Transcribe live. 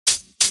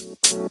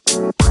All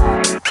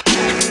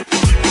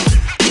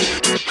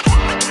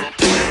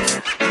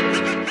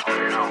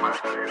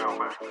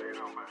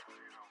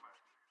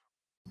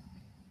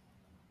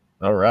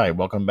right,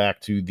 welcome back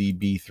to the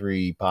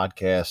B3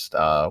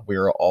 podcast.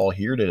 We're all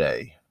here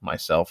today.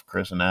 Myself,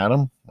 Chris, and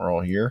Adam. We're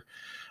all here.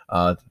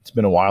 It's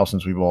been a while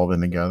since we've all been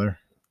together,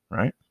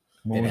 right?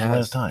 When was the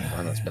last time? I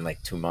don't know, it's been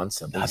like 2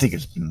 months. At least. I think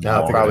it's been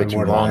probably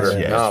too longer.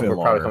 Yeah, we're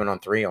probably coming on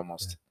 3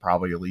 almost.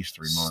 Probably at least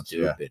 3 months.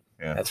 Stupid.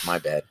 Yeah. That's my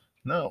bad.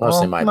 No,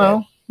 mostly my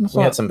bad.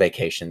 We had some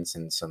vacations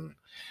and some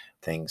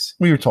things.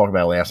 We were talking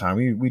about it last time.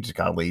 We just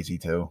got lazy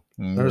too.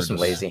 There was some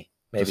lazy.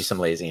 Maybe some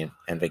lazy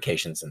and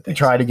vacations and things. We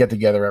try to get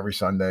together every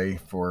Sunday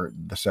for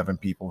the 7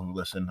 people who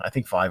listen. I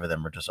think 5 of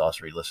them are just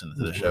us listening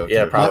to the show.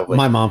 Yeah, too. probably.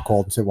 My mom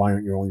called and said, "Why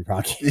aren't you on your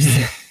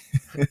podcast?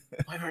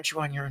 Why aren't you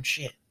on your own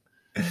shit?"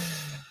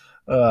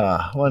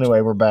 Well,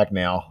 anyway, we're back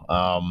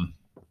now.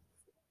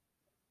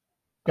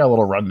 Got a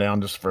little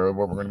rundown just for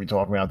what we're going to be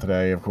talking about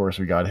today. Of course,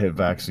 we got hit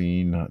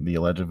vaccine, the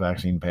alleged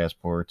vaccine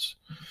passports.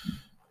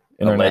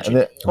 Alleged.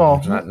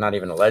 Well, not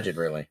even alleged,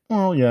 really.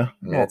 Well, yeah.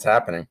 I mean, it's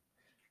happening.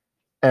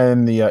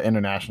 And the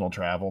international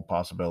travel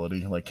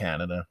possibility, like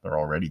Canada, they're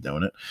already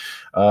doing it.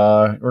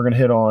 We're going to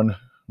hit on,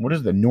 what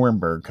is the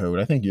Nuremberg Code?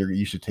 I think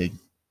you should take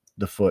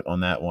the foot on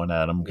that one,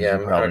 Adam. Yeah,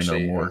 you probably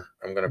know more.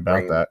 I'm going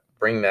to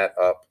bring that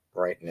up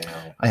right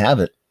now. I have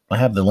it. I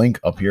have the link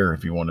up here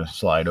if you want to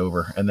slide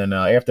over. And then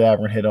after that,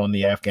 we're going to hit on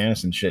the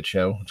Afghanistan shit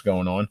show that's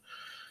going on.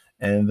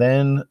 And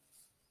then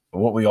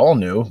what we all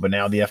knew, but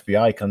now the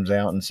FBI comes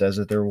out and says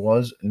that there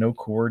was no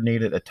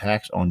coordinated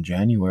attacks on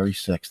January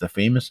 6th, the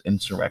famous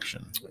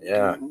insurrection.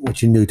 Yeah.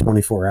 Which you knew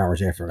 24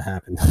 hours after it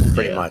happened.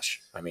 Pretty much.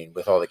 I mean,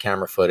 with all the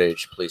camera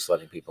footage, police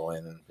letting people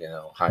in,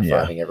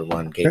 high-fiving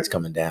everyone, gates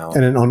coming down.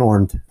 And an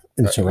unarmed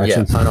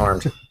insurrection.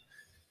 Unarmed.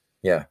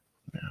 Yeah.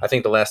 I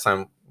think the last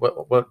time,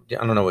 what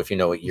I don't know if you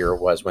know what year it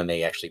was when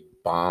they actually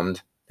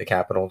bombed the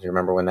Capitol. Do you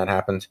remember when that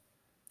happened?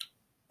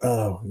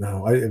 Oh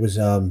no! It was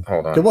hold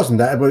on. It wasn't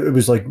that, but it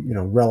was like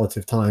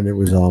relative time. It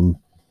was was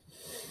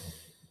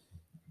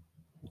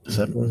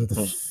it the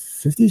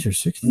 50s or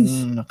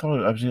 60s? I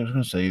thought I was going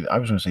to say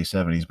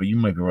 70s, but you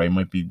might be right. It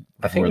might be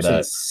before I think it was that. in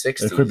the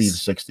 60s. It could be the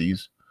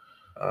 60s.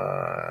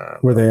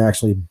 Where they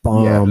actually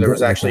bombed. Yeah, there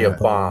was actually a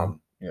bomb.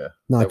 Yeah,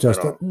 not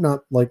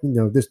like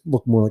this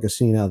looked more like a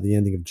scene out of the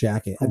ending of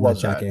Jackass.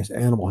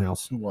 Animal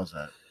House. Who was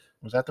that?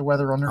 Was that the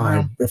Weather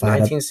Underground? If I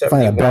had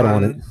a bet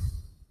on it.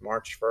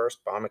 March 1st,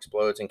 bomb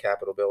explodes in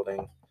Capitol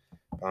building.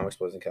 Bomb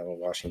explodes in Capitol,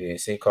 Washington,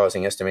 D.C.,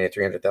 causing estimated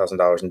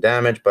 $300,000 in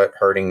damage, but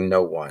hurting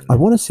no one. I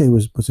want to say,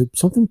 was it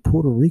something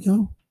Puerto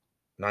Rico?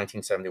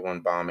 1971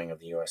 bombing of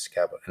the U.S.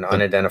 Capitol. An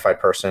unidentified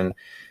person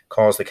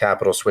calls the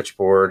Capitol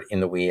switchboard in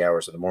the wee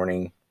hours of the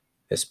morning.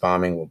 This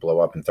bombing will blow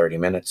up in 30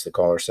 minutes, the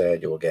caller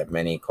said. You will get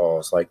many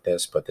calls like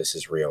this, but this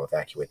is real.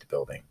 Evacuate the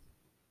building.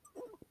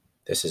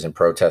 This is in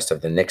protest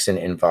of the Nixon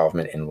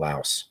involvement in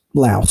Laos.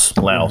 Laos.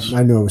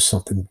 I know it was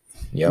something.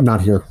 Yep.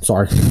 Not here.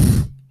 Sorry.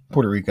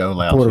 Puerto Rico,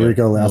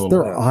 Laos.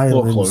 There are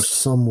islands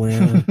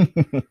somewhere.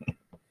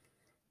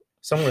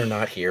 Somewhere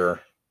not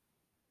here.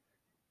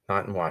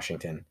 Not in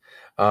Washington.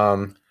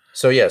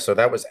 So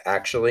that was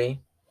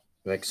actually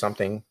like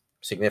something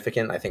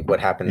significant. I think what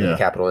happened in the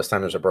Capitol this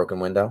time, there was a broken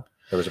window.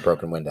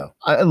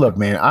 Look,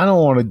 man, I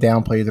don't want to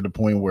downplay to the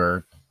point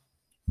where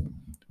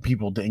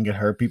people didn't get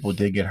hurt. People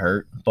did get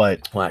hurt,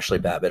 but Ashley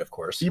Babbitt, of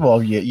course.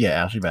 Well, yeah,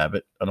 Ashley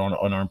Babbitt, an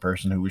unarmed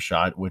person who was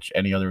shot. Which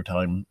any other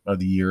time of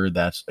the year,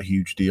 that's a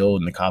huge deal,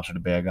 and the cops are the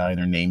bad guy, and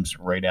their names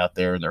right out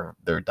there, and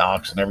their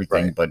docs and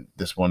everything. Right. But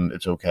this one,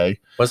 it's okay.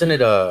 Wasn't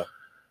it a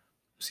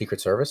Secret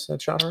Service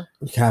that shot her?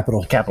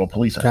 Capitol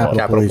Police.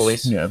 Capitol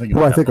Police. Yeah, I think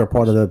they're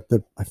part of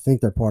the. I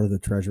think they're part of the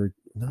Treasury.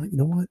 No, you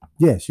know what?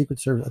 Yeah, Secret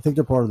Service. I think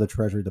they're part of the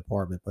Treasury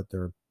Department, but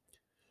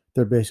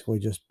they're basically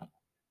just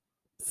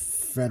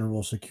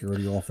federal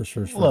security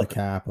officers for the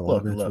Capitol.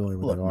 That's really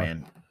what they are.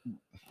 Man.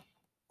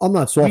 I'm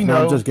not soft.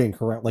 I'm just getting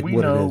correct. Like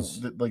what it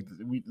is.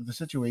 The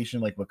situation,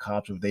 like with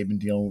cops, they've been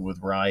dealing with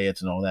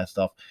riots and all that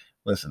stuff.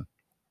 Listen,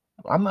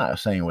 I'm not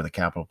saying what the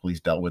Capitol Police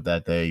dealt with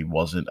that day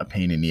wasn't a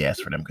pain in the ass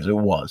for them, because it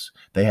was.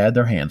 They had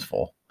their hands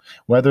full.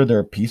 Whether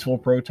they're peaceful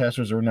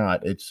protesters or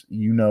not, it's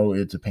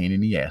a pain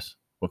in the ass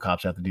what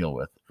cops have to deal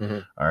with. Mm-hmm.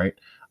 All right.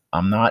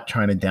 I'm not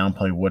trying to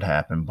downplay what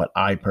happened, but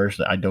I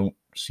don't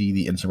see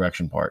the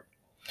insurrection part.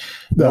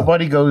 No.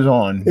 Nobody goes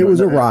on. It was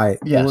a riot.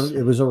 Yes,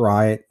 it was a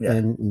riot,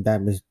 and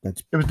it was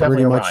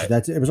definitely a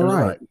riot. It was a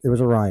riot. It was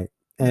a riot.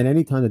 And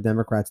anytime the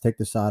Democrats take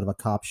the side of a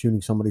cop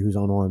shooting somebody who's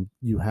unarmed,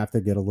 you have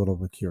to get a little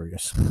bit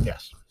curious.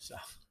 Yes. So.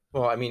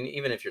 Well, I mean,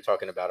 even if you're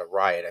talking about a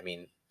riot, I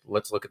mean,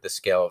 let's look at the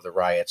scale of the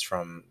riots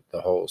from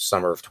the whole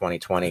summer of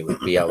 2020 with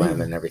BLM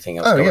and everything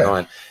else going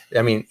on.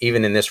 I mean,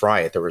 even in this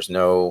riot, there was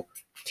no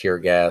tear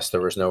gas,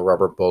 there was no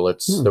rubber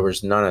bullets, there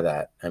was none of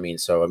that. I mean,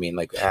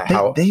 like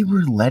how they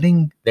were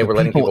letting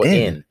people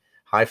in,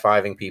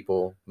 high-fiving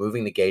people,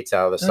 moving the gates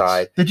out of the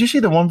side. Did you see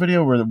the one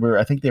video where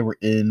I think they were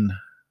in,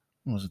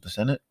 was it the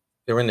Senate?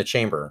 They were in the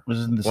chamber. Was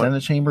it in the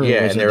Senate chamber? Yeah,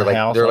 or was and it they're the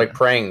House? they're like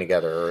praying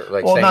together, or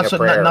like well, saying a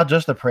prayer. not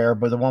just the prayer,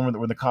 but the one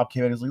where the cop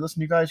came in and was like,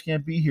 "Listen, you guys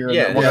can't be here."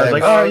 Yeah, and the yeah, guy's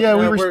like, like, "Oh yeah,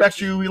 we no, respect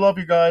you. We love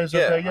you guys."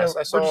 Yeah, Okay, yeah,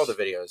 I saw all the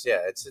videos. Yeah,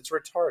 it's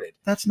retarded.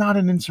 That's not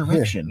an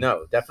insurrection.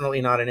 No, definitely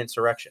not an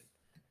insurrection.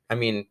 I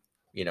mean,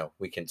 you know,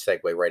 we can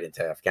segue right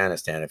into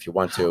Afghanistan if you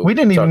want to. We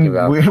didn't even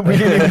about... we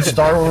didn't even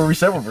start where we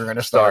said we were going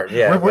to start.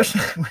 Yeah, this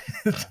is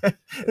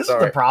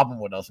the problem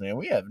with us, man.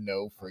 We have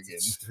no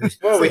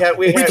friggin'. Well, we have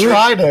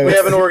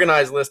an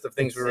organized list of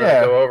things we were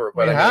going to go over,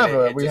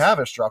 but we have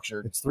a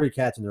structure. It's 3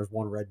 cats and there's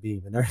 1 red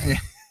beam in there. Who's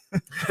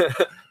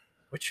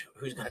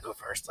going to go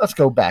first? Let's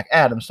go back,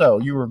 Adam. So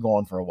you were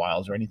gone for a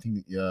while. Is there anything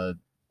that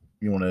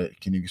you want to?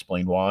 Can you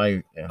explain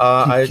why?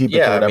 I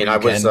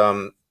was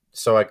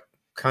so I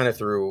kind of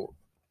threw.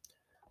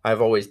 I've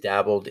always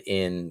dabbled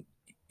in,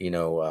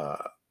 I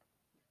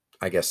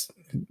guess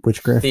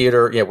witchcraft,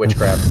 theater,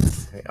 witchcraft,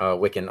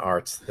 Wiccan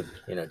arts,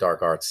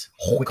 dark arts,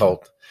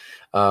 occult.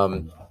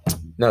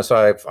 No, so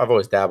I've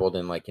always dabbled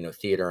in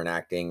theater and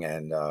acting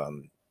and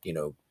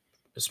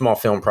small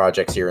film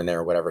projects here and there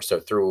or whatever. So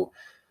through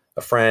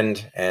a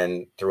friend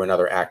and through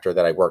another actor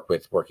that I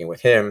working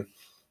with him,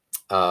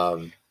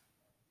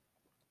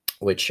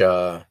 which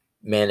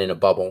Man in a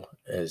Bubble,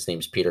 his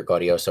name's Peter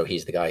Gaudioso.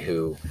 He's the guy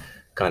who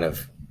kind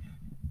of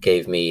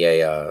gave me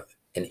an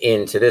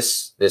in to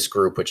this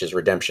group, which is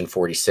Redemption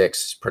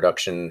 46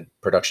 production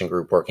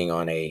group, working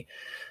on a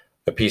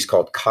piece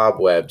called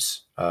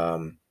Cobwebs,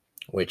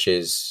 which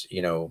is,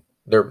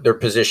 they're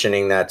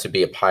positioning that to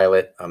be a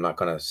pilot. I'm not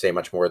going to say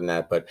much more than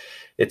that, but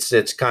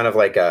it's kind of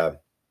like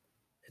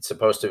it's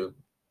supposed to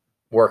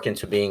work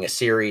into being a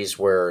series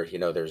where,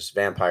 there's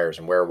vampires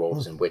and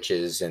werewolves and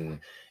witches and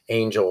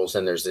angels,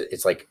 and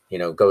it's like,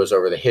 goes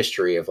over the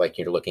history of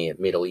you're looking at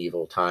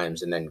medieval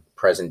times and then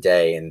present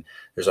day, and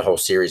there's a whole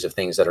series of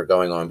things that are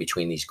going on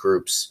between these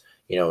groups,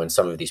 and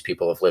some of these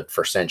people have lived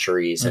for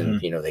centuries,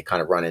 and they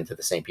kind of run into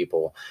the same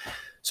people.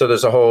 So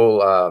there's a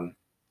whole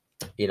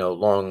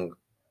long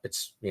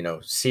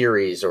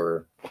series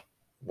or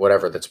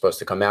whatever that's supposed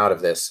to come out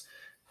of this,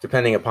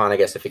 depending upon, I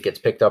guess, if it gets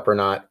picked up or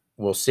not.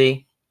 We'll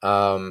see.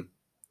 They're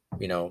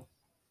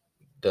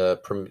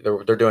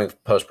doing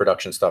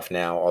post-production stuff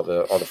now. All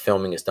the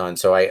filming is done.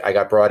 So I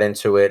got brought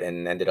into it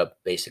and ended up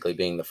basically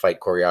being the fight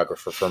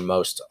choreographer for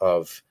most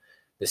of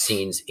the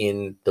scenes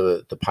in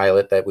the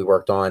pilot that we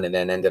worked on, and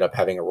then ended up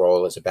having a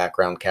role as a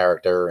background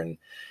character. And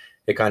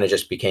it kind of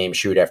just became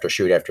shoot after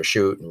shoot after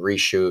shoot and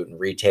reshoot and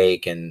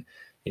retake and,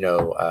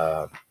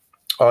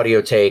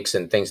 audio takes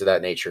and things of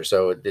that nature.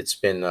 So it's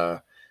been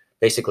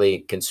basically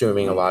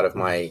consuming a lot of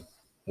my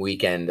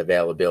weekend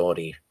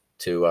availability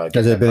to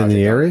Has it been in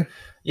the area?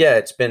 Yeah,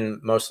 it's been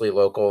mostly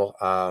local.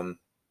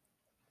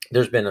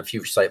 There's been a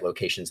few site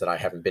locations that I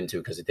haven't been to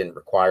because it didn't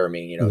require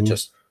me,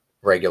 just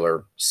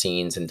regular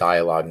scenes and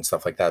dialogue and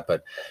stuff like that.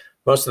 But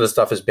most of the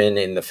stuff has been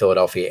in the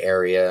Philadelphia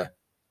area,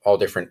 all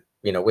different,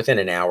 within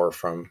an hour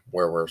from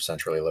where we're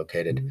centrally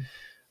located.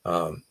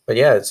 But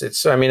yeah,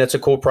 it's a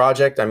cool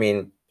project. I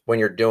mean, when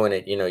you're doing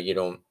it, you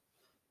don't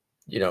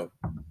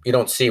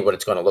see what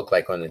it's going to look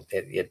like when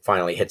it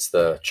finally hits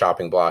the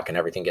chopping block and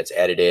everything gets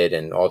edited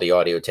and all the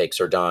audio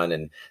takes are done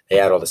and they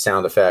add all the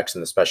sound effects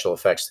and the special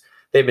effects.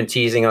 They've been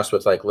teasing us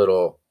with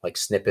little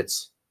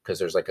snippets because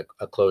there's a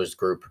closed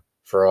group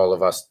for all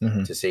of us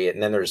to see it.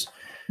 And then there's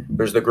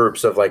the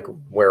groups of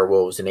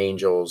werewolves and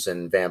angels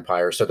and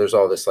vampires. So there's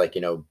all this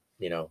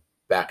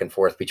back and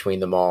forth between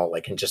them all,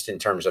 and just in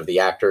terms of the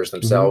actors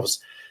themselves.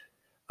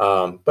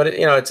 But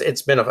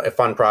it's been a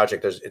fun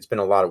project. It's been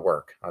a lot of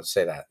work. I'll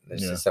say that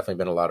it's definitely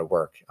been a lot of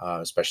work,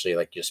 especially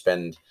you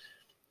spend,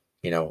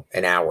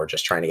 an hour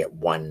just trying to get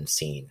one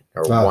scene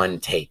or one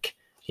take,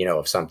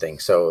 of something.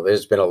 So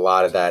there's been a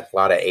lot of that, a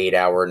lot of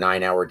 8-hour,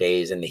 9-hour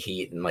days in the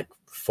heat and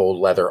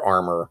full leather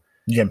armor.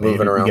 You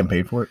getting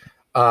paid for it?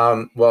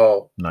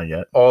 Well, not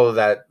yet. All of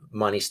that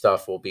money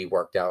stuff will be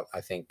worked out,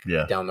 I think,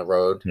 down the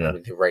road. Yeah. I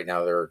mean, right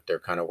now they're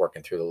kind of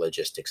working through the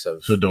logistics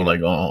of. So doing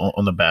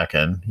on the back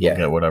end, you'll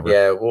get whatever.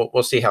 Yeah,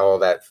 we'll see how all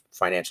that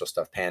financial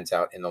stuff pans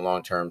out in the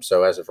long term.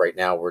 So as of right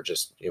now,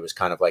 it was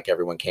kind of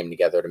everyone came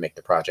together to make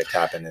the project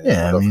happen. And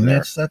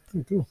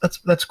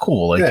that's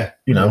cool.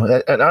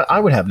 I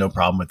would have no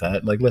problem with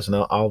that.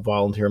 Listen, I'll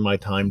volunteer my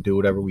time, do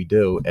whatever we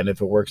do, and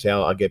if it works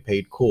out, I'll get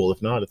paid. Cool.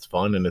 If not, it's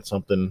fun and it's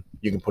something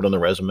you can put on the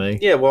resume.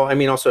 Yeah. Well, I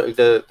mean, also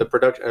the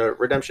production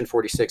Redemption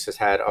 46 has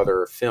had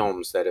other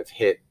films that have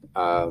hit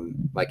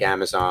like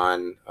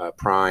Amazon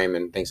Prime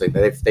and things like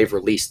that. They've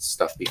released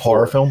stuff before.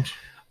 Horror films?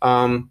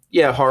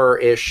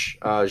 Horror-ish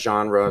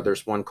genre.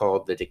 There's one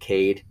called The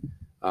Decade.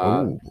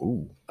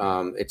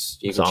 It's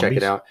you can check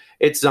it out.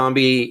 It's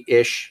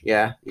zombie-ish.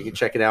 Yeah, you can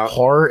check it out.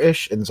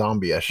 Horror-ish and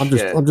zombie-ish.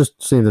 I'm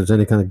just seeing if there's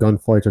any kind of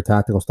gunfights or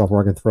tactical stuff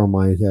where I can throw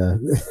my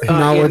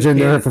knowledge in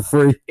there for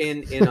free.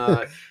 In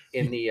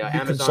the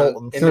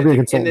Amazon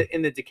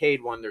in the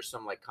Decade one, there's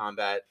some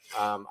combat.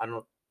 I don't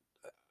know.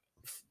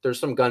 There's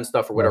some gun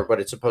stuff or whatever, but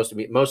it's supposed to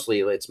be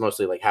mostly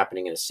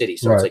happening in a city.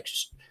 So it's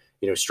just,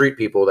 street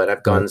people that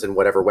have guns and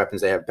whatever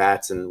weapons they have,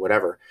 bats and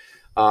whatever.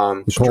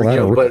 Call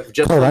But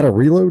that a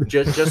reload?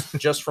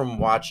 just from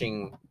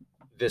watching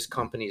this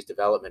company's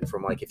development,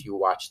 from like if you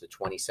watch the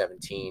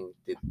 2017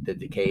 the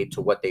decade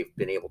to what they've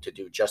been able to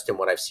do, just in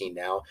what I've seen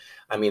now,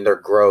 I mean, their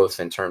growth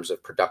in terms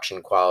of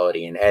production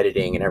quality and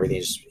editing and everything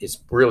is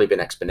really been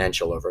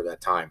exponential over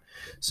that time.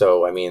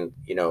 So I mean,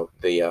 you know,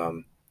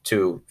 the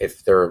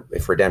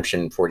if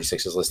Redemption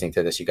 46 is listening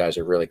to this, you guys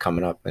are really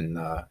coming up, and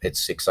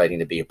it's exciting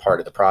to be a part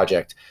of the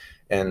project.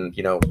 And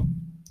you know,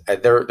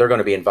 they're going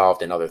to be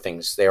involved in other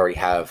things. They already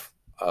have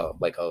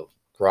like a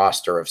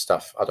roster of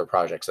stuff, other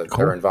projects that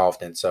they're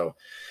involved in. So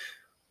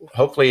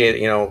hopefully,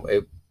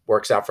 it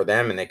works out for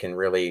them, and they can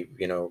really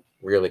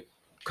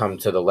come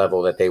to the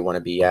level that they want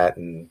to be at,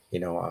 and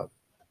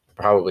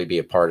probably be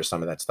a part of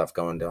some of that stuff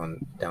going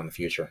down the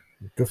future.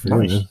 Good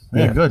for you.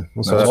 Yeah, good.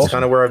 So that's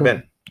kind of where I've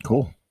been.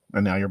 Cool.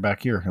 And now you're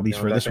back here, at least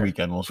for this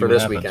weekend. We'll see what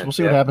happens. We'll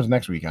see what happens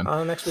next weekend.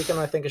 Next weekend,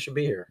 I think I should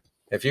be here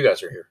if you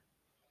guys are here.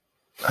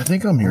 I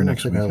think I'm here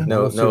next weekend.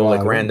 No,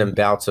 like random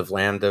bouts of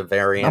Lambda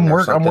variant.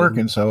 I'm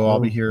working, so I'll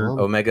be here.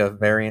 Omega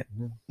variant.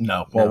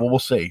 No, well, we'll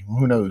see.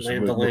 Who knows?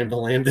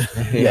 Lambda.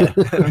 Yeah,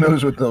 who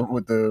knows what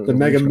the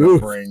mega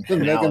move? Bring. The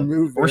mega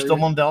move. We're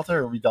still on Delta,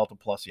 or are we Delta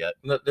Plus yet?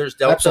 No, there's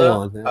Delta.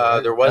 Epsilon.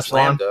 There was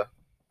Epsilon? Lambda.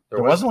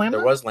 There was Lambda.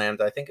 There was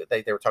Lambda. I think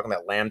they were talking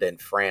about Lambda in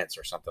France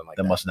or something like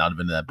that. That must not have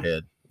been that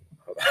bad.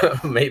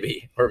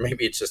 Maybe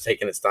it's just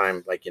taking its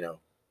time, like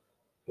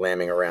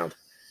lambing around.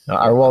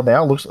 Well,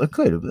 now looks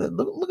good.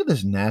 Look at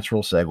this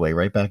natural segue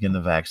right back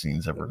into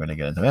vaccines that we're going to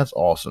get into. That's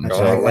awesome.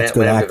 That's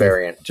good. Lambda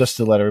variant. Just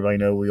to let everybody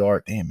know, we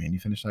are. Damn, man, you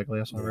finished that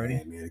glass already?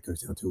 Yeah, man, it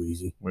goes down too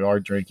easy. We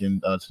are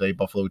drinking today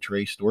Buffalo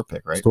Trace store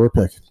pick, right? Store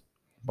pick.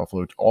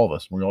 Buffalo. All of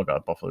us. We all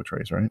got Buffalo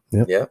Trace, right?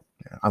 Yep. Yeah.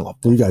 I love.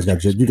 You guys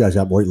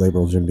got white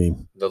label Jim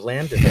Beam. The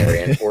Lambda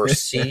variant, or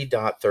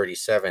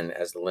C.37,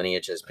 as the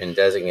lineage has been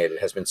designated,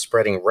 has been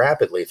spreading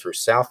rapidly through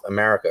South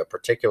America,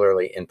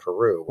 particularly in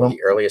Peru, where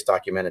the earliest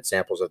documented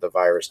samples of the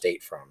virus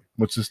date from.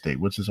 What's this date?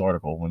 What's this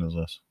article? When is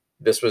this?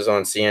 This was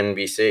on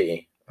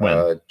CNBC,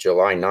 when?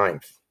 July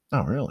 9th.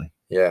 Oh, really?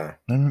 Yeah.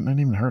 I hadn't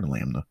even heard of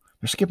Lambda.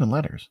 They're skipping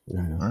letters,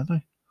 aren't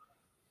they?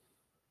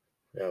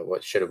 Yeah.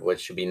 What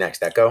should be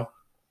next? Echo?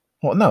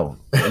 Well, no.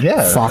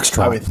 Yeah.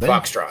 Foxtrot.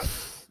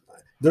 Foxtrot.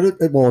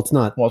 Well, it's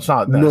not. Well, it's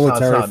not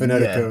military it's not,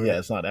 phonetic. Yeah,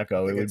 it's not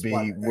Echo. It would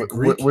be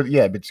Greek.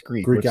 Yeah, but it's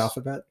Greek. Greek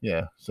alphabet.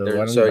 Yeah. So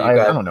I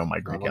don't know my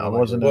Greek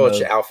alphabet. Well,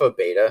 it's alpha,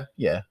 beta.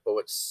 Yeah. But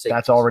what's sigma?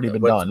 That's already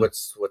been done.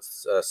 What's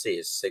C?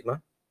 Is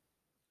sigma?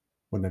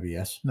 Wouldn't that be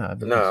S? No, I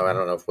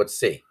don't know. What's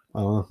C?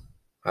 I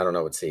don't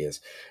know what C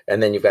is.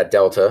 And then you've got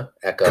Delta,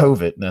 Echo.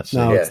 COVID. That's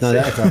it's not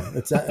Echo.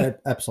 It's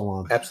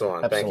Epsilon.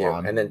 Epsilon. Thank you.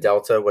 And then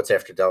Delta. What's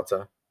after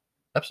Delta?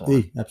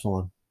 Epsilon.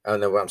 Epsilon. Oh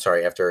no, I'm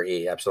sorry. After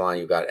E, Epsilon,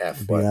 you got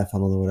F. I don't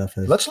know what F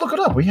is. Let's look it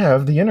up. We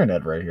have the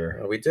internet right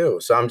here. We do.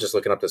 So I'm just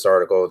looking up this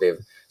article. They have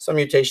some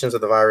mutations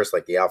of the virus,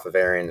 like the Alpha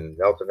variant and the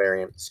Delta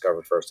variant,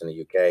 discovered first in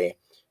the UK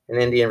and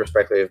India,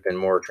 respectively, have been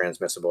more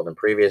transmissible than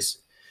previous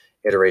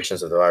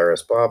iterations of the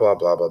virus. Blah blah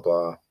blah blah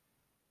blah.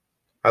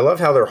 I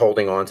love how they're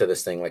holding on to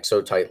this thing like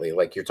so tightly.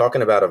 Like you're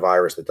talking about a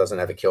virus that doesn't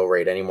have a kill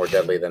rate any more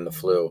deadly than the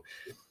flu,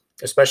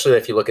 especially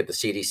if you look at the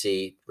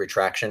CDC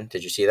retraction.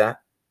 Did you see that?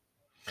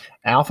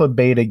 Alpha,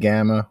 beta,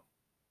 gamma,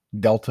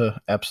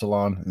 delta,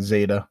 epsilon,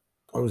 zeta.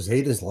 Oh,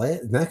 zeta's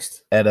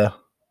next. Eta.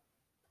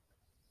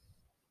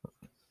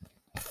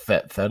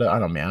 Theta.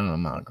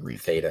 I'm not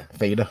Greek.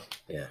 Theta.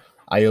 Yeah.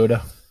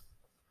 Iota.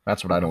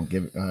 That's what I don't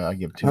give. I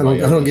give two. I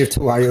don't give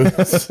two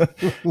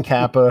iotas.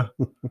 Kappa.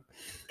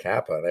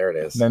 Kappa. There it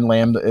is. Then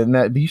lambda. And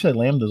that you said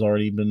lambda's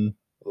already been.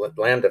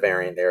 Lambda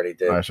variant. They already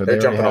did. Right, so they're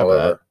jumping all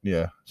over.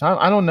 Yeah. So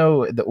I don't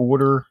know the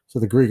order. So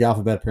the Greek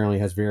alphabet apparently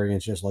has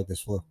variants just like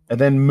this flu. And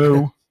then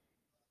mu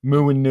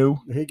and nu.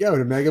 There you go.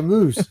 The mega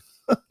moose.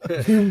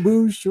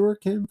 Moo sure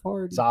can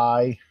party.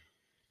 Xi.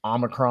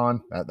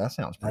 Omicron. That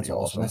sounds pretty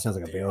awesome. That sounds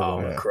like a variant.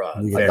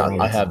 Omicron.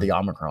 I have the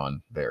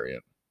Omicron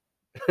variant.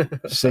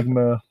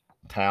 Sigma,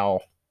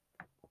 Tau,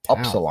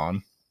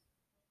 Upsilon,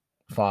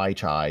 Phi,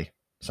 Chi,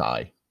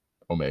 Psi,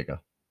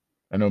 Omega.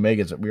 And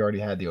Omega's, we already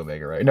had the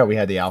Omega, right? No, we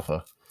had the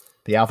Alpha.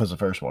 The Alpha's the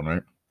first one,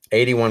 right?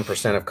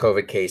 81% of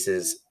COVID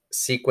cases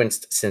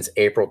sequenced since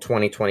April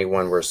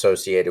 2021 were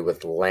associated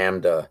with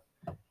Lambda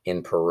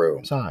in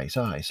Peru.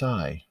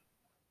 Psi.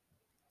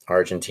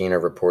 Argentina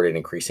reported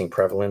increasing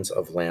prevalence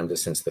of Lambda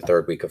since the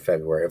third week of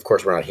February. Of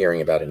course, we're not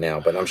hearing about it now,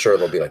 but I'm sure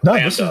they'll be like, no,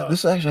 Lambda. This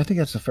is actually, I think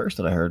that's the first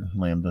that I heard,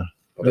 Lambda.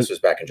 Well, this was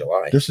back in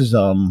July. This is,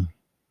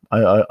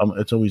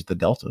 it's always the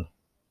Delta.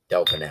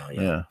 Delta now,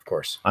 yeah, of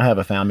course. I have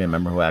a family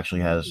member who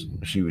actually has.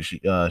 She was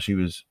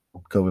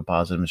COVID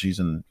positive, and she's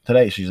in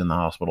the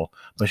hospital.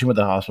 But she went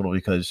to the hospital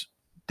because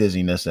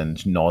dizziness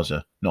and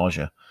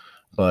nausea.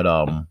 But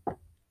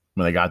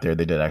when they got there,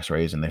 they did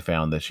X-rays and they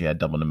found that she had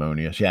double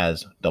pneumonia. She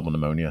has double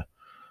pneumonia,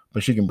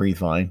 but she can breathe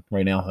fine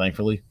right now.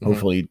 Thankfully,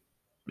 hopefully,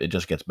 it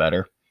just gets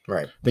better.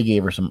 Right. They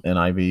gave her an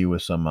IV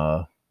with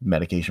some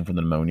medication for the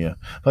pneumonia.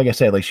 Like I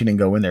said, like she didn't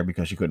go in there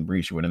because she couldn't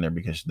breathe. She went in there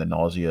because of the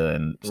nausea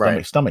and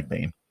stomach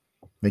pain.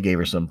 They gave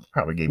her some,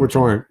 which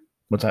aren't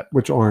what's that?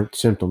 Which aren't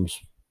symptoms.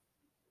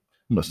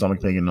 What,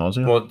 stomach pain and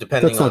nausea? Well,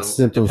 depending That's not on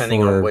symptoms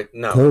for what.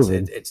 No,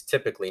 COVID. it's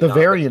typically The not,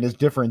 variant is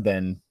different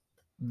than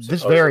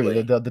this supposedly.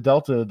 variant. The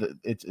Delta,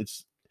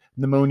 it's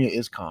pneumonia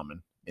is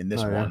common in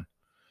this Oh, yeah.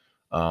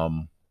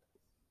 one.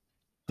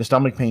 The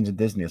stomach pains and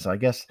dizziness. I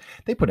guess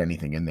they put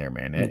anything in there,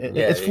 man.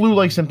 It's they-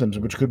 flu-like symptoms,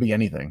 which could be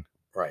anything.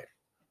 Right.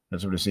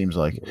 That's what it seems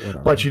like. Whatever.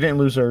 But she didn't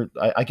lose her.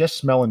 I guess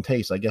smell and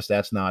taste. I guess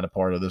that's not a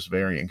part of this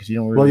variant because you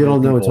don't. Really Well, you get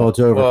don't know until people- it's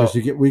over Well-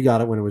 because we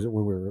got it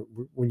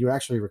when you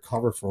actually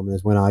recover from it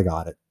is when I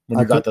got it. when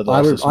you got the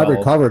loss of I smell.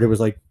 recovered. It was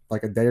like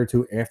a day or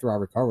two after I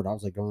recovered. I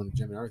was like going to the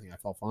gym and everything. I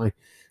felt fine.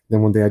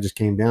 Then one day I just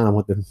came down. I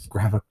went to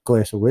grab a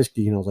glass of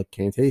whiskey and I was like,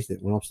 can't taste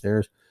it. Went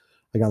upstairs.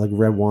 I got like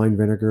red wine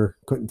vinegar.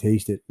 Couldn't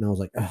taste it. And I was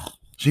like, ugh.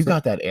 She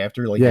got that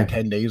after like Yeah. in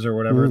 10 days or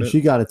whatever. It is.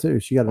 She got it too.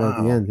 She got it at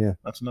the Wow. end. Yeah.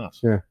 That's nuts.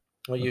 Yeah.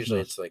 Well, That's usually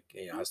nuts. it's like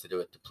has to do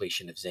with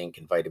depletion of zinc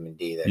and vitamin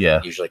D that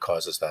Yeah. usually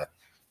causes that.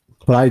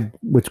 But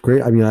what's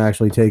great, I mean, I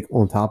actually take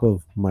on top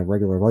of my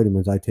regular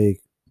vitamins, I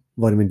take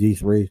vitamin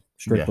D3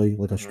 strictly,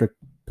 like a strict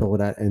pill of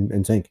that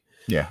and zinc.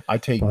 Yeah, I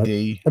take But-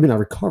 D. I mean, I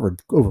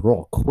recovered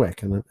overall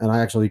quick. And I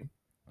actually,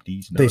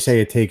 D's they nuts.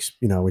 say it takes,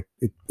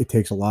 it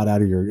takes a lot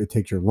out of it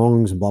takes your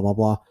lungs and blah, blah,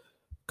 blah.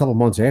 A couple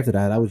months after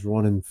that, I was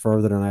running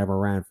further than I ever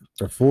ran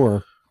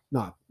before.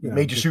 Not, It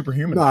made you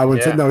superhuman. No, I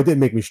wouldn't say, Yeah. no, it didn't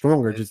make me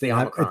stronger. It It's just the didn't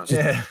have,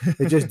 Omicron.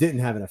 it just didn't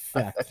have an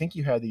effect. I think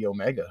you had the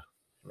Omega.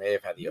 May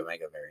have had the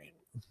Omega variant.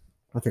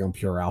 I think I'm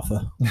pure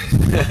alpha.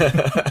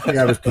 I think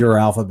I was pure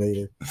alpha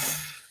beta.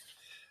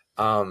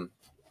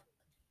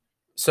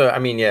 So I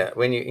mean, yeah,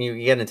 when you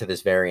get into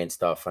this variant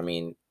stuff, I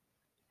mean,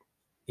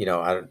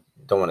 I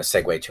don't want to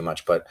segue too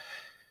much, but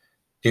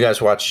do you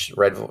guys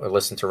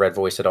listen to Red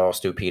Voice at all?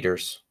 Stu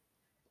Peters?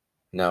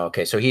 No.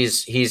 Okay. So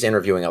he's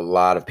interviewing a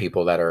lot of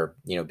people that are,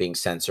 being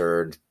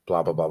censored,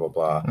 blah, blah, blah, blah,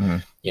 blah.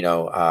 Mhm.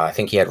 I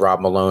think he had Rob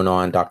Malone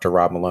on, Dr.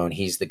 Rob Malone.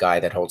 He's the guy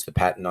that holds the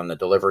patent on the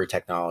delivery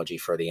technology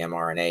for the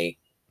mRNA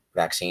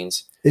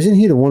vaccines. Isn't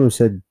he the one who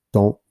said,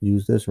 don't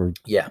use this? Or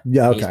Yeah.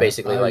 yeah, okay. He's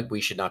basically like, we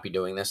should not be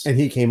doing this. And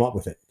he came up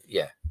with it.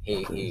 Yeah.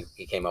 He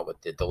came up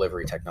with the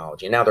delivery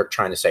technology. And now they're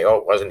trying to say, oh,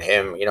 it wasn't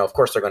him. Of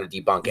course they're going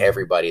to debunk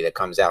everybody that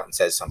comes out and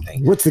says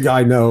something. What's the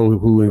guy know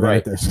who invented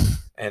Right. this?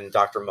 And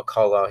Dr.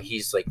 McCullough,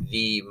 he's like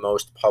the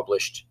most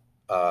published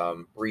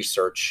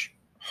research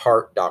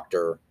heart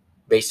doctor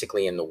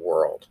basically in the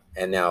world.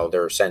 And now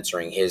they're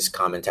censoring his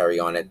commentary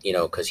on it,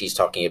 because he's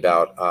talking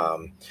about,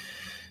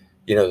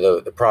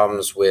 the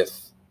problems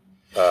with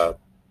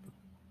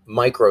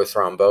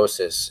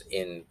microthrombosis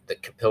in the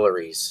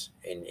capillaries,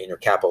 in your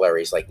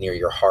capillaries, like near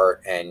your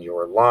heart and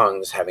your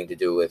lungs, having to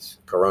do with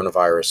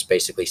coronavirus,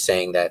 basically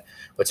saying that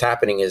what's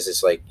happening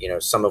is like,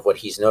 some of what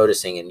he's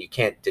noticing, and you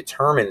can't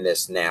determine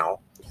this now.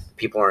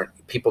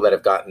 People that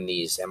have gotten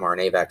these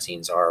mRNA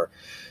vaccines are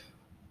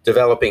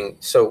developing.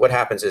 So what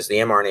happens is the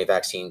mRNA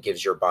vaccine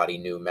gives your body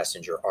new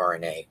messenger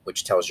RNA,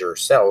 which tells your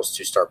cells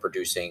to start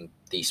producing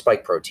the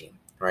spike protein,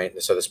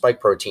 right? So the spike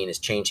protein is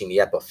changing the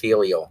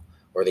epithelial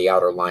or the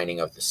outer lining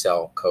of the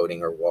cell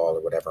coating or wall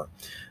or whatever.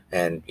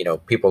 And,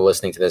 people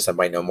listening to this, I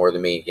might know more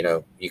than me,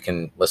 you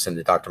can listen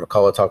to Dr.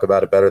 McCullough talk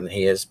about it better than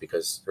he is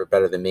because they're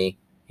better than me,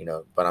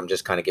 but I'm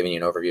just kind of giving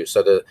you an overview.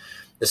 So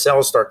the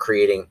cells start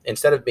creating,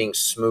 instead of being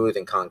smooth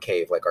and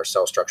concave like our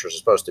cell structures are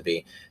supposed to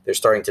be, they're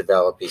starting to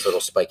develop these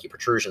little spiky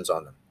protrusions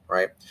on them,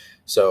 right?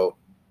 So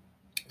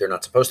they're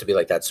not supposed to be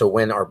like that. So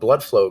when our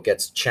blood flow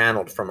gets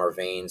channeled from our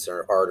veins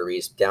or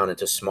arteries down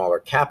into smaller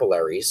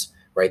capillaries,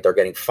 right, they're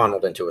getting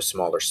funneled into a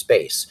smaller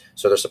space.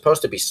 So they're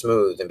supposed to be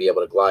smooth and be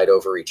able to glide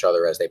over each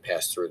other as they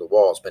pass through the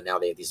walls. But now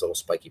they have these little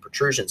spiky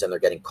protrusions and they're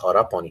getting caught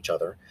up on each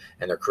other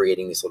and they're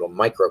creating these little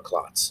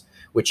microclots,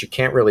 which you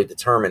can't really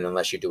determine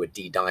unless you do a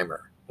D-dimer,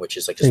 which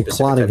is like a And specific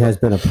clotting type has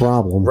been a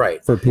problem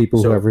Right. for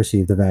people So- who have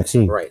received the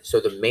vaccine. Right. So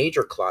the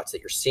major clots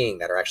that you're seeing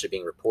that are actually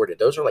being reported,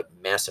 those are like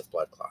massive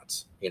blood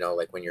clots,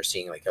 like when you're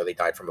seeing like, oh, they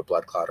died from a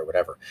blood clot or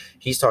whatever.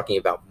 He's talking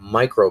about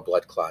micro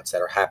blood clots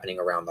that are happening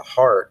around the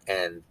heart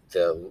and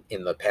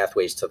in the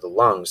pathways to the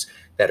lungs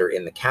that are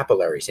in the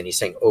capillaries. And he's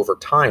saying over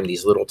time,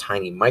 these little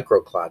tiny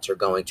microclots are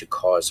going to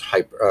cause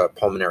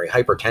pulmonary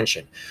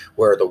hypertension,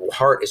 where the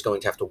heart is going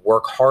to have to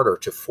work harder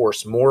to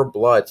force more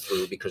blood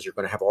through because you're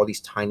going to have all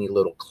these tiny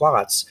little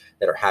clots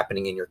that are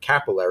happening in your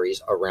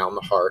capillaries around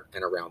the heart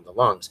and around the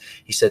lungs.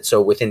 He said,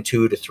 so within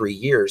 2 to 3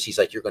 years, he's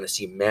like, you're going to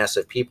see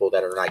massive people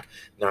that are like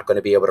not going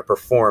to be able to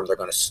perform. They're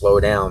going to slow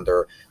down.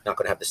 They're not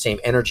going to have the same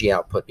energy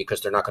output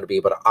because they're not going to be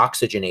able to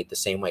oxygenate the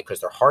same way because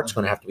their heart's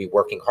going to have to be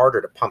working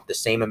harder to pump the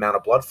same amount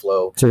of blood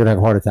flow. So you're going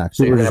to have a heart attack.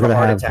 So you're going to have a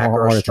gonna heart attack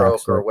or a heart stroke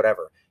attacks, or right?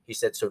 whatever. He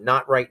said, so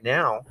not right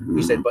now.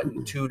 He said, but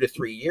in 2 to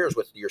 3 years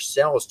with your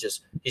cells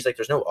he's like,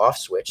 there's no off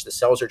switch. The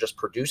cells are just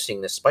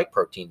producing this spike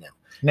protein now.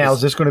 Now, is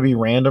this going to be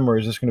random or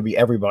is this going to be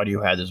everybody who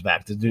had this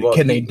vaccine? Well,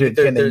 Can they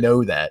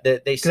know that? They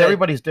Because said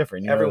everybody's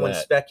different. everyone's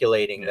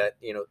speculating Yeah.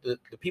 that,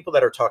 the people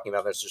that are talking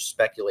about this are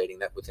speculating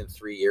that within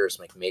 3 years,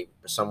 like maybe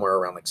somewhere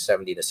around like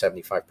 70 to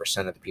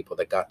 75% of the people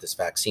that got this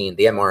vaccine,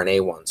 the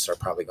mRNA ones, are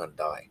probably going to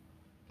die.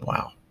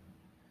 Wow.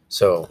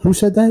 So Who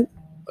said that?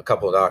 a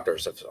couple of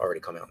doctors have already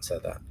come out and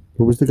said that.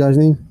 Who was the guy's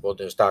name? Well,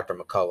 there's Dr.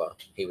 McCullough.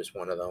 He was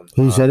one of them.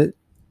 He said it?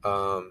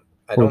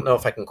 I I don't know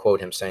if I can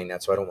quote him saying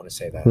that, so I don't want to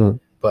say that. Hmm.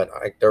 But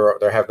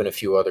there have been a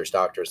few others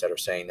doctors that are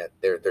saying that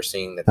they're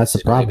seeing that That's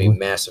this is the going to be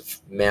problem.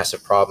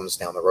 massive problems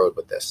down the road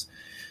with this.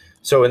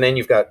 So, and then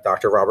you've got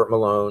Dr. Robert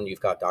Malone, you've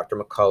got Dr.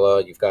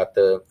 McCullough, you've got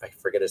I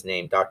forget his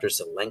name, Dr.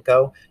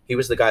 Zelenko. He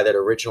was the guy that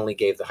originally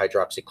gave the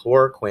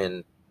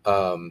hydroxychloroquine,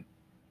 like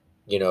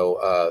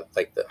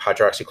the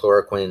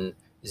hydroxychloroquine,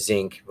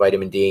 zinc,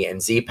 vitamin D,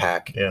 and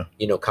Z-Pak,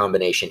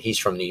 combination. He's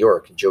from New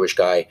York, Jewish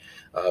guy,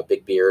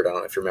 big beard. I don't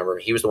know if you remember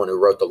him. He was the one who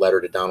wrote the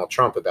letter to Donald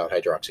Trump about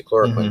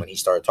hydroxychloroquine when he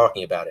started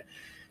talking about it.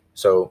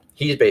 So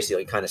he's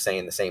basically kind of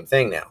saying the same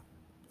thing now.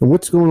 And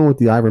what's going on with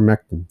the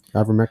ivermectin?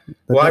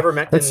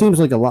 Ivermectin. That seems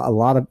like a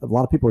lot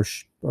of people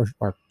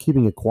are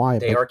keeping it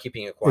quiet. They are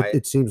keeping it quiet.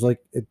 It seems like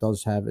it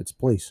does have its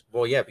place.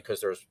 Well, yeah, because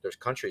there's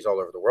countries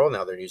all over the world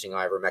now that are using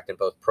ivermectin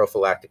both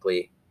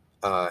prophylactically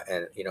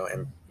and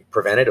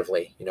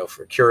preventatively,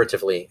 for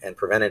curatively and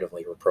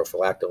preventatively or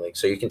prophylactically.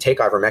 So you can take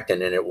ivermectin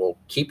and it will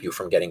keep you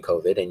from getting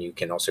COVID, and you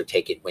can also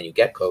take it when you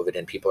get COVID,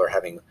 and people are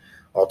having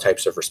all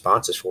types of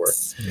responses for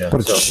it. Yeah.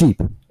 But it's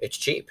cheap. It's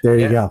cheap. There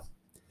you go.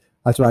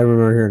 That's what I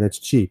remember hearing. It's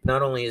cheap.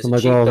 Not only is it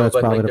cheap, though, that's but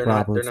probably the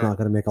problem. It's not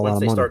going to make a lot of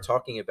money. Once they start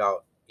talking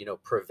about,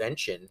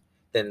 prevention,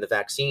 then the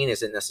vaccine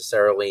isn't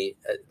necessarily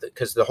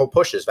because the whole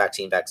push is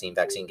vaccine, get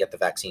the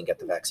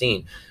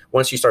vaccine.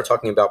 Once you start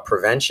talking about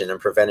prevention and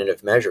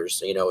preventative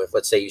measures, if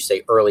let's say you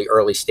say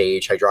early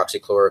stage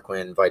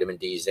hydroxychloroquine, vitamin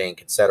D,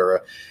 zinc,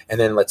 etc., and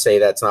then let's say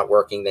that's not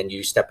working, then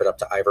you step it up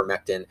to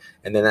ivermectin,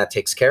 and then that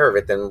takes care of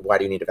it. Then why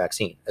do you need a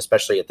vaccine?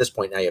 Especially at this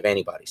point now, you have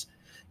antibodies.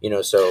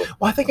 So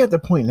I think at the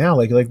point now,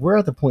 like we're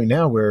at the point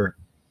now where,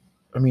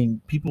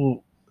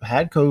 people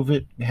had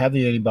COVID, have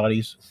the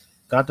antibodies,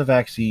 got the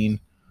vaccine,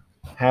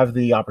 have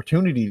the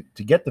opportunity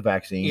to get the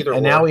vaccine,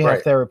 now we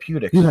have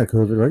therapeutics. You had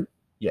COVID, right?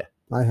 Yeah,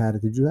 I had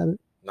it. Did you have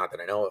it? Not that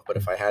I know of, but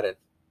if I had it,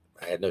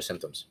 I had no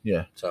symptoms.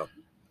 Yeah. So,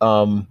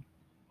 and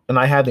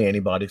I had the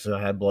antibodies, so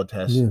I had blood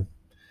tests. Yeah.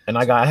 And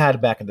I had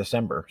it back in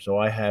December, so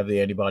I have the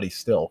antibodies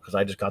still because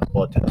I just got the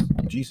blood test.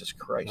 Jesus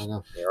Christ! I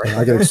know. Right.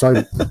 I get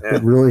excited. I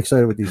get really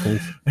excited with these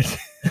things.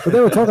 But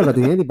they were talking about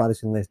the antibodies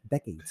can last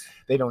decades.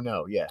 They don't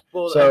know, yeah.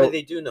 Well, so,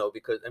 they do know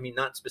because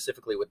not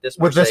specifically with this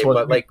one,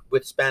 but like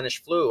with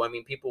Spanish flu,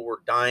 people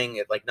were dying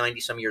at like 90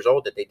 some years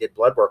old that they did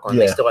blood work on.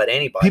 Yeah. They still had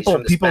antibodies.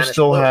 People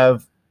still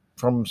have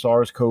from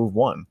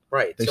SARS-CoV-1.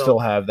 Right. They still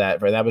have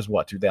that. Right. That was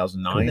what,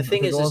 2009? And the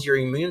thing is your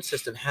immune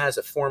system has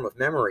a form of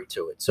memory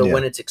to it. So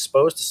when it's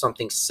exposed to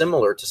something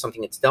similar to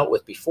something it's dealt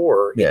with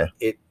before,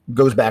 it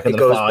goes back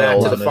into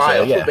the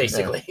file.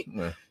 Basically.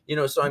 Yeah.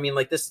 So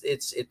like this,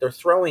 they're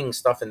throwing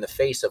stuff in the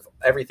face of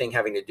everything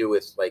having to do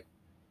with like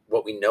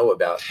what we know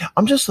about.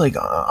 I'm just like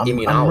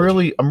I'm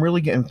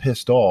really getting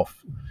pissed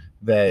off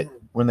that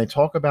when they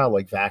talk about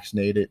like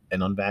vaccinated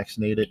and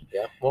unvaccinated.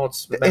 Yeah. Well,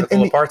 it's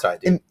medical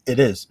apartheid. Dude. It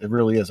is. It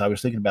really is. I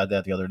was thinking about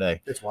that the other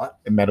day. It's what?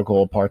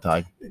 Medical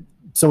apartheid.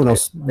 Someone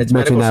else it's mentioned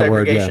medical that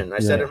segregation. word. I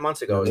said it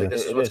months ago. I was like,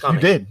 this is what's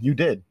coming. You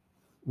did.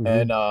 Mm-hmm.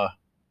 And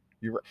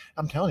you're.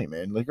 I'm telling you,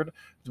 man. Like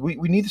we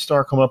need to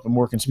start coming up with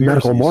more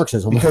conspiracies. Medical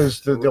Marxism,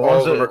 because the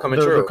all of them are coming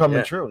true. They're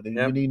coming true. We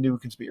need new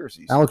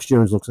conspiracies. Alex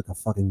Jones looks like a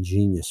fucking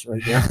genius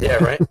right now.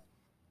 Yeah. Right.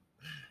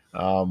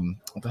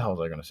 What the hell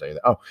was I going to say?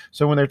 Oh,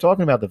 so when they're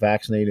talking about the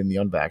vaccinated and the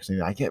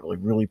unvaccinated, I get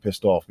really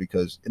pissed off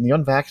because in the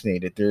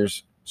unvaccinated,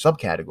 there's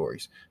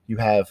subcategories. You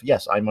have,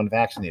 yes, I'm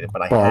unvaccinated,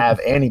 but I have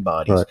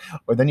antibodies. Right.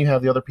 Or then you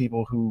have the other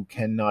people who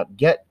cannot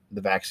get the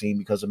vaccine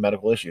because of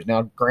medical issues.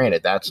 Now,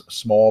 granted, that's a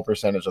small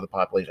percentage of the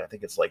population. I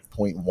think it's like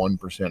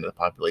 0.1% of the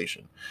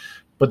population.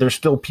 But there's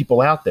still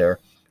people out there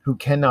who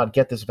cannot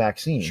get this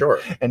vaccine. Sure.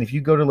 And if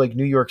you go to like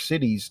New York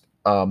City's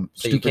so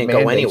you can't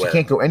go anywhere. You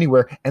can't go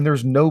anywhere, and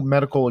there's no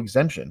medical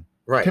exemption.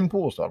 Right. Tim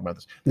Pool's talking about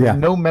this. There's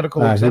no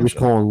medical exemption. He was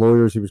calling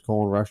lawyers. He was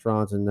calling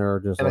restaurants, and they're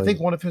just. And I think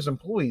one of his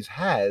employees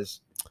has.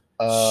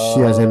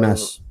 She has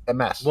MS.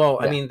 MS. Well,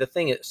 I mean, the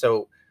thing is,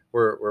 so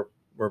we're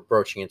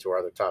broaching into our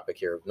other topic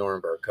here of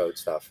Nuremberg Code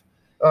stuff.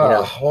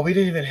 Well, we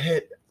didn't even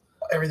hit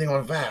everything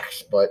on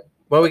vax, but.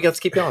 Well, let's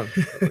keep going.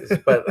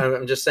 But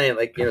I'm just saying,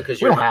 like,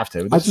 because you don't have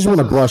to. I just want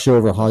to brush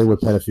over Hollywood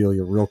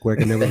pedophilia real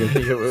quick, and then we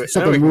can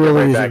something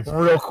really easy.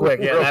 Real quick.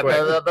 Yeah,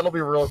 that'll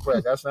be real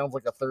quick. That sounds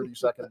like a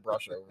 30-second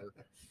brush over.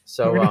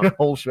 So,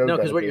 whole show. No,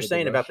 because what you're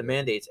saying about the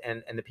mandates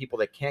and the people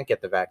that can't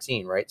get the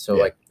vaccine, right? So,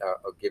 like,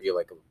 I'll give you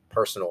like a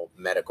personal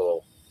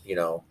medical,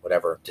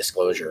 whatever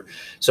disclosure.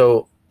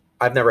 So,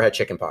 I've never had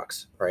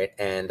chickenpox, right?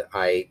 And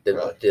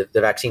the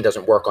vaccine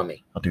doesn't work on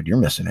me. Oh, dude, you're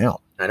missing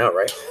out. I know,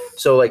 right?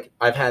 So like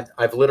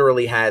I've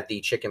literally had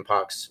the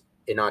chickenpox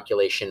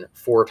inoculation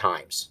 4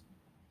 times.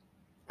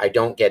 I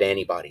don't get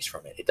antibodies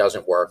from it. It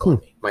doesn't work on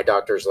me. My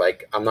doctor's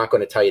like, I'm not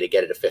going to tell you to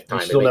get it a 5th time.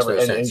 It makes no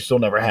sense. And you still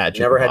never had chickenpox.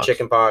 Never had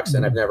chickenpox,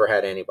 and I've never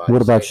had antibodies.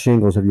 What about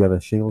shingles? Have you had a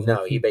shingles?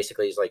 No, he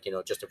basically is like,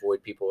 just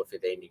avoid people if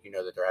they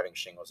that they're having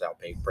shingles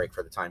outbreak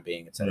for the time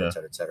being, et cetera, et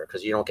cetera, et cetera.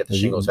 Because you don't get the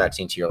shingles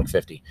vaccine till you're like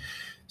 50.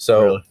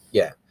 So, really?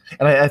 Yeah.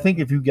 And I think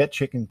if you get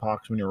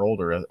chickenpox when you're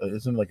older,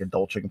 isn't like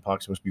adult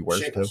chickenpox supposed to be worse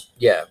shingles. too?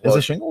 Yeah. Is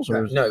it shingles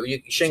or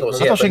shingles?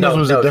 I thought shingles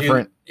was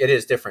different. It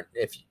is different.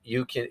 If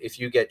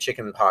you get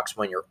chickenpox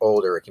when you're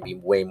older, it can be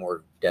way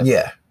more deadly.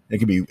 Yeah. It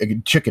could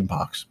be chicken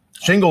pox.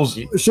 Shingles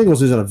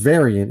isn't a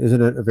variant,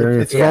 isn't it? A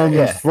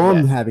variant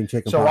from having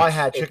chicken pox. So I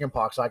had chicken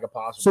pox. I could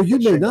possibly. So you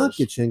may not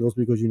get shingles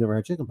because you never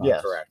had chicken pox.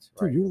 Yes. Correct.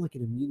 Dude, Right. you're like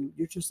an immune.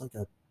 You're just like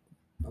a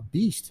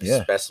beast.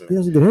 Yeah. Specimen. He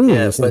doesn't get any of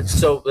Yeah, these but things.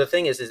 so the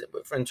thing is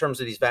in terms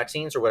of these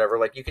vaccines or whatever,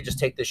 like you could just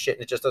take this shit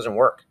and it just doesn't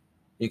work.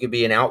 You could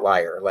be an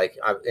outlier. Like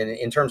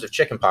in terms of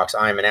chickenpox,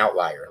 I'm an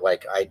outlier.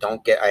 Like I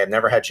have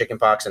never had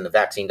chickenpox and the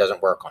vaccine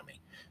doesn't work on me.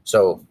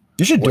 So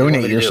you should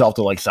donate yourself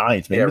to like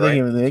science. Maybe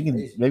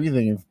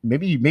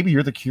maybe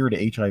you're the cure to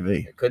HIV.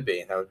 It could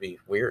be. That would be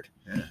weird.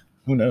 Yeah.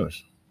 Who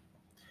knows?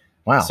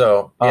 Wow.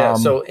 So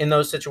so in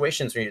those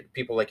situations,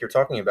 people like you're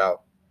talking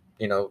about,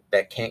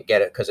 that can't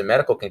get it because of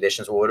medical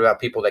conditions. Well, what about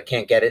people that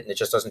can't get it and it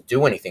just doesn't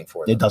do anything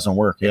for them? It doesn't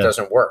work. It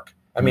doesn't work.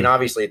 I mean,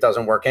 obviously it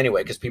doesn't work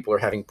anyway because people are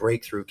having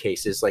breakthrough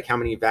cases. Like how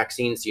many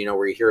vaccines do you know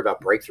where you hear about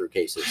breakthrough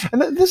cases?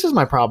 And this is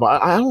my problem.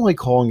 I don't like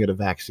calling it a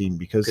vaccine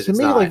because to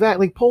me, like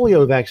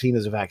polio vaccine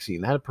is a vaccine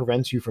that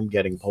prevents you from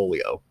getting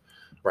polio.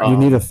 Right. You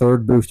need a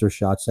third booster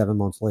shot 7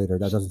 months later.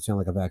 That doesn't sound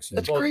like a vaccine.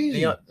 That's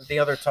crazy.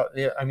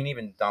 I mean,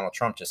 even Donald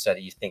Trump just said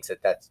he thinks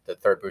that's the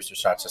third booster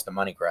shot's just a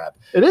money grab.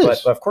 It is.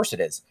 But of course it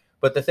is.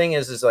 But the thing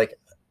is like,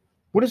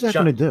 what is that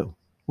going to do?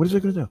 What is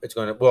it going to do? It's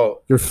going to,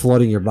 you're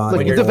flooding your body.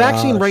 Like the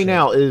vaccine right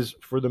now is,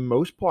 for the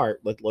most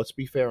part, let's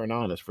be fair and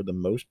honest, for the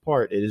most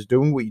part, it is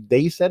doing what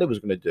they said it was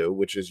going to do,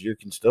 which is you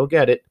can still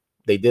get it.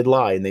 They did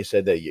lie, and they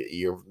said that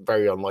you're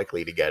very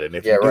unlikely to get it. And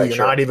if you do, you're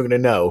not even going to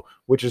know,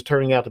 which is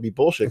turning out to be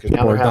bullshit because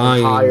now they're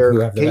having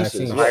higher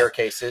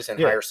cases and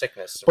higher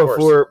sickness. But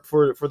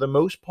for the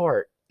most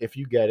part, if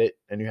you get it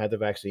and you have the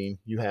vaccine,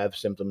 you have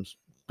symptoms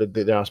that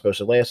they're not supposed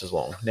to last as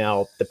long.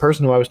 Now, the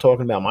person who I was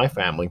talking about, my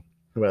family,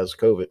 who has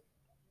COVID,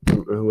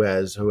 who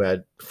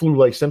had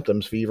flu-like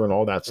symptoms, fever and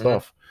all that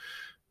stuff.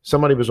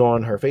 Somebody was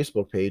on her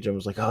Facebook page and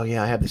was like, "Oh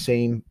yeah, I have the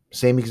same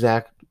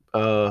exact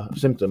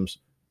symptoms,"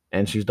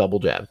 and she's double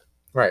jabbed.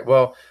 Right.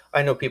 Well,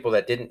 I know people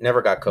that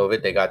never got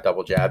COVID, they got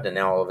double jabbed, and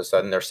now all of a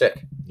sudden they're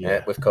sick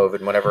with COVID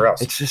and whatever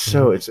else. It's just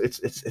so it's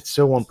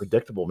so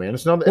unprediictable, man.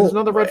 It's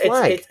another red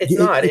flag. It's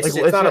not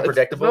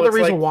unpredictable. It's another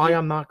reason why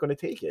I'm not going to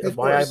take it.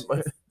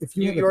 If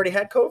you already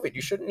had COVID,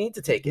 you shouldn't need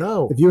to take it.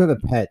 No. If you have a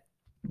pet,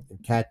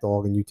 a cat,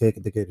 dog, and you take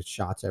it to get its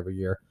shots every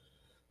year,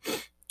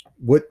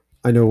 what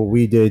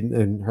we did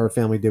and her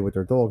family did with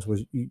their dogs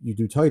was you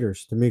do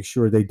titers to make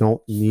sure they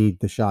don't need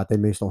the shot. They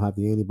may still have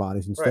the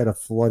antibodies instead of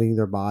flooding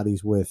their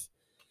bodies with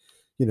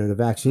the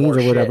vaccines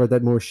or whatever,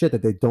 that more shit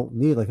that they don't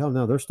need. Like, oh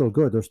no, they're still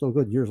good. They're still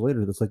good. Years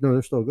later, it's like, no,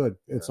 they're still good.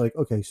 Yeah. It's like,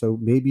 okay, so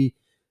maybe,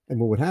 and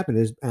what would happen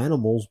is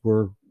animals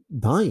were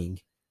dying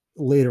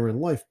later in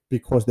life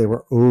because they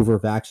were over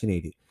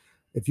vaccinated.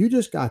 If you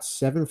just got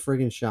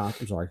 3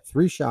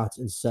 shots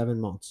in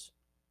 7 months,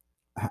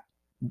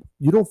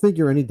 you don't think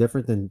you're any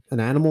different than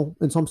an animal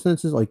in some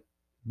senses? Like,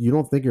 you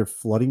don't think you're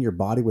flooding your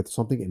body with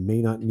something it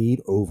may not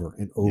need over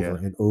and over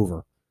and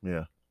over?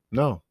 Yeah.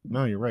 No,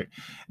 you're right.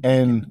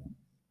 And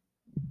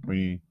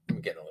I'm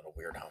getting a little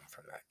weird hum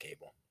from that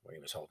cable when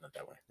he was holding it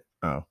that way.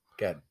 Oh.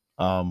 Good.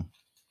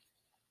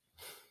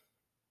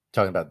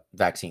 Talking about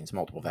vaccines,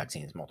 multiple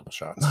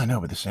shots. No, I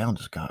know, but the sound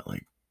just got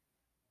like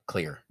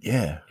clear.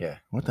 Yeah.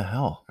 What the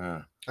hell?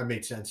 That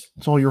made sense.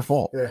 It's all your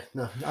fault. Yeah,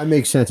 no, that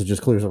makes sense. It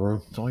just clears the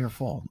room. It's all your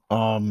fault.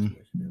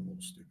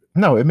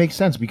 No, it makes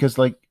sense because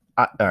all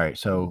right,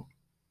 so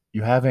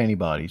you have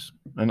antibodies,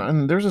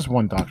 and there's this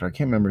one doctor, I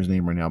can't remember his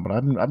name right now, but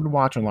I've been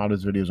watching a lot of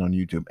his videos on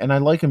YouTube, and I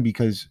like him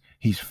because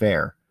he's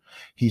fair.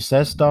 He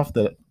says stuff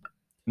that,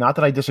 not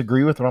that I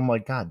disagree with, but I'm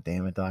like, God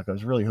damn it, Doc, I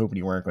was really hoping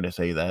you weren't going to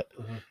say that.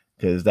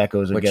 Because that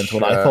goes against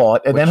what I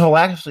thought, and then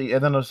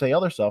he'll say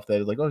other stuff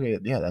that is like, okay,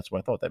 yeah, that's what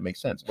I thought. That makes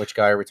sense. Which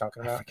guy are we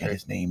talking about? I forget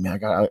his name, man.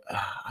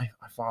 I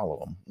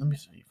follow him. Let me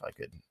see if I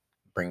could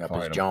bring up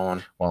his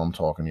John while I'm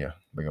talking. Yeah,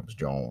 bring up his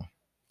John.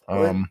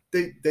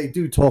 They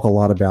do talk a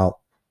lot about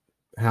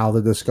how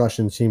the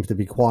discussion seems to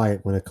be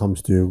quiet when it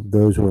comes to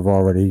those who have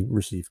already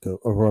received COVID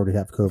or already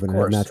have COVID. Of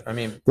course. I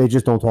mean, they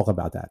just don't talk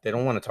about that. They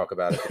don't want to talk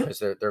about it because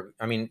they're.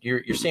 I mean,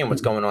 you're seeing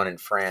what's going on in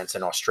France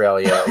and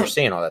Australia. You're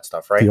seeing all that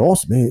stuff, right?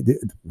 Australia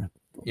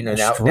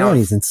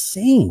is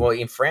insane. Well,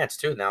 in France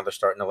too, now they're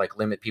starting to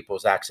limit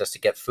people's access to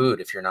get food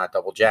if you're not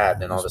double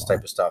jabbed and all this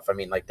type of stuff. I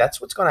mean, that's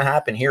what's going to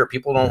happen here.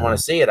 People don't want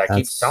to see it. I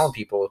keep telling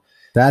people.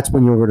 That's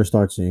when you're going to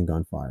start seeing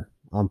gunfire.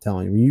 I'm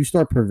telling you, when you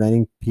start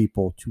preventing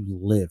people to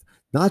live,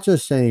 not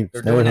just saying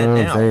they're doing it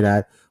now. Say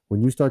that.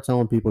 When you start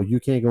telling people you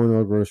can't go into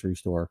a grocery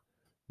store,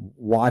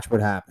 watch what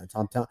happens.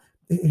 I'm telling.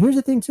 Here's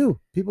the thing too.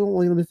 People don't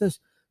want to admit this.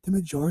 The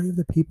majority of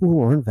the people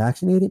who aren't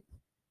vaccinated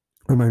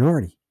are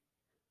minority.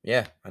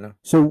 Yeah, I know.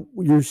 So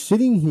you're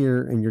sitting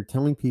here and you're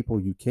telling people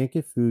you can't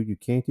get food, you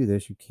can't do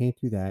this, you can't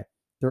do that.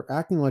 They're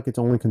acting like it's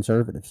only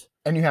conservatives.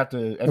 And you have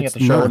to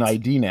show an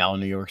ID now in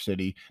New York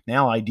City.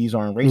 Now IDs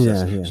aren't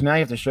racist. Yeah. So now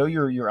you have to show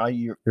your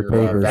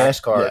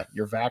vax card. Yeah,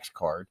 your vax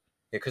card.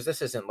 Yeah, because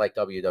this isn't like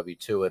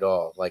WW2 at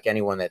all. Like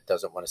anyone that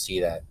doesn't want to see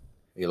that,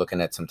 you're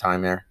looking at some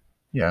time there.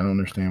 Yeah, I don't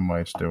understand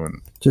why it's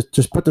doing.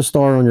 Just put the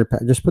star on your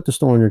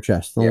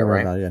chest. Don't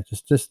worry about it. Yeah,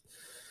 just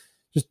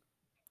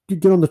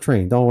get on the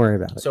train. Don't worry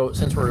about it. So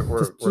since we're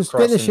just crossing,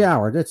 get in the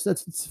shower. That's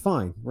it's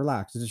fine.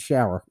 Relax. It's a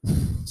shower.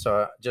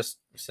 So just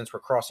since we're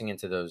crossing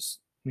into those,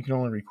 you can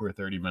only record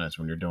 30 minutes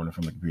when you're doing it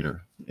from the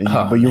computer,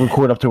 but you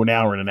record up to an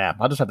hour in an app.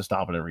 I'll just have to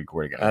stop it and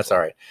record again. That's all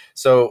right.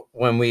 So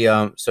when we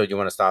so you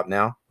want to stop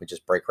now? We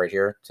just break right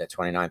here. It's at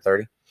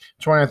 29:30.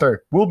 29:30.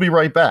 We'll be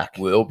right back.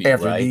 We'll be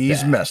after right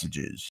these back.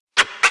 messages.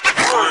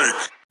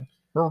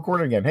 We're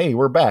recording again. Hey,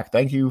 we're back.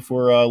 Thank you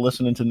for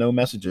listening to no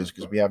messages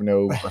because we have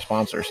no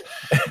sponsors.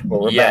 But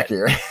we're back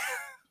here.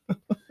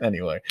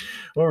 Anyway,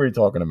 what were we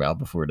talking about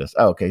before this?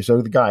 Oh, okay,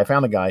 so I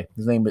found the guy.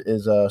 His name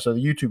is so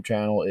the YouTube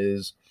channel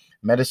is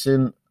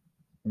Medicine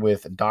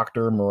with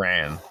Dr.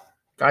 Moran.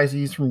 Guys,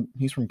 he's from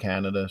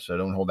Canada, so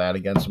don't hold that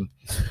against him.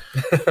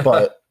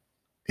 But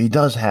he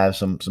does have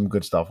some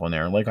good stuff on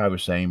there. Like I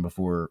was saying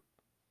before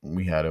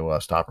we had to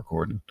stop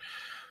recording,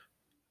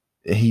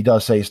 he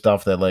does say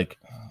stuff that like,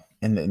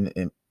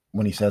 and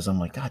when he says, I'm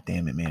like, God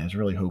damn it, man! I was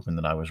really hoping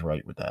that I was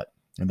right with that.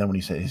 And then when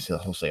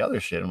he'll say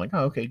other shit, I'm like,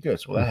 oh, okay, good.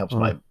 So that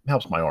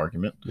helps my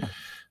argument.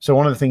 So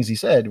one of the things he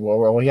said,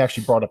 well, he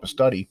actually brought up a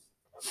study,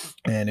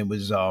 and it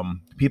was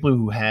people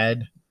who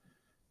had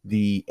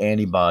the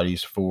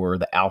antibodies for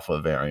the alpha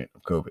variant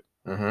of COVID.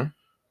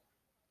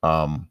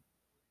 Mm-hmm.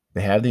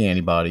 They had the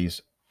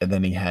antibodies, and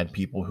then he had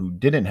people who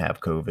didn't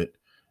have COVID.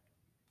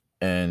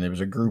 And there was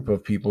a group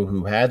of people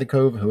who had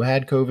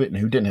COVID, and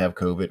who didn't have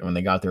COVID. And when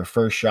they got their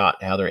first shot,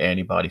 how their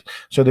antibodies.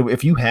 So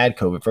if you had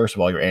COVID, first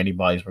of all, your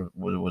antibodies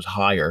was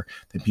higher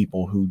than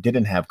people who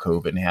didn't have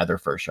COVID and had their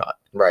first shot.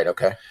 Right.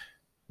 Okay.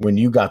 When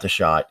you got the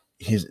shot,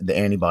 the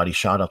antibody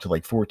shot up to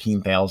like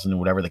 14,000,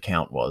 whatever the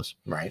count was.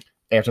 Right.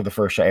 After the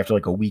first shot, after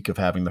like a week of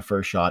having the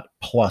first shot,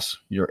 plus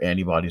your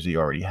antibodies that you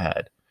already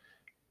had.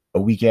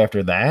 A week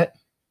after that,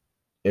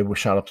 it was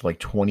shot up to like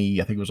 20,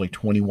 I think it was like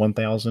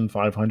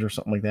 21,500,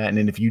 something like that. And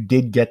then if you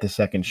did get the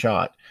second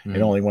shot, it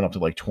only went up to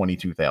like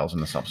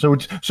 22,000 or something.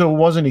 So it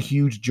wasn't a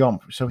huge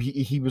jump. So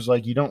he was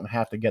like, you don't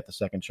have to get the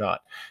second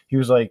shot. He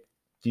was like,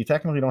 you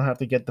technically don't have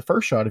to get the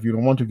first shot if you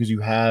don't want to, because you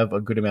have a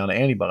good amount of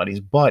antibodies.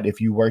 But if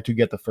you were to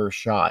get the first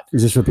shot.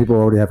 Is this for people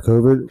who already have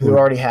COVID? Who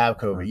already have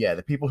COVID, yeah.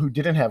 The people who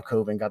didn't have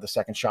COVID and got the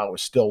second shot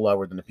was still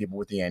lower than the people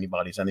with the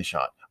antibodies and the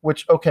shot.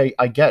 Which, okay,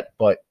 I get,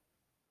 but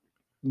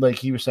like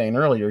he was saying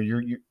earlier,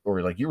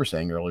 or like you were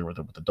saying earlier with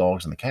the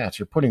dogs and the cats,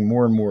 you're putting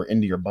more and more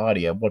into your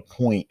body. At what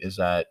point is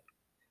that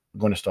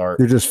going to start?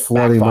 You're just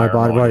flooding my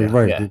body,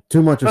 right? Yeah.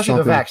 Too much Especially of something.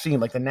 The vaccine,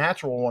 like the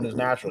natural one is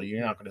natural.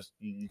 You're not going to,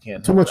 you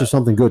can't. Too much of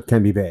something good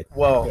can be bad.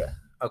 Well, yeah.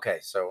 Okay,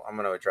 so I'm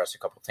going to address a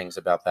couple things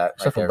about that.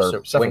 Except for bourbon.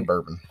 Except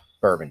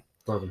for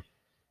bourbon.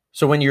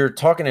 So when you're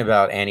talking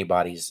about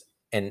antibodies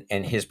and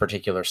his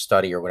particular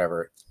study or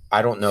whatever,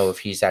 I don't know if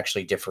he's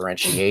actually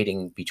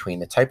differentiating between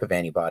the type of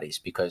antibodies,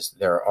 because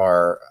there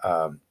are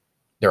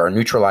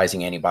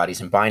neutralizing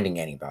antibodies and binding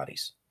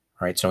antibodies,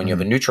 right? So when you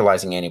have a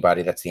neutralizing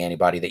antibody, that's the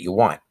antibody that you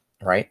want,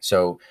 right?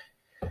 So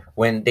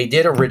when they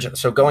did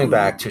so going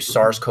back to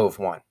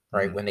SARS-CoV-1,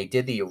 right? When they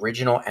did the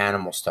original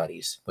animal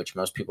studies, which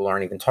most people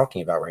aren't even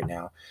talking about right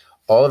now,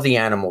 all of the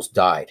animals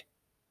died,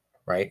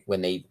 right?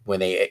 When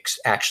they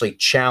actually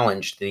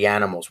challenged the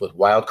animals with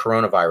wild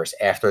coronavirus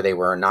after they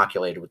were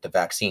inoculated with the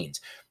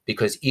vaccines.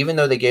 Because even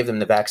though they gave them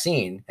the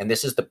vaccine, and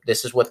this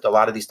is what a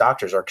lot of these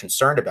doctors are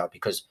concerned about,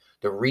 because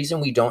the reason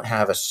we don't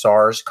have a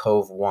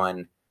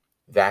SARS-CoV-1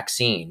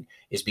 vaccine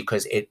is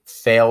because it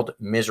failed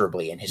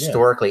miserably. And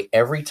historically,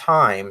 every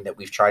time that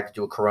we've tried to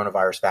do a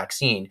coronavirus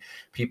vaccine,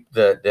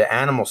 the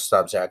animal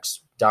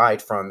subjects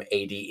died from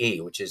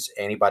ADE, which is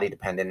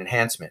antibody-dependent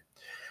enhancement.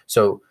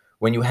 So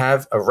when you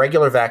have a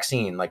regular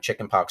vaccine like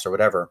chickenpox or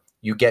whatever,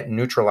 you get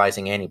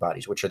neutralizing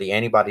antibodies, which are the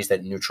antibodies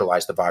that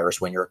neutralize the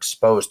virus when you're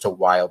exposed to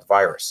wild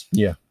virus.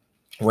 Yeah.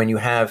 When you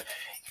have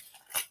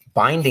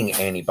binding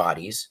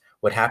antibodies,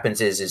 what happens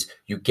is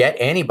you get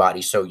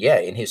antibodies. So yeah,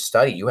 in his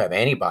study, you have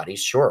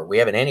antibodies. Sure, we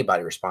have an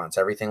antibody response.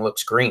 Everything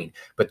looks green.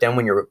 But then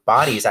when your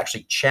body is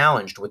actually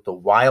challenged with the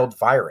wild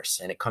virus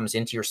and it comes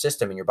into your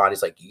system and your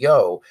body's like,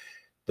 yo,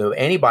 the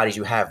antibodies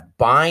you have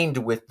bind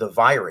with the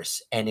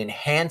virus and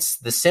enhance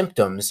the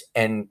symptoms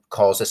and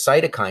cause a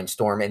cytokine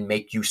storm and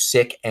make you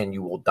sick and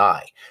you will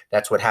die.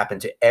 That's what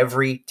happened to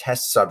every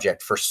test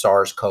subject for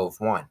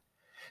SARS-CoV-1.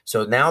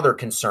 So now they're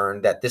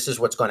concerned that this is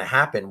what's going to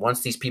happen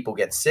once these people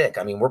get sick.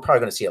 I mean, we're probably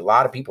going to see a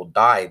lot of people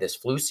die this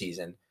flu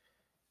season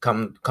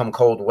come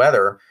cold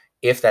weather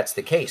if that's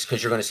the case,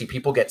 because you're going to see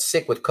people get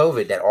sick with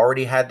COVID that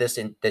already had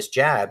this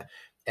jab,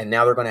 and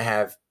now they're going to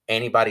have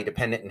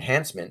antibody-dependent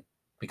enhancement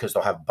because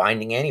they'll have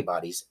binding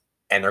antibodies,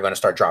 and they're going to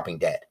start dropping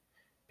dead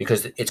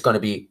because it's going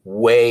to be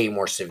way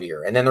more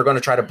severe. And then they're going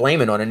to try to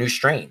blame it on a new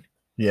strain.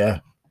 Yeah.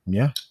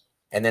 Yeah.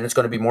 And then it's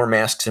going to be more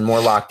masks and more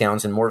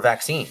lockdowns and more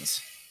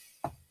vaccines.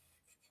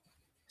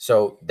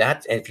 So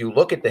that, if you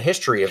look at the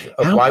history of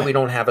why we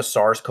don't have a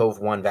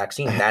SARS-CoV-1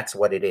 vaccine, that's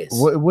what it is.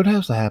 What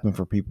has to happen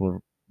for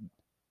people?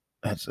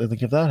 I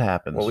think if that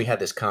happens. Well, we had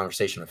this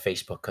conversation on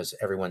Facebook because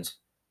everyone's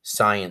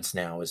science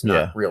now is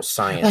not real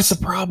science. That's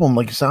the problem.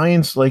 Like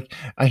science, like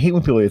I hate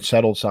when people say it's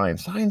settled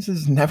science. Science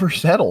is never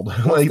settled.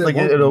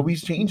 It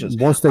always changes.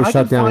 Once they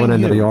shut down one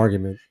end of the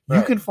argument.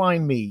 You can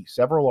find me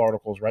several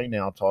articles right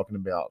now talking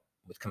about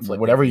with conflicting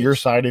whatever views. your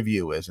side of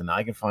view is, and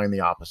I can find the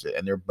opposite.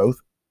 And they're both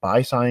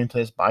by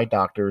scientists, by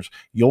doctors.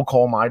 You'll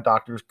call my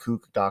doctors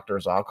kook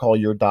doctors. I'll call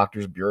your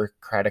doctors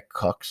bureaucratic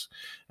cucks.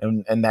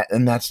 And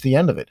that's the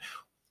end of it.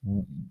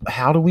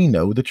 How do we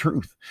know the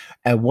truth?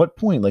 At what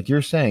point, like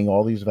you're saying,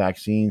 all these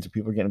vaccines,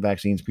 people are getting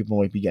vaccines, people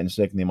might be getting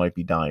sick and they might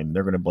be dying.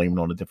 They're going to blame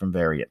it on a different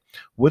variant.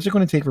 What's it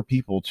going to take for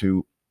people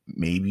to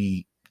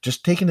maybe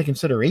just take into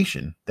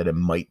consideration that it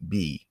might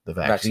be the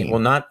vaccine? Well,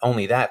 not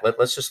only that,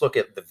 let's just look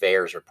at the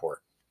VAERS report.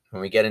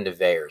 When we get into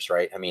VAERS,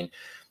 right? I mean,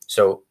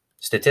 so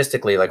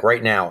statistically, like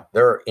right now,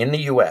 there are in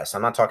the US,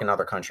 I'm not talking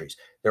other countries,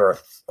 there are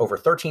over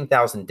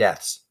 13,000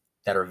 deaths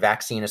that are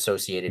vaccine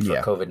associated for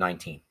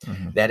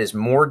COVID-19. That is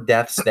more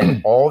deaths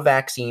than all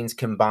vaccines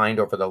combined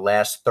over the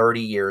last 30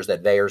 years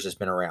that VAERS has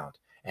been around.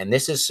 And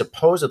this is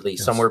supposedly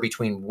somewhere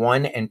between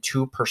 1 and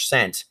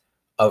 2%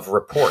 of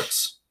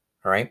reports.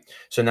 All right.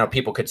 So now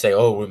people could say,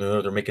 oh, well,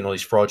 no, they're making all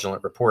these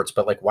fraudulent reports.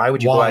 But like, why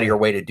would you go out of your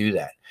way to do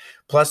that?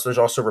 Plus, there's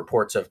also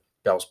reports of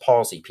Bell's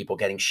palsy, people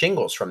getting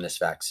shingles from this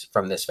vaccine,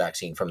 from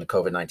the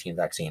COVID-19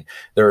 vaccine.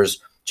 There's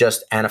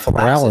just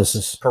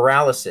anaphylaxis,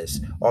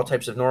 paralysis, all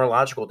types of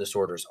neurological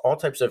disorders, all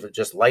types of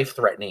just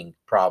life-threatening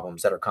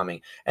problems that are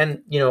coming.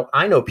 And, you know,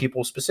 I know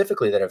people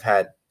specifically that have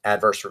had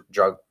adverse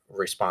drug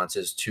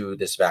responses to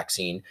this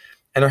vaccine,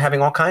 and they're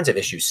having all kinds of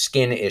issues,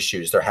 skin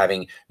issues. They're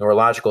having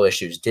neurological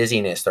issues,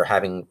 dizziness. They're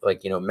having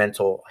like, you know,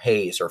 mental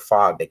haze or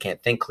fog. They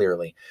can't think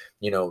clearly,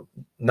 you know,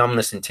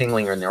 numbness and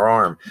tingling in their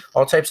arm,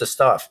 all types of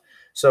stuff.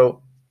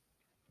 So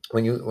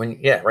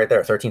right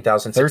there,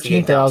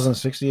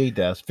 13,068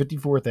 deaths,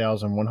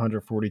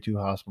 54,142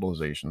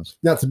 hospitalizations.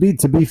 Now, to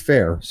be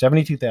fair,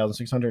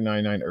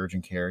 72,699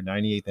 urgent care,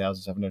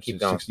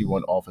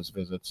 98,761 office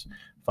visits,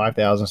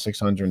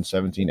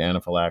 5,617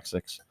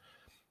 anaphylaxis,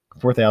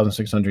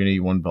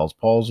 4,681 Bell's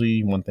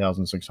palsy,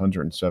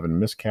 1,607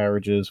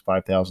 miscarriages,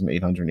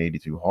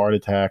 5,882 heart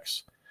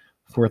attacks,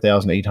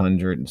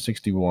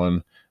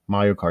 4,861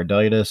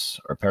 myocarditis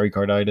or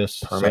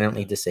pericarditis.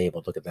 Permanently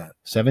disabled. Look at that.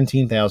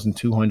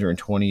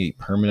 17,228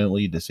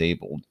 permanently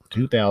disabled.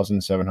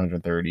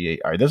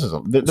 2,738. All right, there's a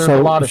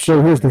lot of shit.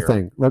 So here's the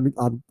thing.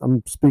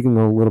 I'm speaking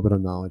a little bit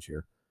of knowledge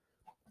here.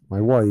 My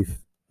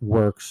wife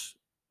works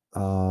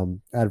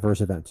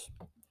adverse events.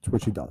 That's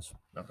what she does.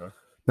 Okay.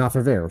 Not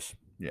for VAERS.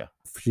 Yeah.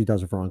 She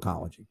does it for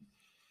oncology.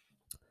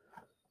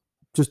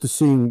 Just to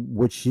seeing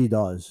what she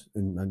does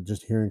and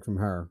just hearing from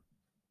her,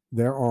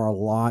 there are a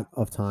lot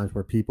of times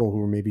where people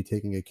who are maybe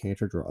taking a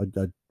cancer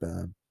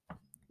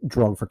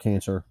drug for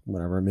cancer,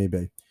 whatever it may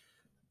be,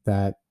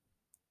 that,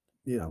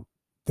 you know,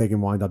 they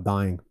can wind up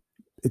dying.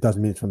 It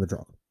doesn't mean it's from the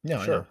drug.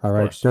 Yeah, sure. All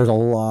right. There's a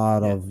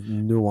lot of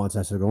nuance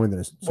that has to go into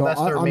this. So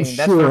that's their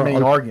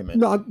main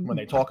argument when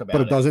they talk about it.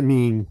 But it doesn't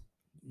mean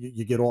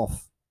you get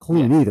off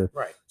clean either.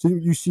 Right. So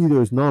you see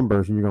those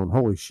numbers and you're going,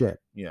 holy shit.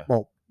 Yeah.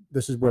 Well,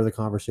 this is where the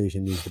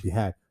conversation needs to be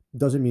had. It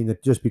doesn't mean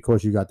that just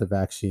because you got the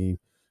vaccine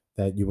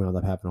that you wound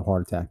up having a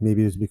heart attack.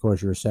 Maybe it's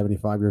because you're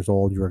 75 years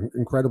old, you're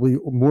incredibly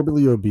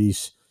morbidly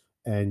obese,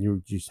 and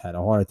you just had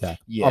a heart attack.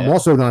 Yeah. I'm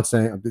also not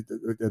saying,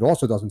 it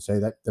also doesn't say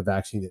that the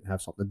vaccine didn't have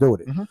something to do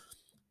with it. Mm-hmm.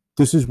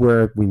 This is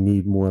where we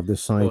need more of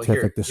this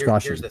scientific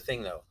discussion. Here's the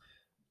thing, though.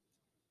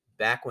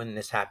 Back when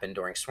this happened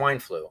during swine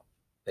flu,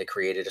 they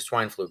created a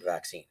swine flu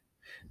vaccine.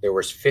 There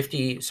was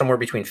somewhere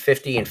between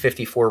 50 and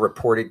 54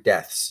 reported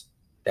deaths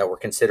that were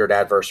considered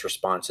adverse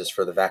responses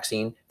for the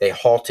vaccine. They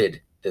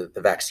halted the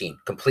vaccine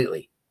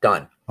completely.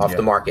 Done. Off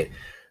the market.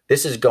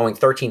 This is going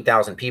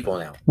 13,000 people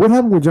now. What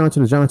happened with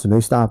Johnson & Johnson?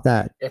 They stopped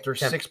that. After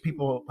 6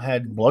 people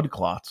had blood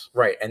clots.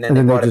 Right. And then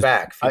they brought it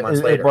back a few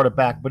months later. They brought it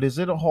back. But is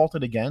it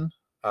halted again?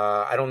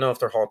 I don't know if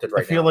they're halted right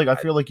now. I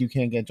feel like you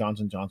can't get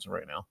Johnson & Johnson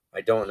right now.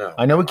 I don't know.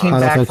 I know it came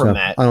back from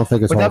that. I don't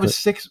think it's But halted.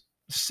 that was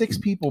six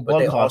people blood But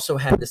they clots. also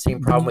had the same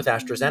problem with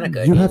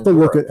AstraZeneca. You have to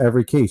look at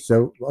every case.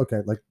 So,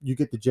 okay, like you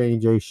get the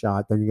J&J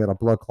shot, then you get a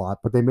blood clot,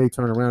 but they may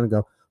turn around and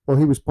go, well,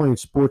 he was playing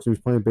sports, he was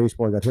playing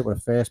baseball, he got hit with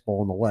a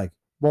fastball in the leg.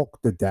 Well,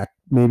 did that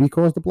maybe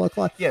cause the blood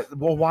clot? Yeah.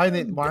 Well, why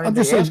aren't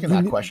they asking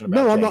that question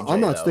about No, I'm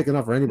not sticking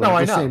up for anybody. No,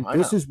 I'm I just know. saying,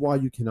 this is why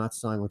you cannot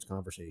silence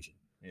conversation.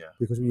 Yeah.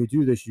 Because when you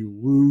do this, you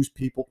lose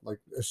people. Like,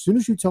 as soon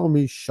as you tell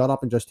me shut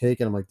up and just take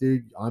it, I'm like,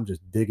 dude, I'm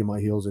just digging my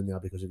heels in now,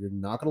 because if you're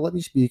not going to let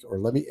me speak or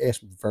let me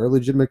ask very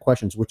legitimate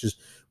questions, which is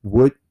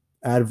what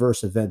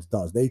adverse events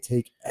does. They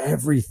take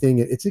everything.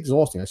 It's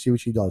exhausting. I see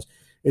what she does.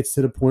 It's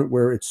to the point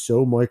where it's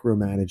so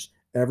micromanaged.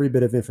 Every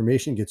bit of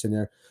information gets in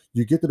there.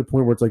 You get to the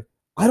point where it's like,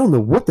 I don't know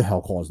what the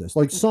hell caused this.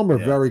 Like, some are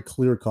very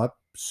clear cut,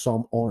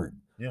 some aren't.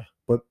 Yeah.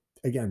 But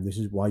again, this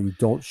is why you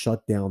don't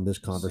shut down this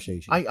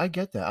conversation. I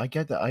get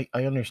that.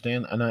 I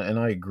understand, and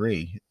I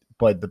agree.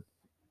 But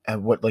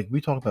at what, like we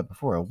talked about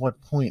before, at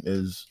what point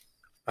is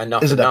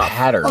it a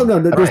pattern? Oh no,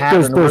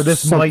 there's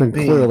something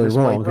clearly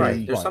wrong.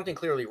 Right. There's something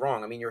clearly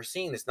wrong. I mean, you're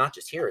seeing this not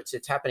just here;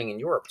 it's happening in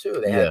Europe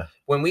too. They had,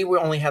 when we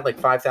only had like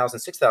 5,000,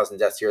 6,000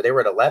 deaths here, they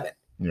were at 11.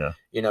 Yeah.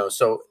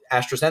 So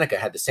AstraZeneca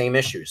had the same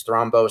issues,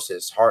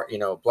 thrombosis, heart,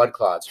 blood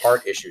clots,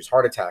 heart issues,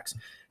 heart attacks.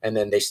 And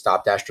then they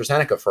stopped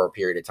AstraZeneca for a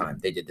period of time.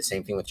 They did the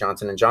same thing with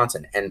Johnson &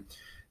 Johnson. And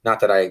not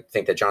that I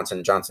think that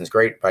Johnson & Johnson's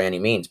great by any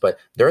means, but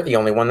they're the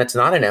only one that's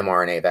not an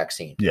mRNA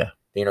vaccine. Yeah.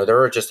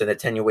 They're just an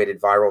attenuated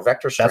viral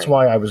vector strain. That's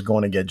why I was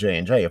going to get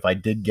J&J. If I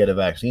did get a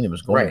vaccine, it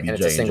was going to be and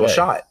J&J. It's a single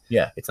shot.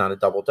 Yeah. It's not a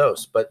double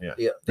dose. But and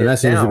that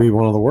seems to be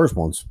one of the worst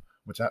ones.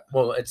 What's that?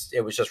 Well,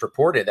 it was just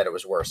reported that it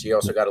was worse. You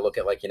also got to look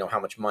at how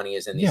much money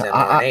is in these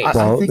mRNAs.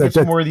 I think it's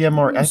more the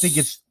mRNA. I think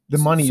it's the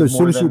money. So as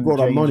soon as you brought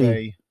up J&J.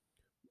 money,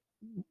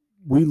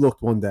 we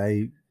looked one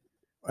day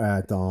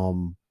at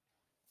the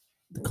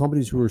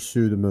companies who were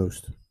sued the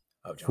most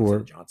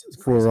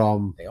Johnson's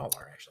for they all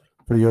are actually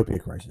for the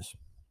opiate crisis.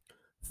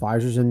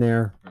 Pfizer's in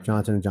there,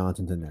 Johnson &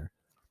 Johnson's in there.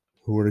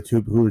 Who are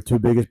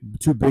the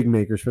two big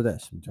makers for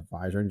this?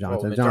 Pfizer and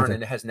Johnson &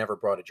 Johnson. Moderna has never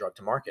brought a drug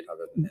to market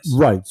other than this.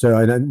 Right. So,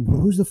 and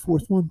who's the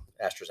fourth one?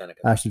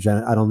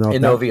 AstraZeneca. I don't know.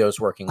 Inovio's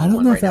working on I don't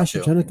one know right if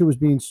AstraZeneca was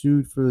being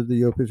sued for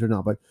the opiates or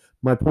not. But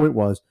my point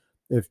was,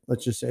 if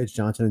let's just say it's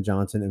Johnson &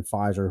 Johnson and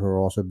Pfizer who are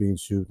also being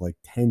sued like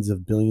tens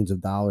of billions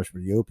of dollars for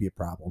the opiate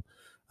problem,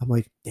 I'm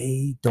like,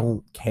 they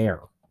don't care.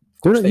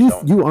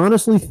 You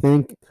honestly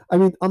think? I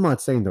mean, I'm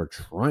not saying they're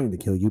trying to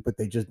kill you, but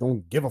they just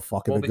don't give a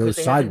fuck if it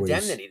goes sideways.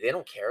 Have indemnity. They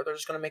don't care. They're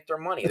just going to make their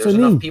money. There's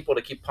enough people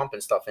to keep pumping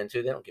stuff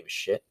into. They don't give a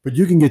shit. But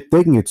they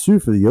can get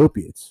sued for the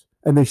opiates,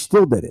 and they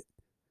still did it.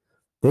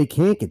 They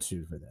can't get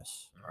sued for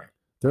this. Right.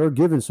 They're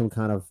given some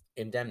kind of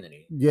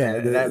indemnity. Yeah,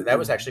 that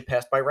was actually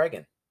passed by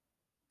Reagan.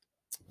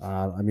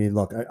 I mean,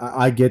 look,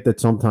 I get that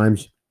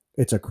sometimes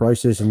it's a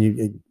crisis,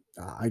 and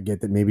I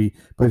get that maybe,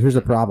 but here's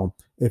the problem: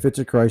 if it's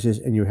a crisis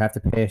and you have to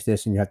pass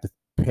this, and you have to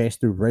pass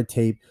through red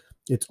tape,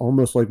 it's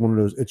almost like one of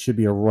those. It should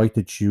be a right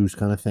to choose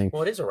kind of thing.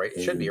 Well, it is a right.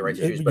 It should be a right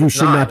to choose, but you it's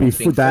should not be.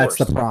 forced. That's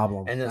the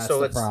problem. And then, so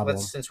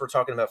let's since we're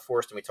talking about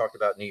forced, and we talked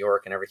about New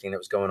York and everything that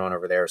was going on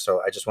over there.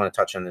 So I just want to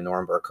touch on the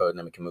Nuremberg Code, and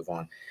then we can move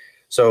on.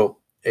 So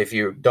if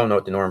you don't know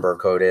what the Nuremberg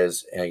Code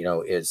is,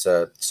 it's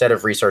a set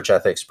of research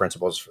ethics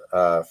principles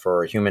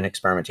for human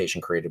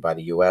experimentation created by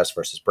the U.S.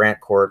 versus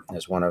Brandt Court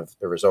as one of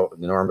the result of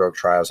the Nuremberg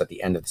trials at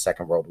the end of the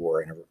Second World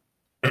War.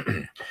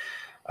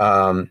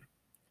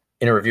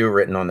 In a review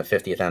written on the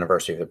 50th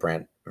anniversary of the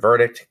Brandt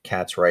verdict,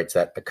 Katz writes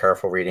that a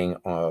careful reading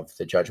of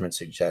the judgment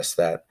suggests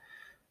that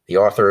the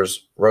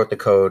authors wrote the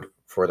code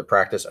for the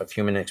practice of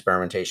human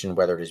experimentation,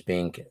 whenever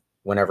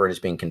it is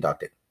being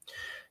conducted.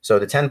 So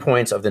the 10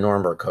 points of the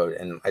Nuremberg Code,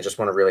 and I just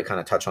want to really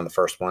kind of touch on the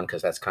first one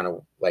because that's kind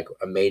of like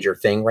a major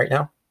thing right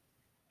now.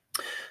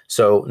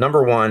 So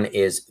number one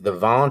is the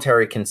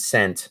voluntary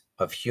consent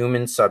of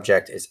human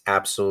subject is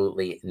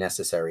absolutely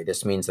necessary.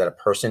 This means that a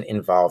person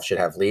involved should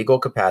have legal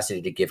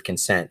capacity to give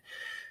consent,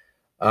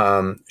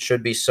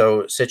 should be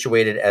so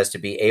situated as to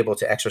be able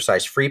to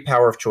exercise free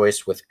power of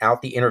choice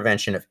without the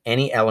intervention of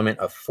any element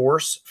of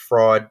force,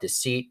 fraud,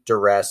 deceit,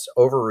 duress,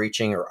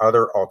 overreaching, or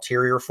other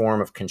ulterior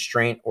form of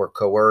constraint or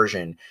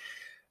coercion,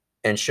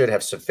 and should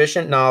have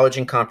sufficient knowledge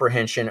and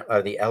comprehension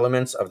of the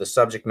elements of the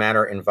subject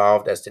matter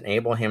involved as to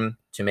enable him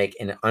to make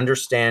an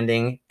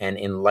understanding and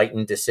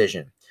enlightened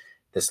decision.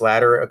 This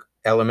latter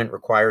element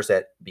requires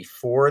that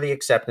before the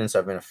acceptance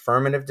of an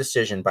affirmative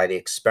decision by the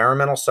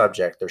experimental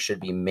subject, there should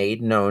be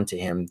made known to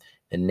him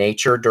the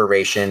nature,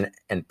 duration,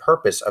 and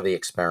purpose of the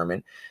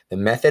experiment, the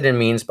method and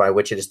means by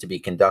which it is to be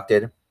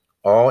conducted,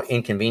 all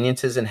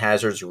inconveniences and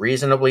hazards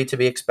reasonably to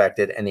be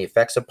expected, and the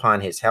effects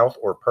upon his health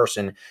or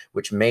person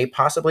which may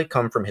possibly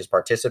come from his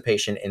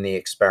participation in the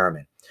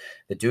experiment.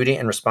 The duty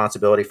and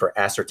responsibility for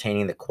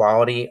ascertaining the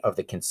quality of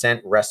the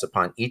consent rests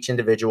upon each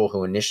individual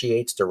who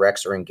initiates,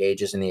 directs, or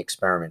engages in the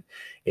experiment.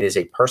 It is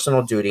a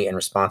personal duty and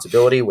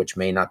responsibility which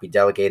may not be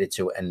delegated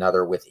to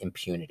another with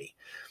impunity.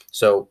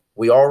 So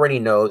we already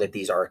know that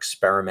these are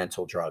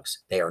experimental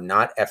drugs. They are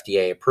not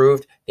FDA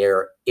approved. They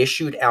are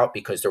issued out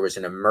because there was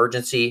an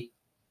emergency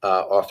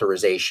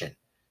authorization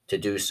to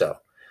do so.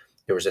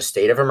 There was a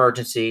state of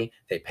emergency.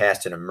 They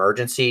passed an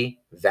emergency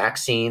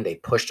vaccine. They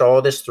pushed all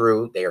of this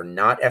through. They are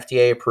not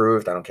FDA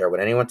approved. I don't care what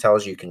anyone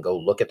tells you. You can go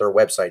look at their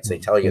websites. They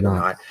tell you they're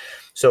not.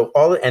 So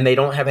and they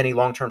don't have any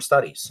long-term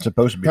studies. It's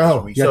supposed to be.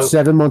 No, you got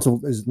 7 months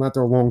is not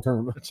their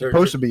long-term. It's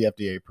supposed to be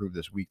FDA approved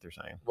this week. They're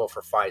saying. Well,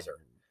 for Pfizer,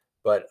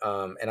 but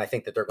and I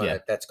think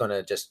that that's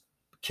gonna just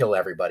kill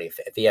everybody.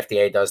 If the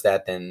FDA does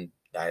that, then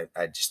I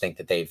just think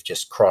that they've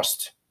just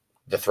crossed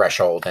the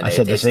threshold. And I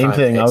said the same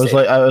thing. I was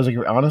like,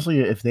 honestly,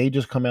 if they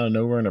just come out of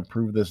nowhere and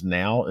approve this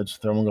now, it's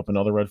throwing up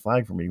another red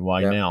flag for me.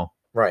 Why now?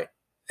 Right.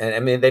 And I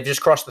mean, they've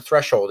just crossed the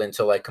threshold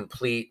into like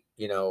complete,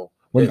 because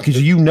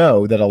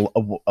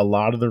that a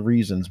lot of the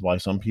reasons why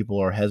some people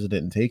are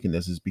hesitant in taking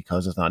this is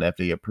because it's not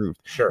FDA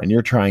approved. Sure. And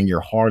you're trying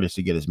your hardest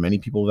to get as many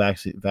people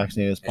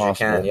vaccinated as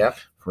possible.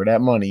 For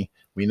that money.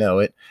 We know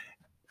it.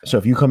 So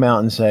if you come out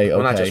and say,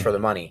 well, not just for the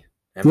money.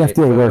 I mean,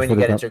 when you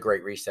get into a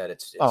great reset,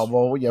 it's if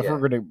we're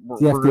gonna,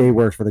 the FDA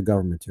works for the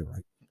government too,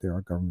 right? There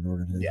are government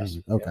organizations.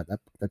 Yes. Okay,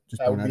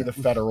 that would be the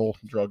federal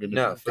drug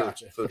industry.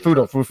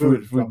 No,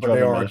 food drug.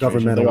 They are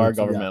governmental. They are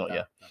governmental.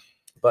 Yeah.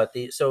 But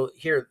so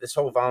here, this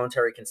whole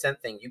voluntary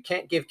consent thing, you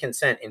can't give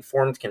consent,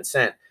 informed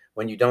consent,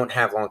 when you don't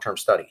have long-term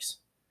studies.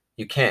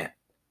 You can't.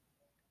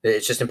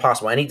 It's just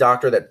impossible. Any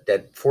doctor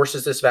that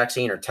forces this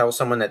vaccine or tells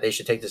someone that they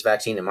should take this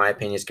vaccine, in my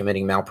opinion, is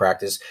committing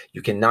malpractice.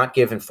 You cannot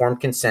give informed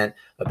consent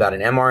about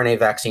an mRNA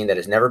vaccine that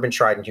has never been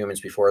tried in humans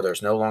before.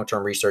 There's no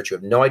long-term research. You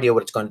have no idea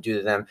what it's going to do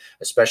to them,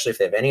 especially if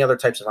they have any other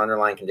types of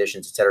underlying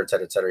conditions, et cetera, et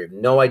cetera, et cetera. You have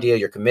no idea.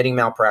 You're committing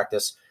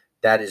malpractice.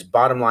 That is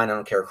bottom line. I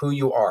don't care who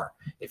you are.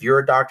 If you're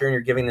a doctor and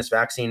you're giving this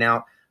vaccine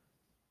out,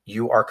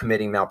 you are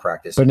committing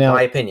malpractice. But now, in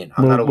my opinion,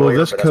 I'm not a lawyer,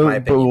 but that's my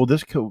opinion. But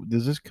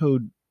does this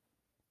code,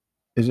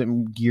 is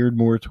it geared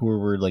more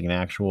toward like an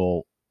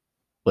actual,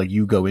 like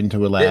you go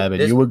into a lab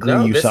and you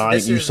agree,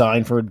 you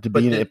sign for it to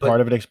be a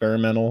part of an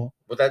experimental?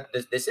 Well,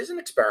 this is an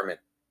experiment.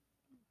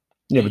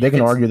 Yeah, but they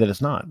can argue that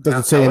it's not. Does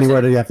it say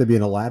anywhere that you have to be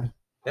in a lab?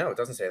 No, it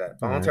doesn't say that.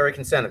 Voluntary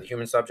consent of the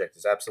human subject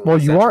is absolutely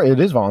essential. It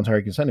is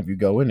voluntary consent if you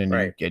go in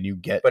and you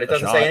get. But it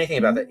doesn't say anything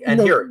about that.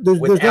 And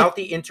without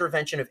the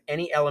intervention of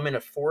any element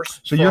of force.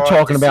 So you're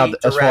talking about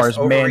as far as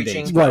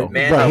mandates.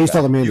 Right. He's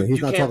talking mandate.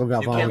 He's not talking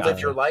about voluntary. You can't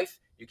live your life.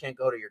 You can't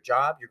go to your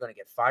job. You're going to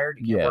get fired.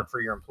 You can't work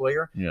for your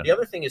employer. Yeah. The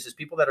other thing is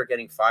people that are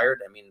getting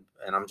fired. I mean,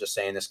 and I'm just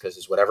saying this because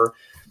it's whatever.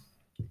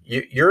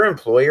 Your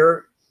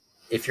employer,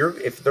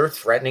 if they're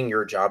threatening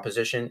your job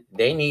position,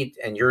 they need,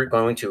 and you're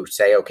going to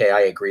say, okay,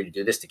 I agree to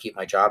do this to keep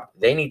my job.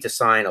 They need to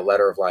sign a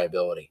letter of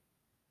liability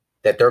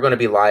that they're going to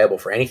be liable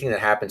for anything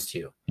that happens to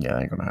you. Yeah,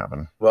 ain't going to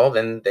happen. Well,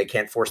 then they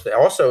can't force the.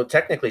 Also,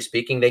 technically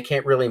speaking, they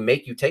can't really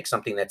make you take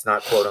something that's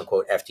not quote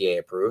unquote FDA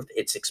approved.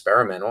 It's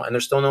experimental, and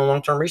there's still no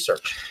long term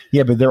research.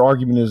 Yeah, but their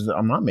argument is,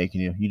 I'm not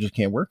making you. You just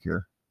can't work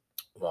here.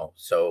 Well,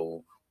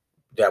 so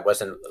that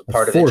wasn't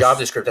part of the job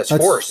description.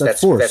 That's force.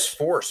 That's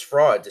force,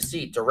 fraud,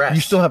 deceit, duress.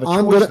 You still have a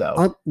choice,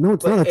 though. No,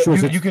 it's not a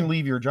choice. You can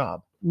leave your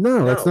job.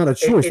 No, that's not a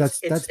choice.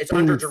 It's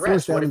under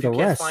duress. What if you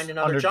can't find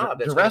another job?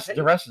 Duress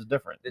is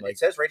different. It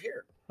says right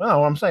here.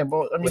 No, I'm saying,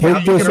 well, I mean,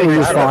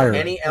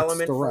 any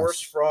element,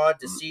 force, fraud,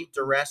 deceit,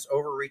 duress,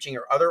 overreaching,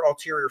 or other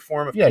ulterior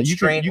form of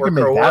constraint or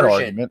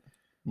coercion.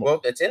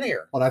 Well, it's in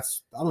here. Well, I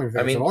don't even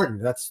think it's an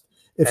argument. That's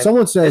if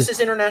someone says this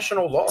is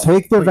international law.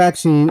 Take the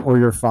vaccine or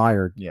you're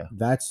fired. Yeah,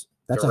 that's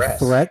a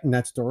threat and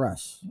that's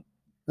duress.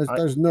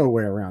 There's no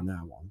way around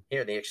that one.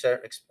 Here,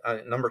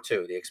 number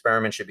 2, the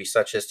experiment should be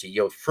such as to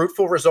yield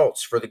fruitful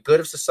results for the good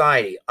of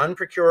society,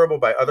 unprocurable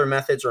by other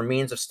methods or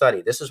means of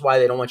study. This is why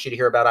they don't want you to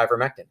hear about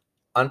ivermectin.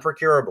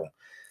 Unprocurable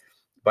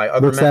by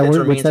other methods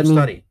or means of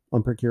study.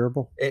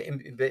 Unprocurable?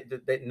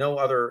 No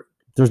other.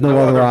 There's no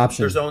other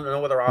option. There's no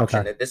other option.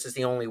 Okay. This is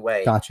the only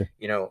way. Gotcha.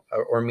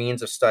 Or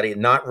means of study,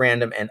 not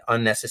random and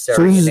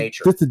unnecessary in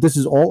nature. This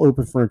is all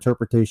open for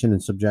interpretation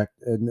and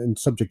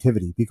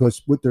subjectivity,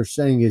 because what they're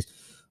saying is,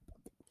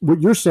 what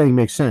you're saying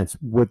makes sense.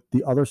 What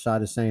the other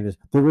side is saying is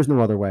there is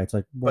no other way. It's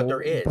like, well,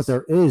 but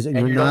there is, and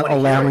you're not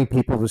allowing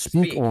people to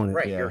speak on it.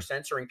 Right, you're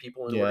censoring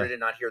people in order to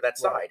not hear that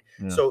side.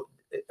 Yeah. So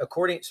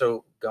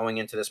going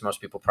into this, most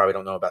people probably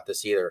don't know about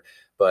this either,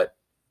 but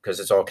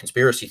because it's all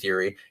conspiracy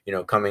theory,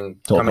 coming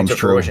to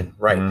fruition.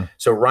 Right. Mm-hmm.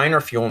 So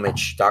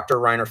Dr.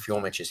 Rainer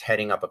Fuellmich is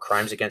heading up a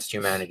crimes against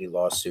humanity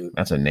lawsuit.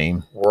 That's a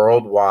name.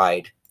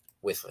 Worldwide,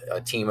 with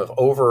a team of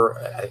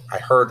over, I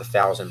heard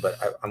 1,000, but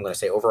I'm going to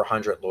say over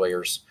 100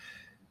 lawyers,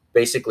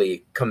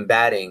 basically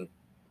combating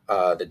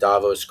the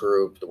Davos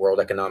Group, the World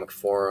Economic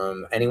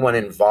Forum, anyone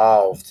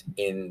involved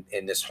in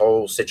this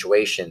whole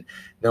situation,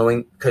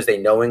 because they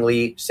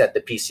knowingly set the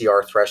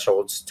PCR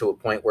thresholds to a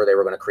point where they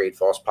were going to create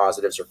false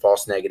positives or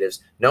false negatives,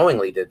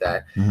 knowingly did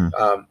that.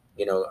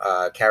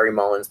 Mm-hmm. Carrie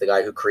Mullins, the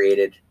guy who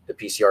created the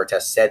PCR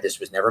test, said this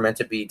was never meant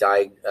to be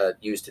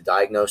used to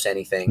diagnose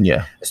anything.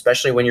 Yeah.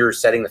 Especially when you're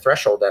setting the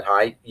threshold that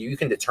high, you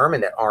can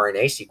determine that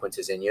RNA sequence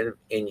is in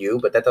you,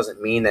 but that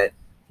doesn't mean that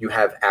you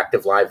have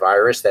active live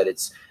virus, that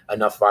it's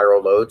enough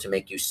viral load to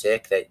make you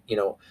sick,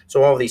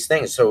 so all of these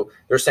things. So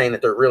they're saying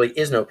that there really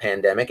is no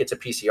pandemic. It's a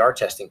PCR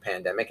testing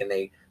pandemic, and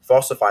they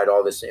falsified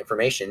all this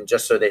information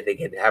just so that they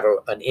could have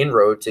an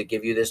inroad to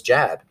give you this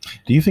jab.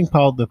 Do you think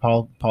the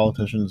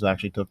politicians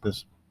actually took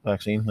this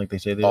vaccine like they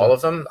say they all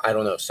of them? I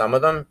don't know. Some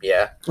of them,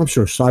 yeah. I'm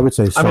sure. So I would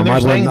say some.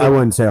 I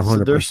wouldn't say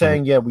 100%. They're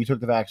saying, yeah, we took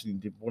the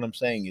vaccine. What I'm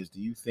saying is,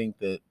 do you think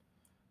that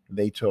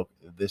they took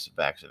this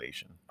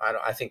vaccination?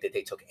 I think that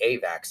they took a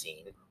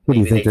vaccine. What do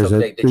you think? They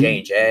took the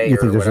J&J. You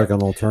think there's like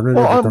an alternative?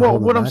 Well,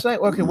 what I'm saying,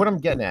 what I'm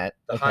getting at,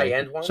 the high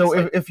end ones. So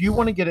if you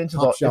want to get into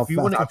top shelf, if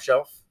you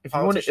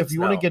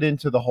want to get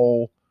into the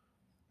whole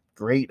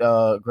great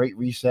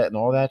reset and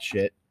all that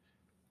shit,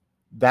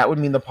 that would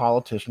mean the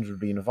politicians would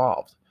be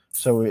involved.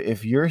 So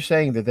if you're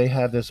saying that they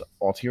have this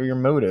ulterior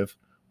motive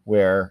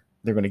where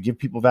they're going to give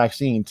people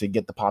vaccine to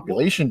get the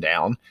population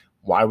down,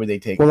 why would they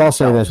take it? Well, I'll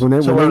say this. What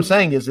I'm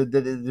saying is that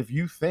if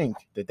you think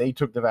that they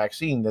took the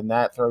vaccine, then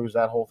that throws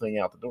that whole thing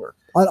out the door.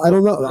 I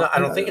don't know. No, I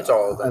don't think it's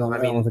all of them. I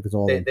don't think it's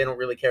all of them. They don't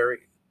really carry.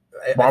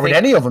 Why would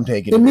any of them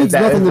take it? It means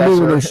nothing to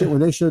me when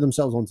they show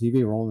themselves on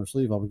TV rolling their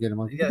sleeve up and getting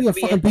them. It could be a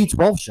fucking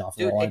B12 shot.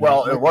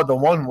 The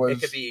one was.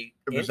 It could be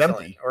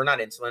empty, or not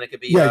insulin. It could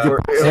be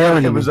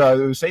it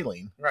was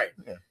saline. Right.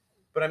 Yeah.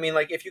 But I mean,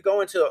 like if you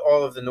go into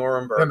all of the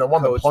Nuremberg, And the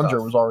one, the code plunger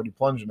stuff, was already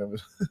plunging. It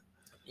was,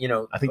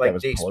 I think like that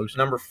was Pelosi.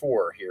 number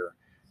 4 here.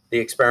 The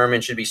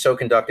experiment should be so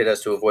conducted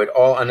as to avoid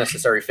all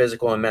unnecessary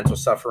physical and mental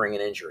suffering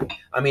and injury.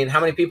 I mean,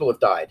 how many people have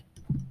died?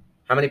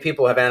 How many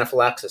people have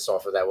anaphylaxis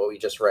off of that? What we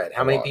just read.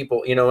 How many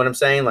people? You know what I'm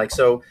saying? Like,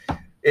 so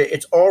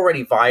it's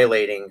already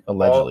violating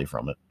allegedly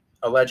from it.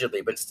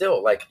 Allegedly, but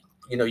still, like,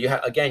 you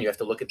have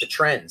to look at the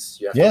trends.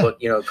 You have to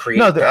look, create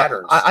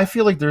patterns. I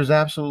feel like there's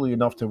absolutely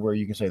enough to where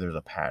you can say there's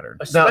a pattern,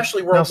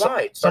 especially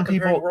worldwide. Some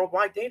people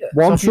worldwide data.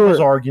 Well, some people's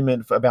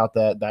argument about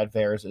that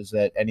virus is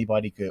that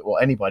anybody could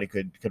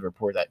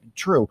report that.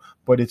 True,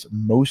 but it's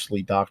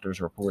mostly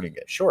doctors reporting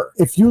it. Sure.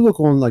 If you look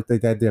on like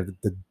they have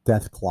the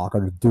death clock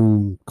or the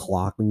doom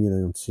clock when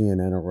on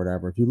CNN or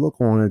whatever, if you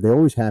look on it, they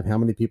always have how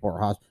many people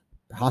are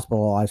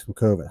hospitalized from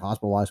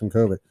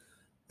COVID.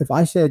 If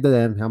I said to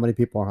them how many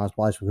people are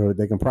hospitalized from COVID,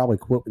 they can probably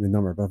quote me the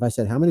number. But if I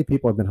said how many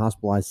people have been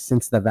hospitalized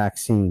since the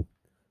vaccine,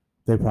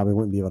 they probably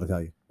wouldn't be able to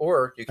tell you.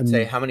 Or you could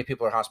say how many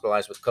people are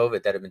hospitalized with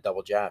COVID that have been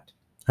double jabbed.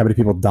 How many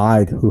people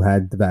died who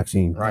had the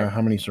vaccine? Right.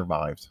 How many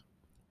survived?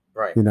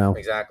 Right.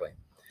 Exactly.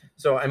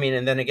 So, I mean,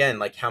 and then again,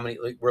 like how many,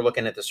 we're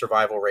looking at the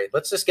survival rate.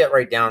 Let's just get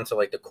right down to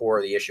like the core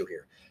of the issue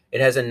here.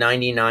 It has a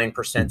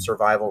 99%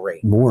 survival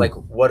rate. More. Like,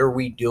 what are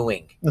we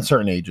doing? At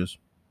certain ages.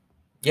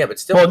 Yeah, but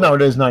still. Well, no,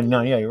 it is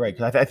 99. Yeah, you're right.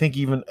 Because I think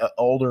even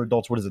older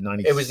adults, what is it,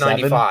 97? It was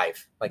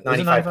 95. Like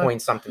 95 point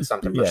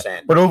something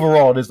percent. But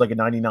overall, it is like a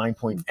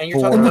 99.4. And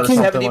you're talking about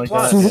 70 like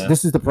plus. See,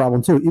 this is the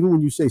problem, too. Even when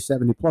you say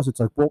 70 plus,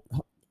 it's like, well,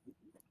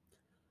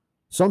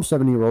 some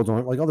 70-year-olds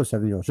aren't like other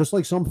 70-year-olds, just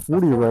like some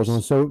 40-year-olds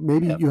aren't. So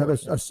maybe you have a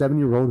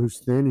 70-year-old who's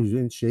thin, who's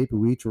in shape,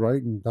 who eats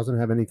right, and doesn't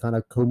have any kind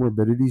of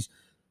comorbidities.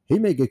 He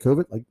may get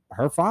COVID. Like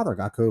her father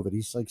got COVID.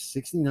 He's like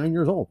 69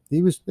 years old.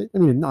 He was, it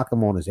knocked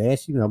him on his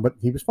ass, but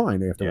he was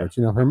fine afterwards.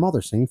 Yeah. Her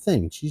mother, same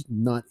thing. She's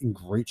not in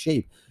great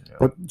shape,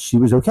 but she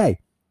was okay.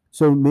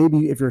 So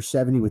maybe if you're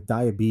 70 with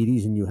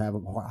diabetes and you have a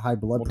high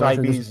blood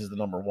pressure, diabetes is the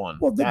number one.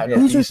 Well,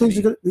 these are things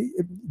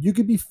you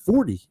could be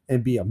 40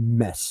 and be a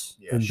mess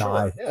and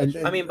die. Yeah, and,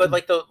 I mean, but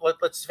like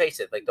let's face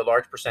it, like the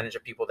large percentage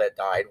of people that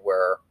died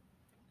were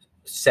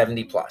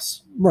 70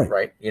 plus,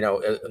 right?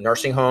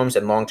 Nursing homes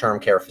and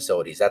long-term care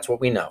facilities. That's what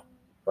we know,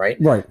 right?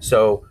 Right.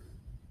 So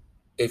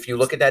if you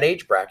look at that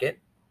age bracket,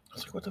 I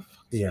was like, what the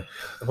fuck? Yeah.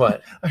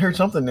 What? I heard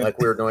something like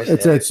weird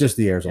noises. It's just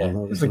the air's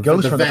on. It's the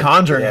ghost from the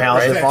Conjuring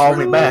house that followed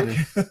me back.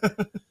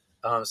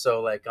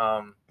 So like,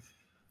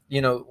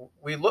 we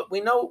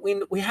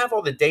have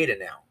all the data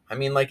now. I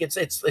mean, like it's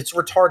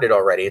retarded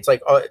already. It's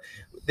like,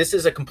 this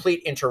is a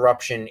complete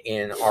interruption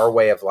in our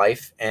way of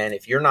life. And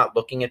if you're not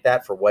looking at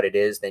that for what it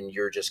is, then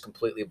you're just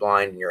completely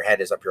blind and your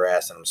head is up your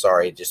ass. And I'm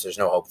sorry, there's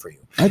no hope for you.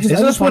 It's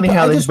just funny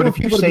how they, but if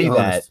you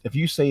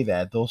say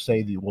that, they'll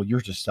say, well,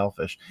 you're just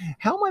selfish.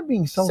 How am I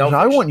being selfish?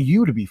 I want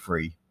you to be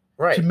free,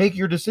 to make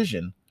your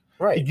decision.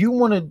 Right. If you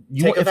want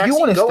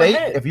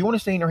to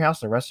stay in your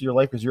house the rest of your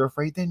life because you're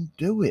afraid, then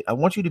do it. I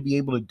want you to be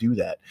able to do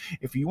that.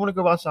 If you want to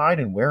go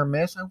outside and wear a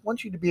mask, I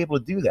want you to be able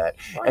to do that.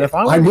 Right. And if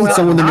I need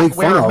someone to make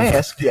fun of,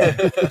 mask,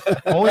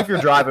 only if you're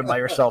driving by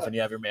yourself and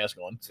you have your mask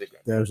on.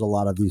 There's a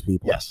lot of these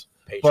people. Yes.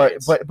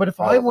 Patriots. But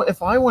if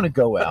I want to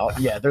go out,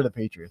 they're the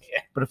Patriots. Yeah.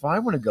 But if I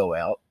want to go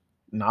out,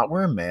 not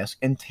wear a mask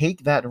and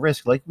take that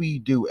risk like we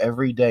do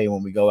every day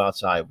when we go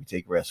outside, we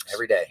take risks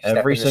every day,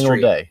 every single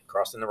day,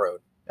 crossing the road.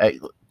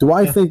 Do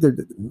I think that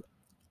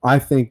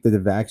the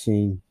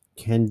vaccine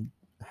can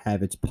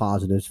have its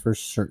positives for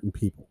certain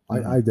people?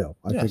 I do.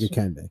 I think it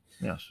can be.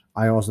 Yes.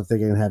 I also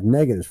think it can have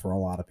negatives for a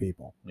lot of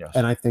people. Yes.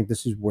 And I think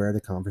this is where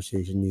the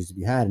conversation needs to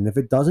be had. And if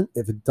it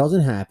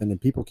doesn't happen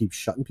and people keep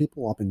shutting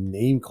people up and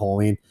name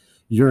calling,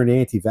 you're an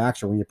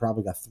anti-vaxxer when you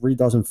probably got 3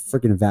 dozen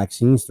freaking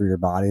vaccines through your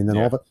body, and then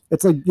all of it.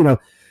 It's like,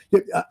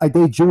 I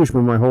dated Jewish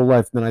women my whole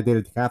life, and then I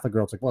dated a Catholic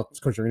girl. It's like, well, it's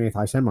because you're an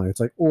anti-Semite. It's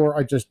like, or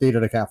I just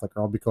dated a Catholic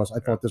girl because I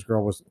thought this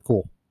girl was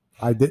cool.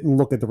 I didn't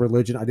look at the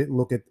religion. I didn't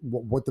look at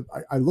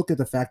I looked at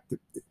the fact that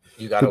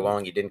you got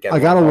along. You didn't get. I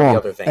got along, all the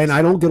other things. And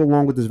I don't get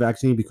along with this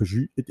vaccine because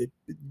you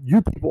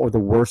people are the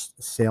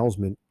worst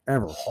salesmen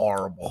ever.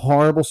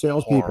 Horrible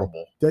salespeople.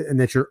 And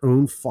that's your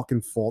own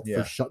fucking fault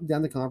for shutting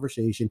down the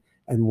conversation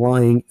and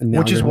lying. And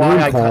which is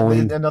why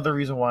another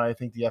reason why I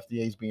think the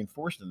FDA is being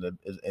forced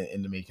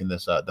into making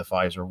this the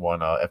Pfizer one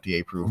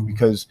FDA approved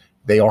because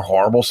they are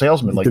horrible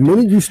salesmen. Like the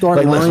minute you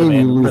start lying,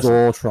 you lose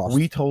all trust.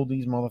 We told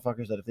these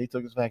motherfuckers that if they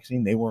took this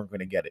vaccine, they weren't going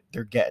to get it.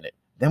 They're getting it.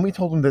 Then we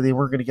told them that they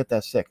weren't going to get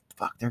that sick.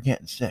 Fuck, they're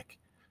getting sick.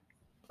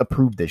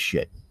 Approve this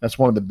shit. That's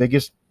one of the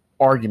biggest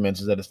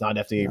arguments is that it's not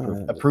FDA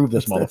approved. Approve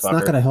this motherfucker. It's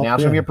not going to help. Now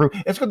it's going to be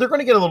approved. It's good. They're going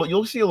to get a little.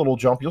 You'll see a little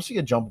jump. You'll see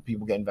a jump of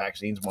people getting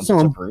vaccines once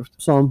it's approved.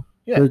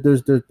 Yeah.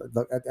 There's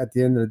at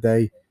the end of the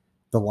day,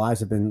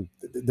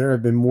 there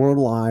have been more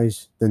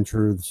lies than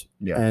truths.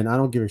 Yeah. And I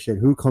don't give a shit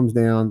who comes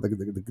down.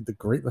 The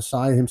great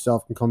Messiah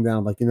himself can come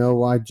down like, you know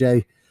what,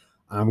 Jay,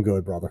 I'm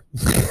good, brother.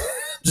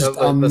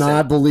 I'm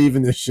not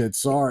believing this shit.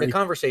 Sorry. The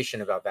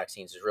conversation about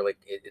vaccines is really,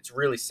 it's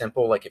really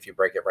simple. Like if you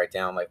break it right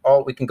down, like,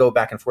 we can go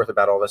back and forth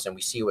about all this and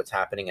we see what's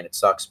happening and it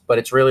sucks, but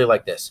it's really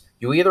like this.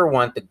 You either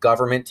want the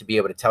government to be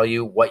able to tell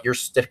you what you're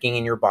sticking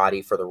in your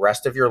body for the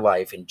rest of your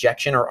life,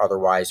 injection or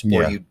otherwise,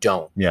 or you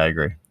don't. Yeah, I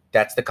agree.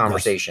 That's the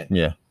conversation.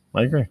 Yes. Yeah,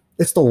 I agree.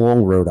 It's the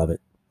long road of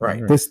it.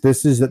 Right.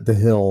 This is at the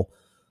hill.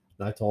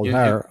 I told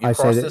her, I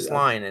cross this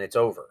line and it's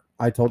over.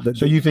 I told that.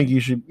 So you think you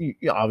should?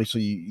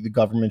 Obviously, the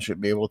government should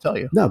be able to tell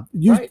you. No,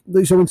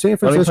 So in San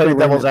Francisco, let me play the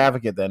devil's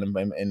advocate then,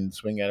 and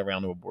swing that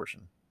around to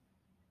abortion.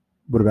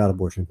 What about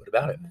abortion? What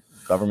about it?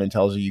 Government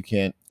tells you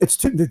can't.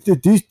 It's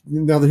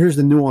now. Here's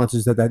the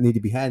nuances that need to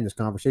be had in this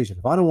conversation.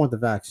 If I don't want the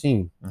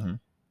vaccine,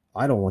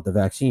 I don't want the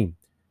vaccine.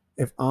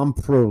 If I'm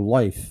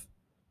pro-life,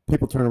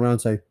 people turn around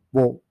and say,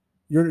 "Well,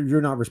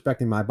 you're not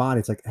respecting my body."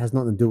 It's like it has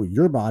nothing to do with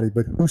your body,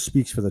 but who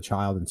speaks for the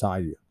child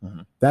inside you?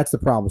 That's the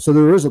problem. So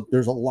there's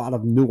a lot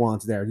of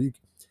nuance there.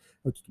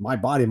 It's my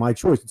body, my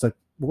choice. It's like,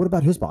 well, what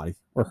about his body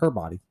or her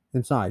body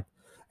inside?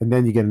 And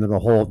then you get into the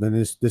whole. Then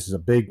this is a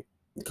big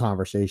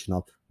conversation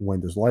of when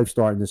does life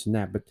start and this and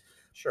that. But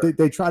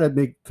they try to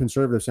make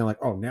conservatives sound like,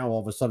 oh, now all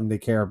of a sudden they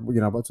care.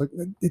 But it's like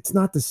it's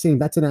not the same.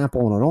 That's an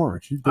apple and an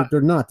orange.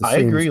 They're not the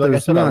same. I agree. Like I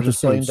said, I'm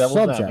just playing devil's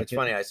advocate. It's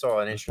funny. I saw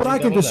an interesting. But I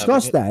can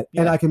discuss that,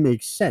 and I can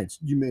make sense.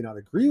 You may not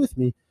agree with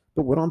me,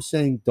 but what I'm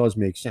saying does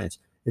make sense.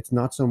 It's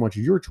not so much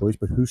your choice,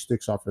 but who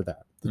sticks up for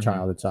that? The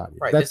child inside you.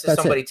 Right. This is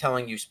somebody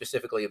telling you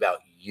specifically about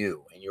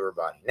you and your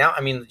body. Now,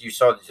 I mean, did you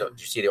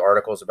see the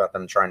articles about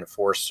them trying to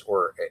force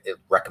or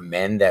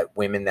recommend that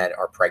women that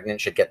are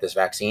pregnant should get this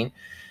vaccine?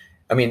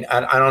 I mean,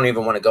 I don't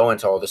even want to go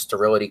into all the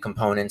sterility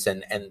components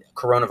and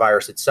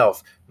coronavirus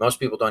itself. Most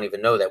people don't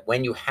even know that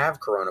when you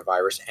have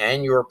coronavirus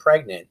and you're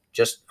pregnant,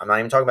 I'm not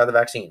even talking about the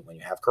vaccine. When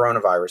you have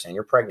coronavirus and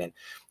you're pregnant,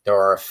 there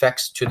are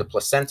effects to the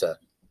placenta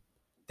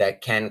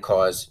that can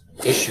cause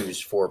issues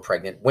for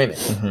pregnant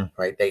women,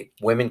 right?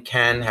 Women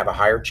can have a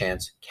higher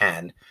chance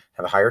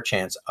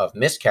of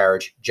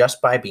miscarriage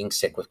just by being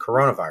sick with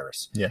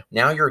coronavirus. Yeah.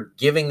 Now you're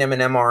giving them an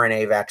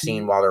mRNA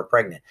vaccine while they're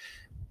pregnant.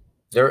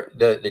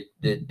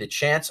 The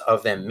chance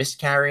of them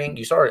miscarrying,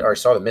 you already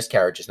saw the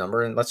miscarriages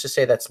number, and let's just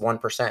say that's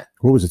 1%.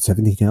 What was it,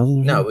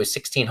 17,000? No, it was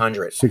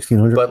 1,600.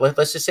 1,600. But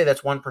let's just say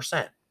that's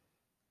 1%.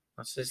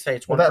 Let's just say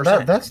it's 1%.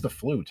 Well, that's the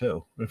flu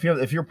too.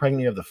 If you're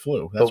pregnant, you have the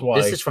flu. That's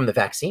why this is from the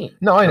vaccine.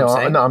 No, I know.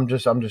 I'm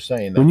just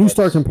saying that when you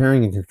start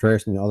comparing and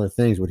contrasting the other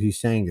things, what he's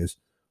saying is,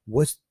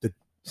 what's the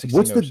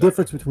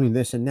difference between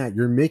this and that?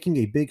 You're making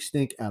a big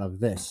stink out of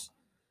this.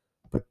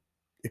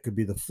 It could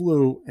be the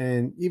flu,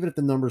 and even if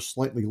the number's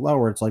slightly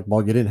lower, it's like,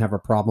 well, you didn't have a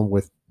problem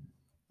with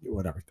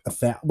whatever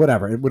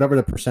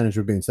the percentage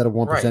would be. Instead of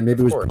 1%,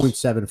 maybe it was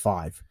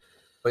 0.75.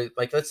 But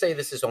like, let's say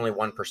this is only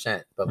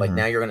 1%, but like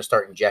now you're going to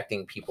start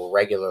injecting people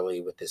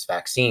regularly with this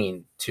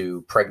vaccine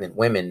to pregnant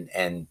women,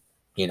 and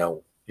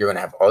you're going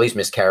to have all these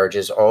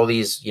miscarriages, all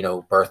these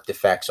birth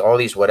defects, all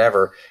these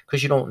whatever,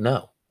 because you don't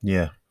know.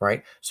 Yeah.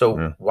 Right.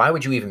 So why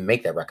would you even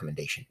make that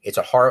recommendation?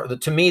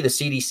 To me, the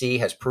CDC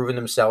has proven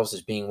themselves as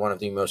being one of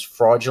the most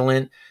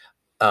fraudulent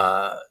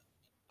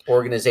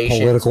organizations.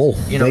 Political.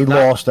 They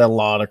lost a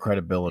lot of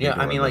credibility. Yeah.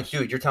 I mean, like,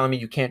 dude, you're telling me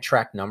you can't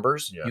track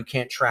numbers. Yeah. You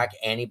can't track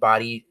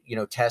antibody,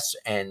 tests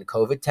and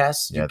COVID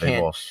tests. Yeah, they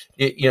lost.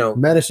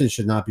 Medicine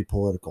should not be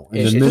political.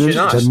 And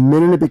the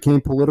minute it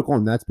became political,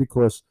 and that's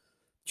because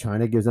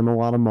China gives them a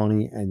lot of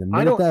money, and the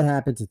minute that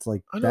happens, it's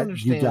like that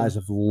you guys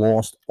have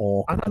lost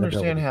all. I don't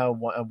understand how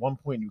at one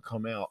point you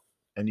come out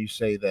and you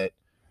say that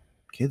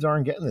kids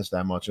aren't getting this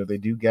that much. If they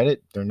do get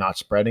it, they're not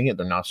spreading it.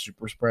 They're not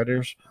super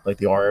spreaders like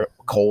they are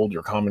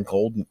your common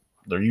cold.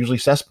 They're usually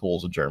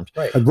cesspools of germs.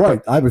 Right.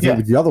 I would think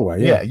it the other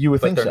way. Yeah, you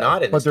would think they're so.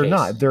 Not but they're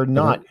not. They're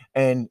not.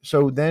 And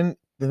so then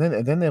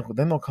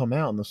they'll come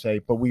out and they'll say,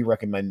 but we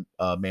recommend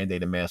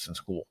mandated masks in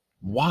school.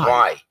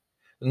 Why?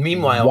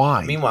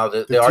 Meanwhile,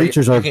 the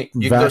teachers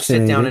you go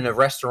sit down in a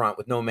restaurant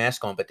with no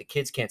mask on, but the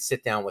kids can't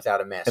sit down without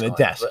a mask on. At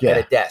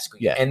a desk.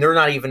 Yeah. And they're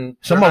not even.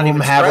 Some of them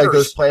have like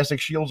those plastic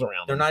shields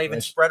around. They're not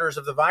even spreaders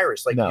of the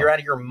virus. Like, you're out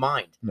of your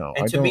mind. No.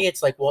 And to me,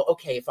 it's like, well,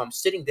 okay, if I'm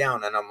sitting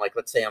down and I'm like,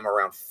 let's say I'm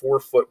around 4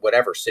 foot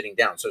whatever sitting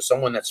down. So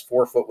someone that's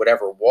 4 foot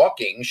whatever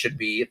walking should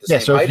be at the same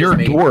height. So if you're a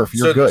dwarf,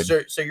 you're good.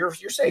 So you're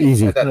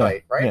safe at that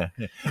height, right?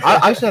 Yeah.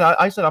 I said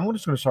I'm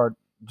just going to start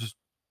just.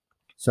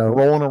 So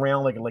rolling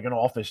around like an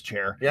office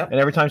chair. Yeah. And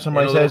every time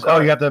somebody says, "Oh,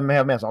 you have to have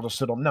a mask," I'll just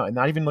sit on. No,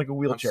 not even like a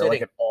wheelchair,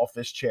 like an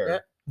office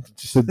chair.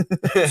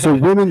 Yeah. So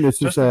women, it's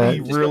just be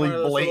really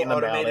blatant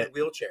about it.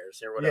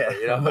 Wheelchairs or whatever.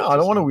 Yeah. No, I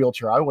don't want a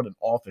wheelchair. I want an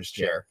office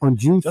chair. On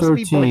June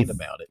 13th,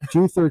 about it.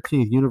 June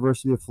 13th,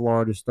 University of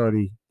Florida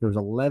study. There was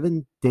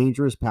 11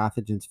 dangerous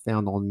pathogens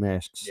found on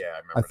masks. Yeah,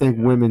 I think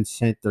women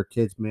sent their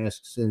kids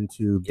masks in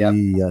to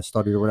be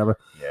studied or whatever.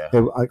 Yeah.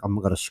 I'm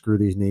going to screw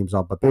these names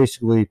up, but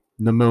basically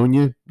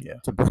pneumonia. Yeah.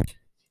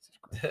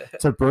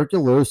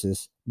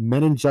 Tuberculosis,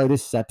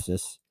 meningitis,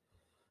 sepsis.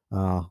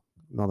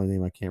 Another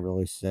name I can't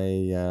really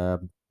say.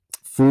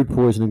 Food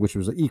poisoning, which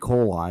was E.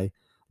 coli.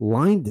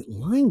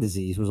 Lyme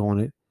disease was on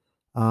it.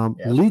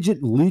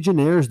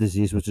 Legionnaire's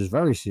disease, which is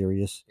very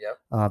serious.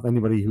 Yep.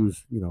 Anybody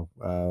who's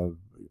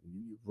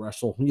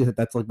wrestle. Yeah,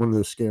 that's like one of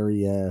those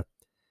scary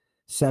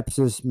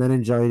sepsis,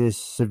 meningitis,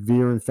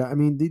 severe infection. I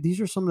mean, these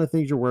are some of the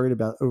things you're worried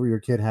about over your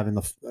kid having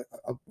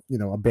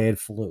a bad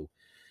flu.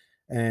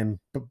 And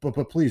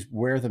but please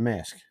wear the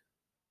mask.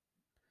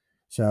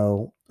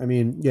 So I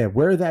mean, yeah,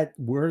 wear that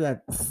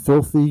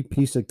filthy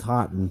piece of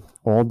cotton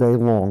all day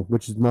long,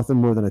 which is nothing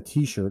more than a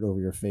t-shirt over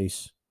your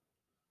face.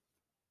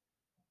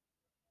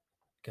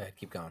 Go ahead,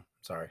 keep going.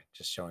 Sorry,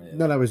 just showing you.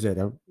 No, that was it.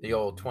 The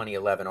old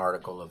 2011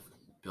 article of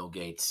Bill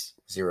Gates,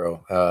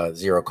 zero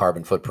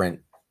carbon footprint,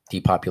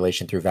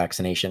 depopulation through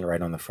vaccination,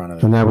 right on the front of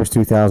it. And that was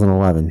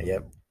 2011.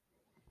 Yep.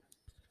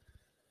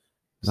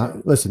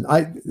 Listen,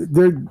 I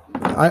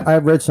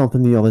read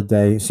something the other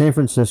day. San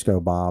Francisco,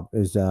 Bob,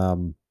 is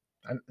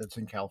it's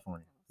in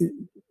California.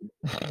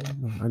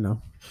 I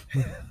know.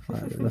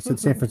 I said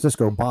San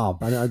Francisco, Bob.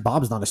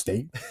 Bob's not a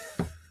state.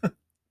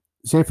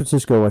 San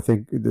Francisco, I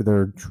think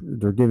they're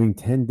giving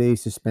 10-day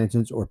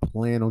suspensions or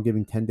plan on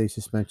giving 10-day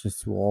suspensions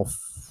to all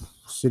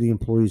city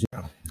employees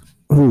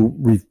who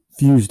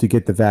refuse to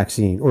get the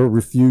vaccine or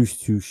refuse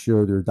to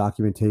show their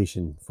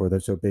documentation for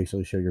that. So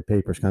basically show your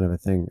papers kind of a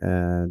thing.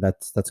 And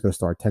that's going to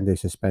start 10-day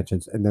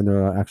suspensions. And then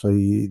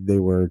they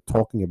were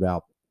talking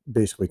about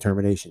basically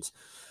terminations.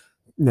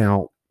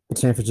 Now,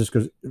 San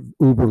Francisco's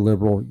uber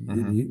liberal.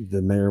 Mm-hmm.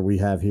 The mayor we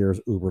have here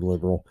is uber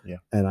liberal. Yeah.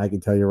 And I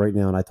can tell you right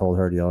now, and I told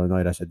her the other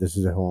night, I said, this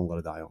is a hill I'm going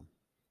to die on.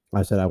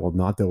 I said, I will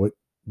not do it.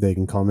 They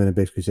can come in and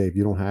basically say, if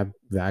you don't have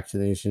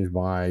vaccinations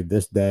by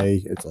this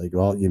day, it's like,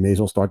 well, you may as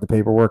well start the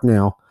paperwork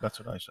now. That's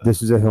what I said.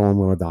 This is a hill I'm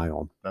going to die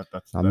on. This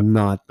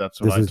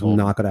is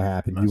not going to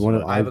happen.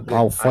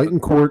 I'll fight in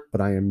court, but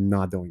I am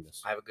not doing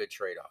this. I have a good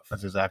trade-off.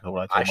 That's exactly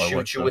what I told my wife.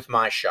 I shoot you with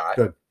my shot.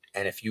 Good.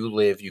 And if you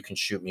live, you can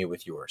shoot me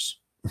with yours.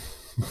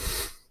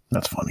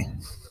 That's funny.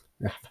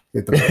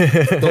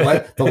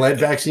 The lead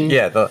vaccine?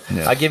 Yeah,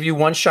 I give you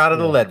one shot of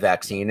the lead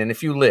vaccine, and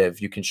if you live,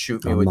 you can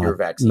shoot me with your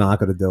vaccine. Not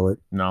going to do it.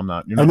 No, I'm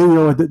not. I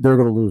mean, they're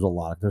going to lose a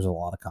lot. There's a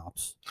lot of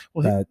cops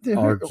that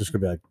are just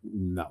going to be like,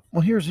 no.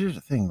 Well, here's the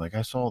thing. Like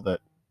he saw that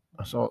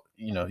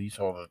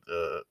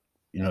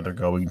they're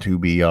going to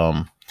be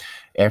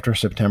after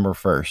September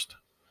 1st.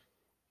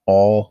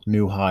 All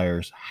new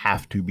hires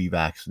have to be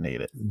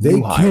vaccinated.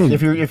 They can.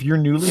 If you're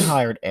newly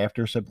hired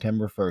after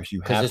September 1st,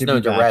 you have to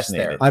be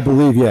vaccinated. There. I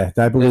believe, yeah.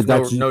 I believe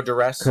that's no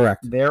duress.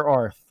 Correct. There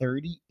are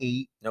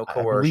 38. No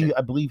coercion.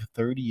 I believe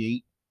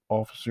 38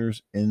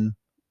 officers in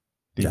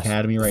the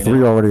academy right now.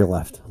 3 already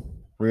left.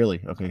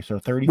 Really? Okay, so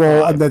 35.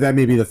 Well, that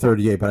may be the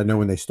 38, but I know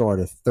when they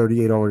started,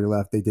 38 already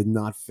left. They did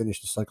not finish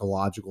the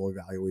psychological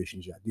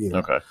evaluations yet either.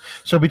 Okay.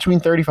 So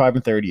between 35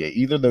 and 38,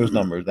 either of those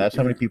numbers, that's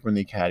how many people in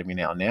the academy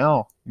now.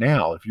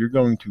 Now, if you're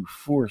going to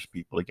force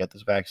people to get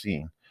this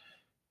vaccine,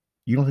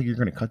 you don't think you're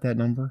going to cut that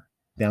number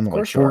down to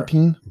like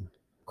 14?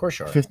 Of course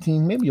you are.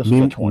 15? Maybe you'll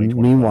see 20.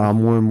 Meanwhile,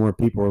 more and more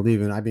people are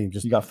leaving. I mean,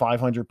 you got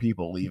 500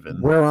 people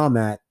leaving. Where I'm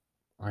at,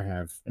 I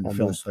have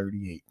almost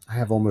 38. I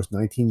have almost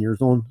 19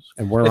 years on,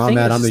 and where I'm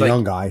at, I'm the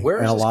young guy,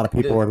 and a lot of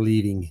people are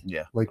leaving.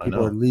 Yeah,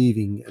 people are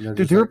leaving, and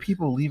there are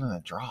people leaving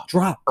that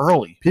drop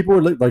early. People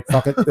are like,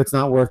 "Fuck it, it's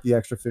not worth the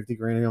extra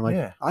 $50,000." And I'm like,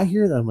 yeah. I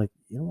hear that. I'm like,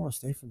 you don't want to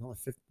stay for another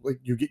 50. Like,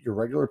 you get your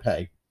regular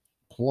pay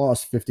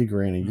plus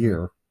 $50,000 a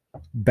year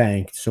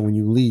banked. So when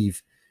you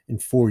leave in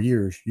 4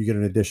 years, you get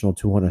an additional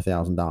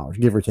 $200,000,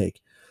 give or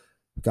take.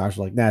 Guys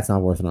are like, "That's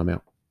not worth it. I'm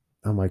out."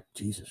 I'm like,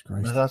 Jesus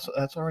Christ.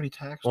 That's already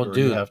taxed. Well, dude,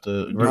 you have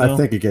to. I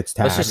think it gets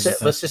taxed.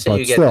 Let's just say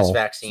you get this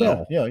vaccine.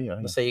 Yeah.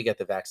 Let's say you get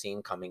the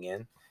vaccine coming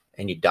in,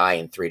 and you die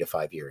in 3 to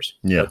 5 years.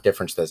 Yeah. What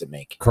difference does it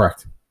make?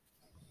 Correct.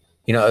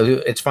 You know,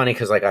 it's funny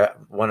because like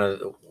one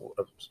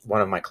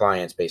of my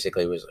clients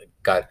basically was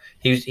like,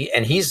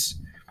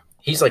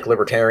 he's like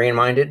libertarian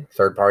minded,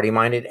 third party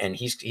minded, and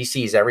he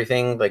sees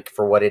everything like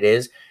for what it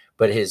is,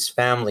 but his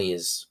family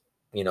is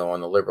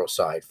on the liberal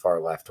side, far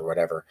left or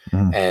whatever,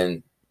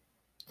 and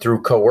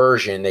through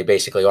coercion, they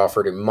basically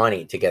offered him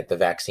money to get the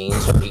vaccine,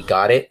 so he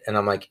got it. And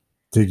I'm like,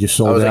 "Dude, you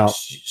sold out."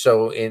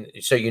 So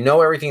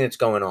everything that's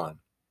going on.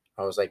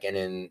 I was like,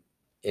 and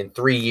in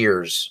 3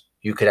 years,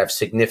 you could have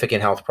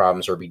significant health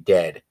problems or be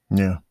dead.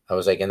 Yeah. I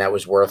was like, and that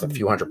was worth a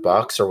few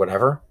 $100 or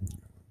whatever.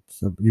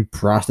 So you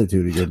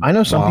prostituted your I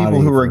know some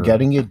people who are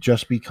getting it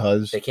just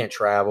because they can't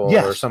travel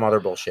or some other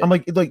bullshit. I'm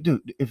like,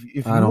 dude, if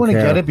you want to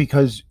get it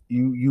because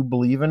you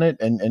believe in it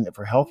and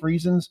for health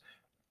reasons.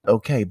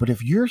 Okay, but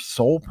if your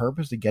sole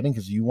purpose to getting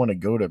because you want to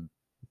go to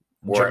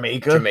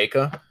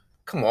Jamaica,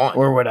 come on,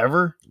 or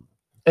whatever.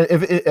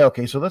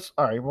 Okay, so that's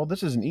all right. Well,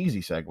 this is an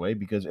easy segue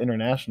because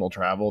international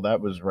travel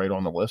that was right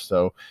on the list.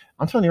 So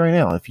I'm telling you right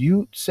now, if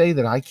you say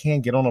that I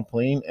can't get on a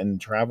plane and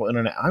travel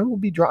internet, I will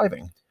be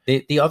driving.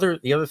 The other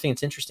thing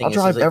that's interesting I'll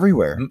drive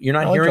everywhere. You're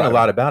not hearing a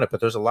lot about it, but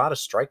there's a lot of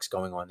strikes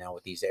going on now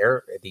with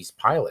these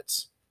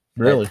pilots.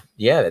 Really?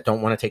 That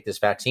don't want to take this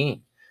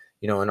vaccine.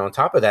 And on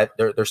top of that,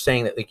 they're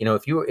saying that, like,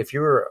 if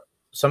you're,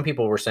 some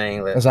people were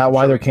saying that. Is that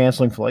why they're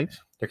canceling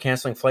flights? They're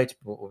canceling flights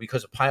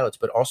because of pilots,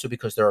 but also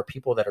because there are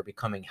people that are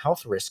becoming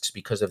health risks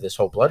because of this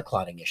whole blood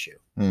clotting issue.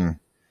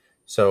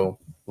 So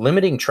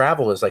limiting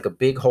travel is like a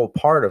big whole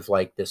part of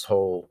like this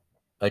whole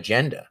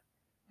agenda.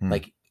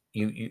 Like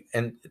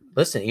and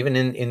listen, even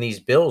in these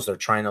bills, they're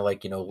trying to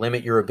like,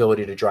 limit your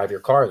ability to drive your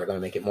car. They're going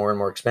to make it more and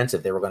more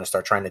expensive. They were going to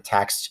start trying to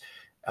tax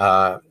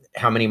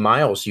how many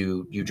miles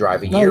you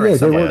drive a year and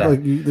stuff like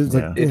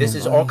that. This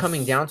is all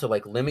coming down to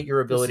like limit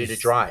your ability to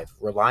drive,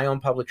 rely on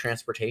public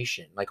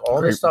transportation, like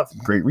all this stuff.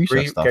 Great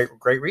reset stuff.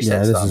 Great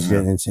reset stuff. Yeah, this is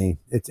getting insane.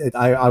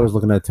 I was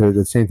looking at too.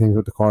 The same thing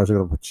with the cars. They're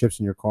going to put chips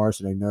in your car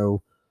so they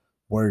know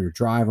where you're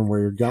driving, where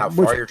you're going, how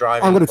far you're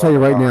driving. I'm going to tell you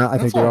right now. I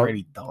think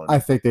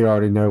they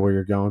already know where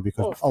you're going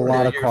because a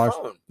lot of cars,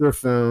 their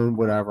phone,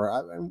 whatever,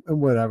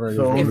 and whatever.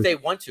 So if they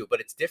want to,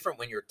 but it's different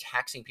when you're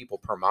taxing people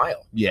per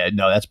mile. Yeah,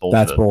 no, that's bullshit.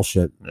 That's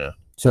bullshit. Yeah.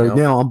 So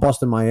now I'm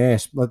busting my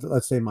ass.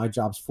 Let's say my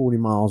job's 40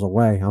 miles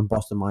away. I'm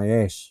busting my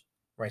ass.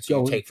 Right.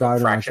 So you take a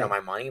fraction of my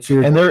money.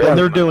 And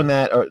they're doing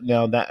that.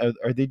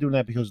 Are they doing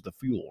that because of the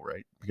fuel?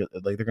 Right. Because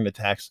like they're going to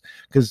tax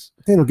because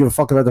they don't give a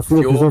fuck about the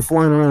fuel because they're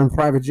flying around in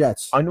private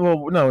jets. I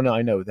know. No,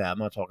 I know that. I'm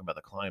not talking about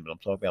the climate. I'm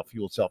talking about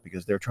fuel itself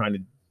because they're trying to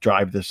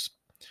drive this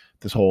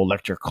whole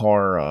electric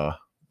car.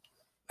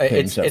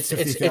 It's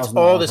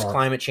all this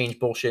climate change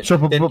bullshit. So,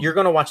 then you're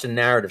going to watch the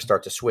narrative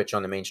start to switch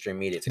on the mainstream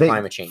media. It's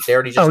climate change. They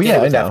already just did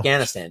it with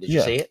Afghanistan. Did you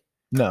see it?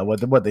 No, what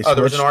they?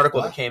 There was an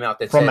article that came out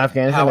that from said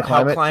Afghanistan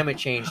how climate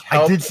change.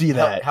 I did see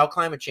that. How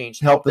climate change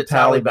helped the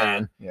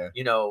Taliban.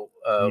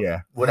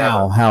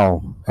 Whatever.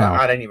 How?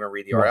 I didn't even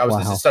read the article.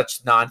 This is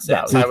such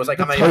nonsense. I was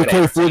like, I'm not even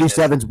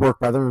AK-47s work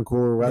better in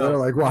cooler weather.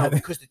 Like why?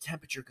 Because the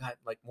temperature got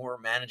like more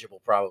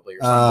manageable, probably,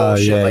 or some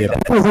bullshit like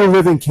that. People who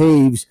live in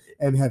caves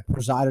and have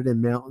presided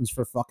in mountains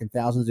for fucking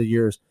thousands of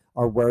years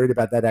are worried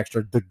about that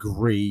extra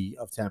degree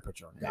of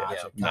temperature.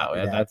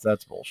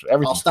 That's bullshit.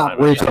 I'll stop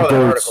waiting.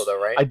 Article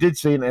though, right? I did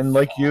see it, and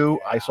like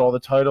I saw the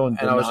title, and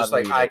I was just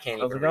like, I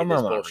can't even read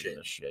this bullshit.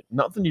 This shit.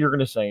 Nothing you're going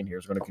to say in here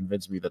is going to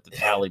convince me that the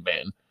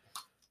Taliban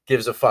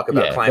gives a fuck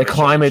about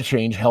climate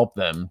change helped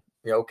them.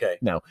 Yeah, okay.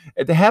 No.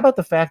 How about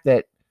the fact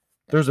that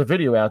there's a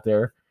video out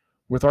there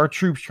with our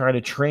troops trying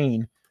to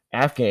train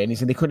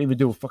Afghans and they couldn't even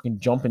do a fucking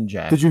jumping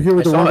jack. Did you hear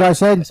what the one guy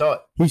said? I saw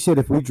it. He said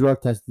if we drug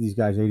tested these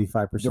guys,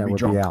 85%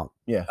 would be out.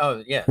 Yeah.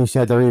 Oh, yeah. He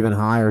said they're even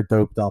higher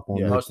doped up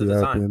on most of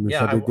the time.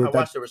 Yeah, I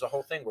watched. There was a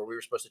whole thing where we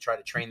were supposed to try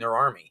to train their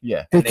army.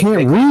 Yeah. They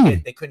can't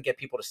read. They couldn't get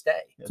people to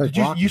stay.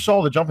 You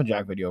saw the jumping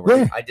jack video, right?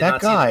 Yeah. I did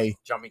not see the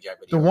jumping jack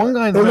video. The one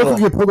guy in the middle. They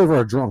look like you pulled over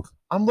a drunk.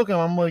 I'm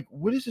like,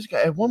 what is this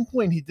guy? At one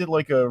point, he did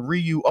like a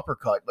Ryu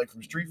uppercut, like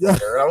from Street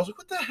Fighter. And I was like,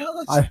 what the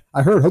hell?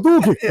 I heard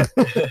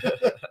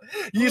Hadouken.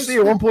 You see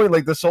at one point,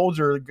 like the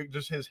soldier,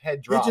 just his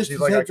head drops. His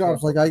head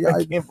drops. Like,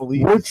 I can't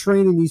believe we're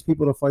training these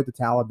people to fight the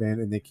Taliban,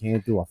 and they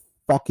can't do a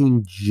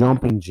fucking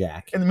jumping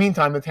jack. In the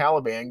meantime, the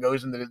Taliban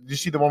goes into. Did you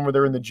see the one where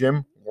they're in the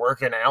gym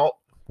working out?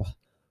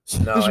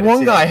 No, this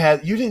one guy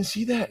had. You didn't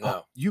see that? No.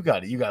 Oh, you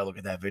got it. You got to look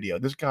at that video.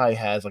 This guy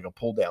has like a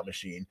pull down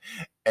machine,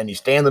 and he's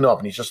standing up,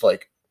 and he's just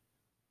like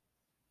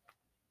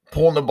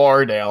pulling the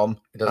bar down.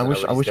 I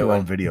wish it were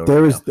on video.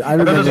 There was. I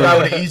remember there's a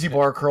guy with an easy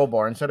bar curl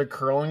bar. Instead of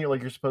curling it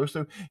like you're supposed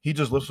to, he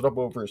just lifts it up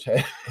over his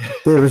head.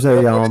 There was a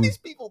what are these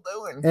people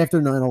doing?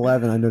 After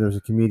 9/11, I know there was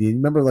a comedian.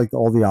 Remember like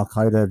all the Al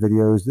Qaeda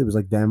videos? It was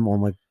like them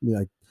on like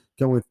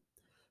going with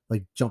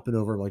like jumping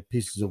over like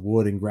pieces of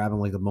wood and grabbing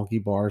like the monkey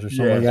bars or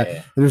something like that. Yeah.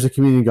 And there's a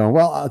comedian going,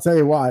 "Well, I'll tell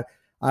you what.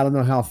 I don't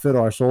know how fit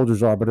our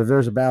soldiers are, but if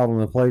there's a battle on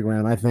the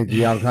playground, I think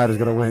the Al Qaeda is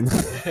going to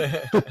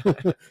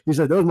win." He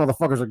said, "Those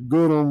motherfuckers are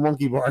good on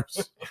monkey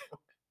bars."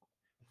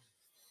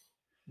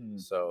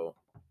 So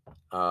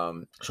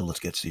let's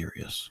get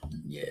serious.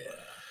 Yeah.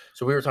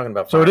 So we were talking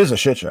about. So it is a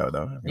shit show,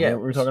 though. Yeah.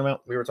 What were we talking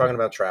about? We were talking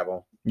about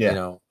travel.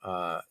 Yeah.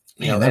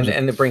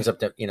 And it brings up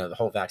the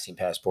whole vaccine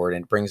passport,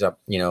 and it brings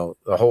up the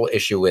whole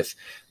issue with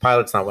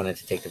pilots not wanting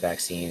to take the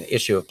vaccine,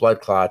 issue of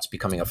blood clots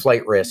becoming a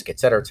flight risk, et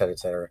cetera, et cetera, et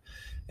cetera,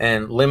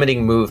 and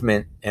limiting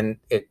movement, and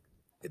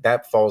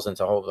that falls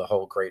into the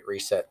whole Great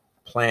Reset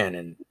plan.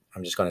 And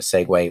I'm just going to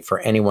segue for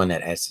anyone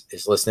that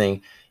is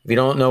listening. If you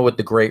don't know what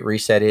the Great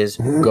Reset is,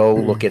 go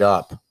look it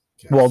up.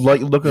 Well,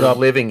 look it up.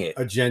 Living it.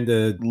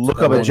 Agenda.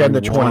 Look up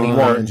Agenda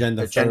 21.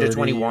 Agenda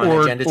 21.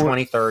 Agenda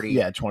 2030.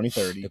 Yeah,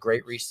 2030. The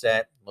Great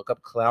Reset. Look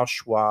up Klaus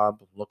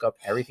Schwab. Look up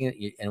everything, and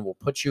it will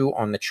put you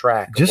on the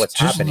track of what's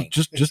happening.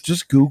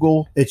 Just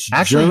Google. It's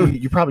actually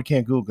you probably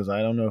can't Google because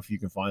I don't know if you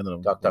can find it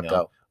on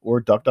DuckDuckGo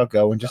or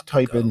DuckDuckGo, and just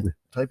type in.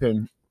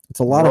 It's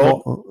a lot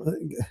of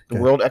the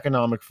World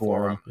Economic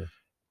Forum.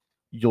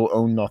 You'll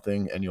own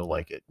nothing and you'll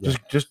like it.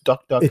 Just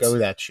DuckDuckGo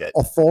that shit.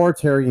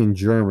 Authoritarian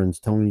Germans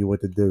telling you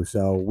what to do.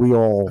 So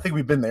I think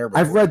we've been there before.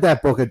 I've read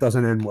that book. It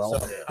doesn't end well.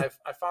 So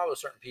I follow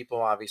certain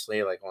people,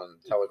 obviously, like on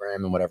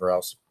Telegram and whatever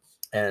else.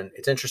 And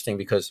it's interesting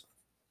because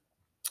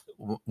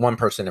one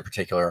person in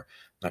particular,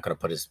 I'm not going to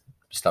put his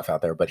stuff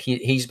out there, but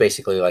he's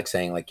basically like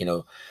saying like,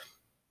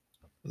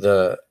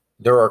 there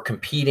are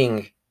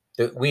competing.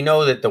 We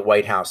know that the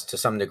White House to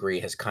some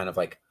degree has kind of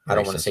like, I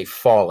don't want to say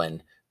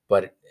fallen,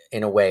 but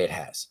in a way it